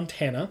friends in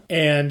Montana.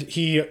 And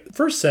he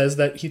first says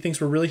that he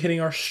thinks we're really hitting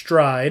our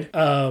stride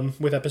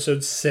with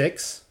episode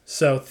 6.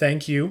 So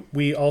thank you.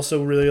 We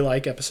also really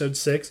like episode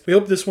 6. We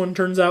hope this one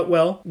turns out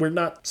well. We're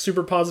not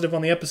super positive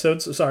on the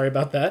episode, so sorry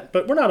about that,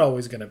 but we're not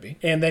always going to be.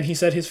 And then he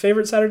said his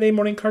favorite Saturday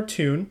morning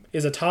cartoon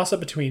is a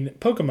toss-up between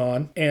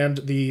Pokemon and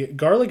the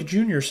Garlic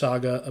Jr.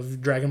 saga of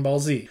Dragon Ball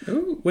Z.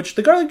 Ooh. Which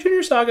the Garlic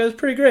Jr. saga is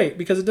pretty great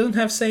because it doesn't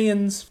have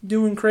Saiyans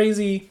doing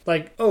crazy,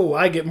 like, oh,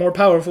 I get more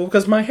powerful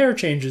because my hair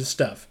changes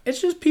stuff.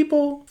 It's just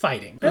people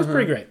fighting. That's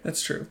pretty great.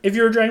 That's true. If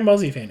you're a Dragon Ball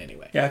Z fan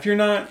anyway. Yeah, if you're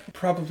not,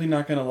 probably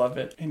not going to love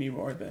it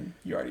anymore than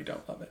you already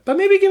don't love it. But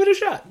maybe give it a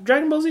shot.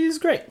 Dragon Ball Z is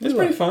great. It's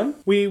pretty fun.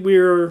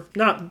 We're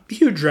not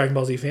huge Dragon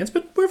Ball Z fans,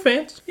 but we're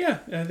fans. Yeah,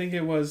 I think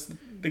it was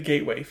the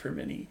gateway for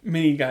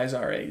many guys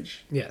our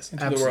age. Yes,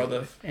 into absolutely. the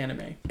world of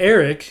anime.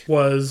 Eric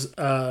was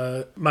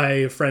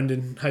my friend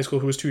in high school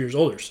who was 2 years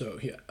older, so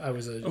I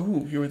was a...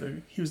 Oh,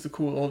 he was the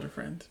cool older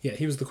friend. Yeah,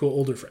 he was the cool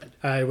older friend.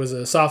 I was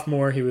a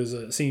sophomore, he was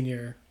a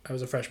senior. I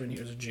was a freshman, he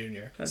was a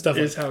junior. That Stuff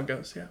is like how it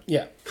goes, yeah.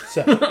 Yeah.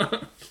 So,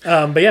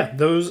 but yeah,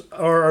 those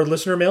are our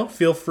listener mail.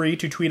 Feel free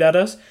to tweet at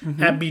us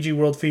at BG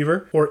World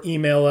Fever or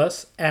email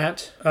us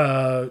at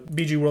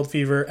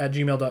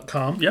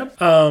bgworldfever@gmail.com.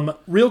 Yep.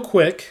 Real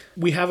quick,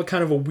 we have a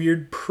kind of a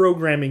weird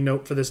programming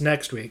note for this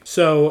next week.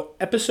 So,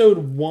 episode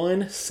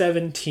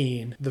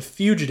 117, The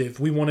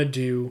Fugitive, we want to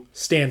do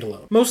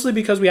standalone. Mostly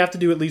because we have to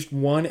do at least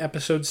one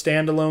episode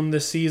standalone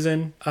this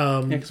season.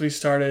 Yeah, because we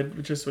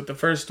started just with the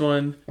first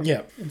one.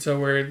 Yeah. And so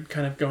we're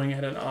kind of going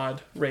at an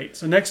odd rate.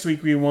 So next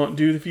week we won't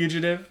do The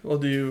Fugitive. We'll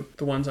do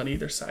the ones on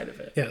either side of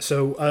it. Yeah,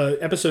 so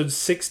episode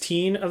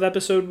 16 of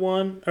episode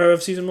 1, or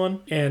of season 1,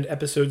 and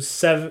episode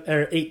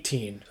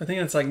 18. I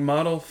think it's like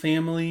Model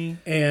Family.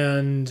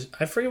 And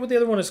I forget what the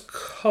other one is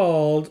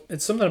called.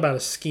 It's something about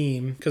a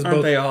scheme, because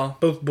Aren't they all?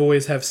 both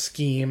boys have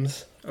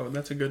schemes. Oh,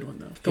 that's a good one,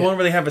 though. The one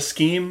where they have a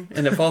scheme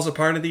and it falls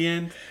apart at the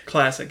end.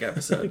 Classic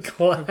episode.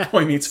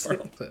 Boy Meets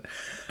World.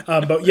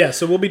 But yeah,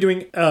 so we'll be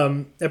doing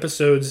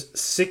episodes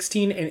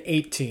 16 and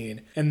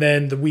 18. And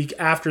then the week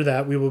after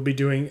that, we will be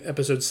doing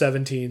episode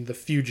 17, The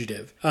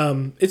Fugitive.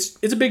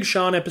 It's a big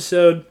Sean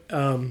episode.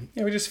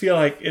 Yeah, we just feel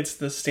like it's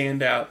the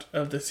standout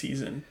of the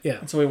season. Yeah.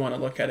 And so we want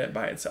to look at it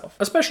by itself.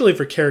 Especially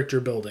for character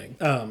building.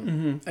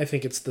 I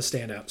think it's the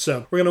standout.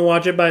 So we're going to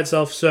watch it by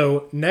itself.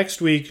 So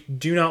next week,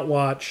 do not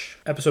watch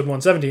episode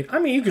 117. I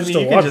mean, you can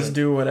still watch it. You can just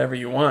do whatever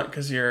you want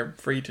because you're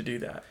free to do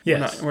that.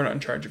 Yes. We're not in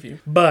charge of you.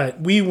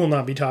 But we will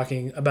not be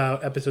talking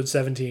about episode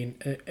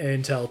 17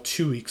 until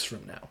 2 weeks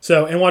from now.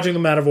 So, and watching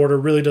them out of order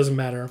really doesn't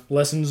matter.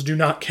 Lessons do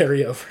not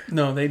carry over.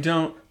 No, they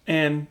don't.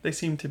 And they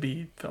seem to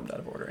be filmed out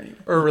of order anyway.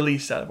 Or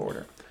released out of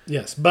order.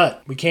 Yes,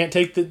 but we can't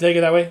take it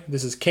that way.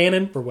 This is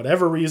canon for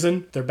whatever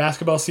reason. Their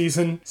basketball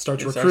season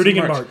starts recruiting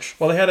in March.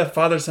 Well, they had a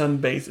father-son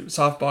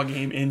softball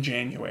game in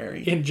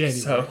January.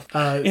 So,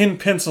 in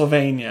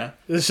Pennsylvania.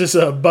 It's just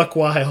a buck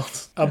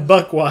wild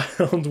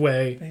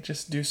way. They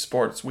just do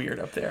sports weird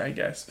up there, I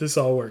guess. This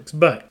all works.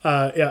 But,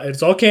 yeah,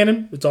 it's all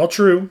canon. It's all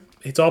true.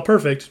 It's all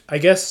perfect. I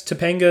guess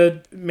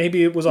Topanga,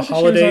 maybe it was a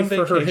holiday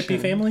for her hippie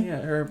family.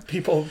 Yeah, her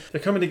people, they're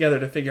coming together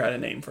to figure out a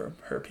name for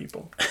her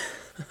people.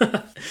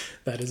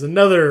 That is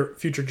another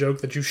future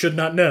joke that you should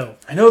not know.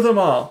 I know them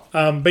all.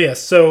 But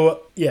yes,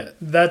 so yeah,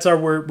 that's our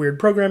weird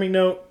programming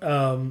note.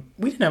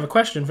 We didn't have a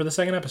question for the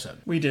second episode.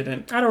 We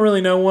didn't. I don't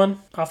really know one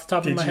off the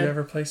top of my head. Did you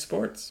ever play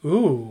sports?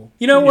 Ooh.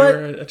 You know what?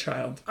 You were a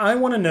child. I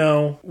want to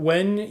know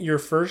when your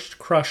first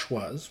crush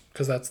was,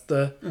 because that's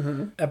the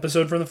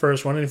episode from the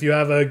first one. And if you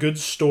have a good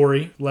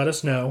story, let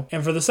us know.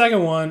 And for the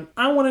second one,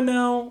 I want to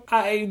know,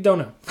 I don't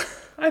know.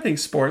 I think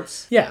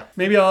sports. Yeah.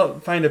 Maybe I'll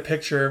find a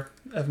picture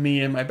of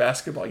me in my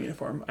basketball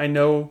uniform. I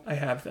know I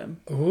have them.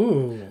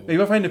 Ooh.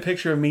 Maybe I'll find a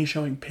picture of me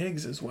showing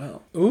pigs as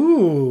well.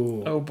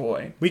 Ooh. Oh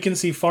boy. We can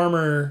see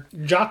Farmer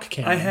Jock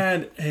Cam. I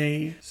had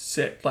a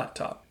sick flat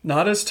top.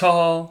 Not as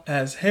tall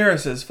as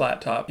Harris's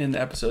flat top in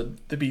the episode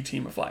The B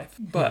Team of Life,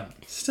 but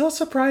still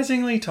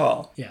surprisingly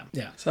tall. Yeah.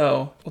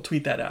 So we'll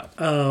tweet that out.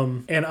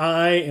 And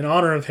I, in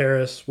honor of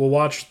Harris, will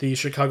watch the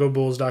Chicago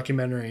Bulls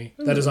documentary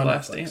that is on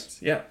Last Netflix. Dance.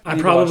 Yeah. I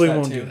probably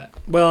won't do that.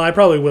 Well, I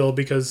probably will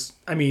because,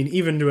 I mean,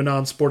 even to a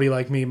non-sporty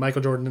like me,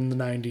 Michael Jordan in the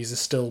 90s is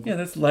still... Yeah,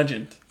 that's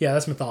legend. Yeah,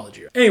 that's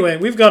mythology. Anyway,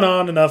 we've gone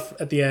on enough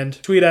at the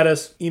end. Tweet at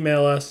us.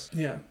 Email us.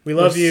 Yeah. We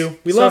love you.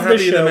 We so love happy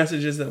this show. The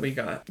messages that we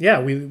got. Yeah,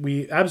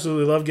 we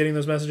absolutely love getting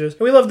those messages.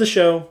 And we love the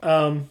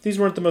show. These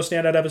weren't the most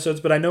standout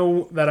episodes, but I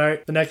know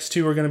that the next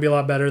two are going to be a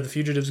lot better. The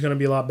Fugitive's going to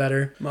be a lot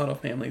better. Model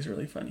Family's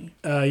really funny.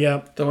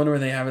 Yeah. The one where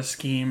they have a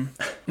scheme.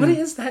 What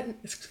is that?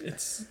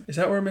 Is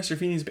that where Mr.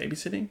 Feeney's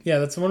babysitting? Yeah,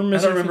 that's the one where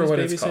Mr. I don't remember Feeney's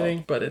what it's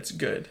called, but it's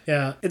good.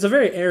 Yeah, it's a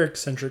very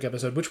Eric-centric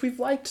episode, which we've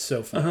liked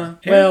so far. Uh-huh.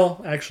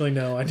 Well, actually,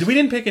 no. We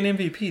didn't pick an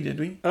MVP, did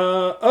we?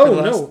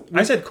 No.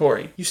 I said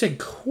Corey. You said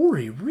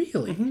Corey,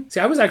 really? See,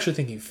 I was actually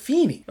thinking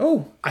Feeney.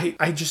 Oh.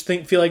 I just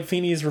feel like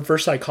Feeney's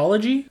reverse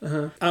psychology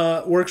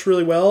works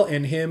really well,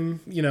 and him,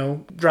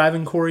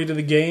 driving Corey to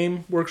the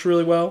game works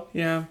really well.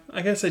 Yeah,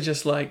 I guess I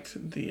just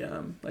liked the,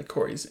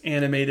 Corey's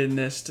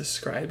animatedness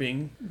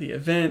describing the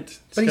event.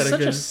 But he's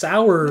such a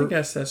sour... I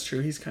guess that's true.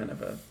 He's kind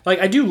of a...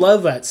 I do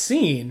love that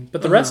scene,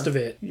 but the rest of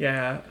it...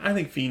 Yeah, I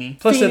think Feeney.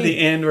 Plus at the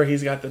end where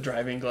he's got the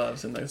driving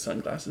gloves and the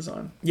sunglasses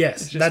on.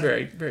 Yes. It's just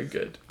very, very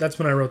good. That's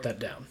when I wrote that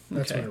down.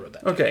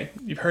 Okay,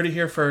 you've heard it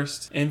here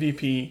first.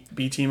 MVP,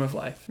 B Team of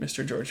Life,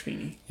 Mr. George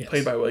Feeney. Yes.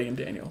 Played by William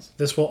Daniels.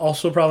 This will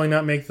also probably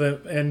not make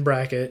the end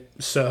bracket,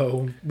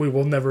 so we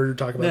will never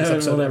talk about this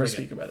episode. We'll never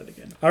speak about it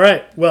again. All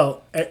right,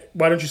 well,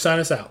 why don't you sign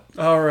us out?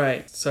 All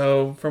right,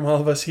 so from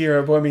all of us here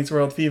at Boy Meets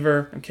World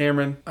Fever, I'm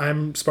Cameron.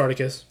 I'm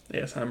Spartacus.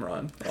 Yes, I'm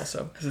Ron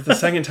also. Because it's the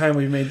second time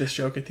we've made this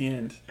joke at the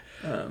end.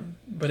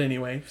 But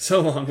anyway, so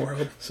long,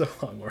 world. So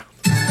long, world.